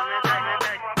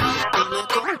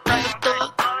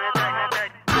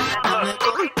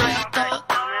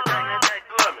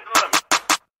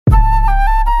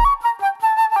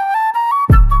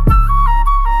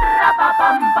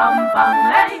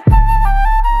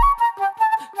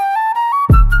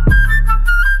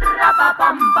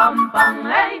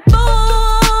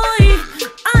 Voy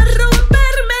a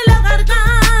romperme la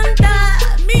garganta,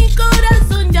 mi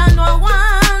corazón ya no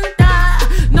aguanta.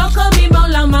 No comimos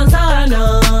la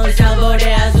manzana,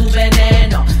 saborea su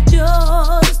veneno.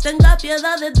 Dios tenga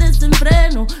piedad de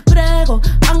desenfreno. Prego,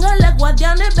 ángeles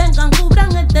guardianes vengan,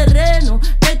 cubran el terreno,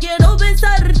 que quiero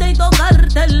besarte y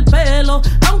tocarte el pelo,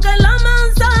 aunque la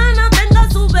manzana tenga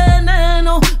su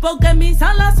veneno, porque mis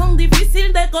alas son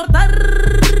difíciles de cortar.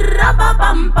 Rapa,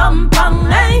 pam, pam,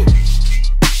 pam, ey.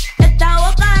 Esta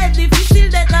boca es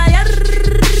difícil de callar.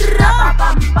 Rapa,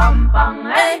 pam, pam, pam,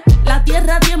 ey. La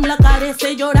tierra tiembla,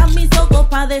 carece, lloran mis ojos,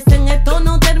 padecen. Esto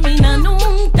no termina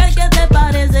nunca, ¿qué te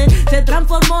parece? Se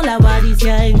transformó la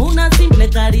avaricia en una simple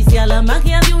caricia, la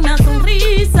magia de una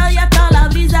sonrisa y hasta la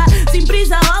brisa. Sin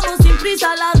prisa, vamos sin prisa,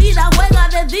 la vida juega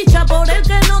desdicha por el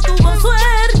que no tuvo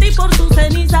suerte y por su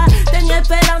ceniza. Ten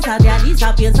esperanza,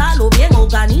 realiza, piénsalo bien,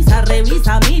 organiza,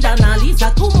 revisa, mira,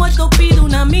 analiza, como esto pide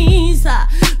una misa,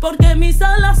 porque mis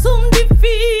alas son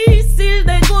difíciles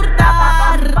de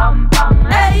cortar.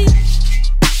 Ey,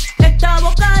 esta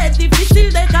boca es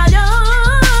difícil de callar.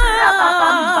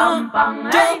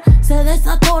 Ey, se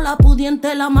desató la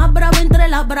pudiente, la más brava entre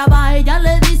las bravas. Ella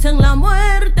le dicen la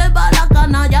muerte va la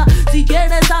canalla. Si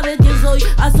quieres saber quién soy,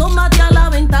 asómate a la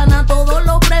ventana, todo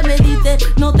lo premedite.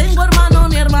 No tengo hermano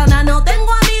ni hermana, no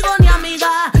tengo amigo ni amiga,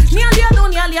 ni aliado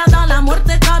ni aliada. La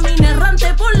muerte camina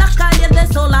errante por las calles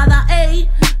desoladas. Ey,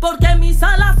 porque mis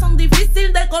alas son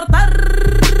difíciles de cortar.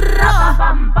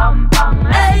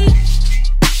 Ey,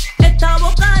 esta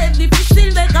boca es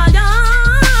difícil de callar.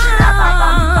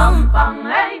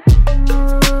 Ey.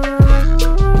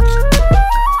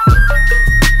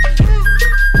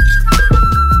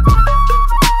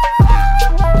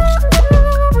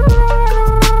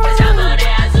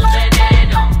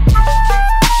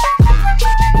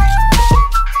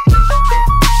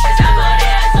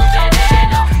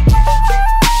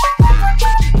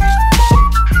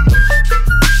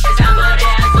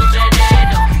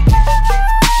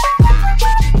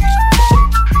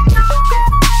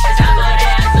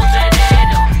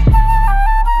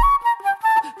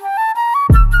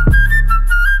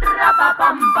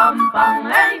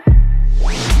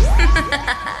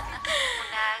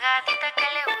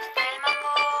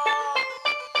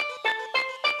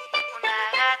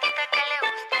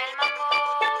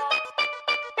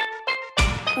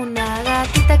 Una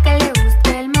gatita que le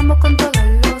guste el mambo con todos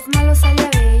los malos sale a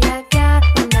bellaquear.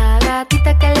 Una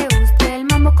gatita que le guste el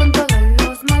mambo con todos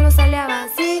los malos sale a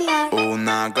vacilar.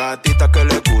 Una gatita que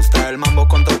le gusta el mambo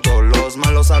con todos los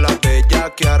malos sale a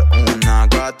bellaquear. Una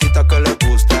gatita que le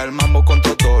gusta el mambo con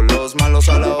todos los malos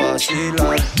sale a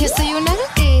vacilar. Yo soy una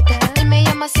gatita, él me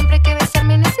llama siempre que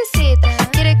besarme necesita.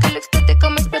 Quiere que lo explote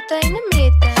como explota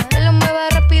dinamita. Me lo mueva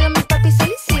rápido, mi papi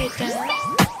solicita.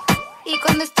 Y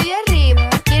cuando estoy arriba,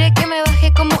 quiere que me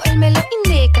baje como él me lo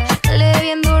indica. Le dé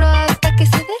bien duro hasta que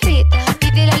se derrita.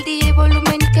 Pídele al DJ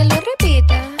volumen y que lo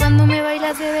repita. Cuando me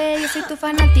bailas, bebé, yo soy tu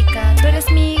fanática. Tú eres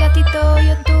mi gatito,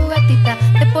 yo tu gatita.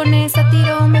 Te pones a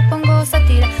tiro, me pongo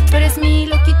sátira. Tú eres mi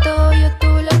loquito, yo tu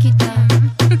loquita.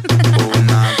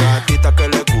 Una gatita que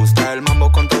le gusta el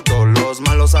mambo con todos los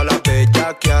malos a la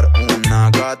bellaquear. Una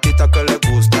gatita que le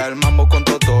gusta el mambo con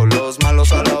todos los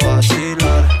malos a la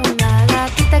vacilar. Una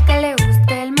gatita que le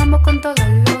guste el mambo con todos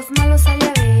los malos sale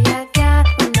a bellaquear.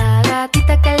 Una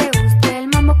gatita que le guste el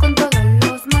mambo con todos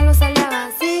los malos sale a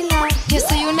vacilar. Yo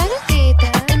soy una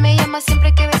gatita, él me llama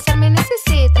siempre que besarme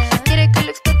necesita. Quiere que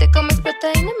lo explote como explota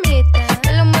dinamita.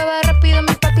 Me lo mueva rápido,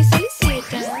 mi papi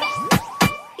solicita.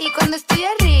 Y cuando estoy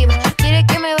arriba, quiere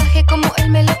que me baje como él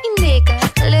me lo indica.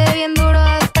 Le dé bien duro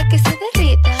hasta que se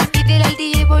derrita. Pídele al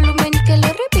DJ volumen y que lo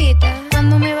repita.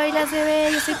 Cuando me bailas,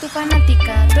 bebé, yo soy tu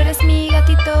fanática. Tú eres mi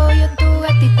gatito, yo tu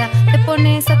gatita. Te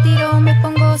pones a tiro, me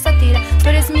pongo sátira. Tú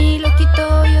eres mi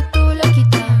loquito, yo tu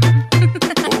loquita.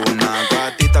 Una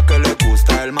gatita que le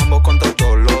gusta el mambo con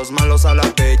todos los malos a la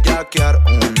bellaquear.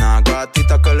 Una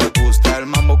gatita que le gusta el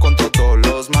mambo con todos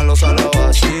los malos a la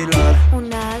vacilar.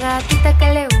 Una gatita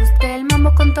que le guste el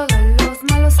mambo con todos los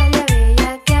malos sale a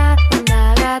bellaquear.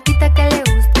 Una gatita que le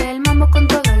guste el mambo con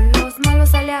todos los malos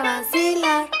sale a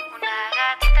vacilar. Una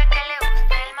gatita que le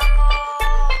guste el mambo.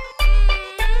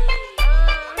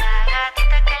 Una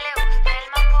gatita que le guste el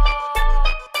mambo.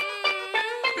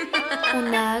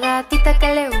 Una gatita que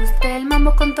le guste el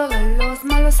mambo con todos los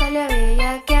malos sale a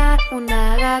bellaquear.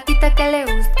 Una gatita que le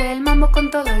guste el mambo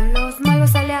con todos los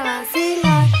malos sale a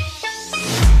vacilar.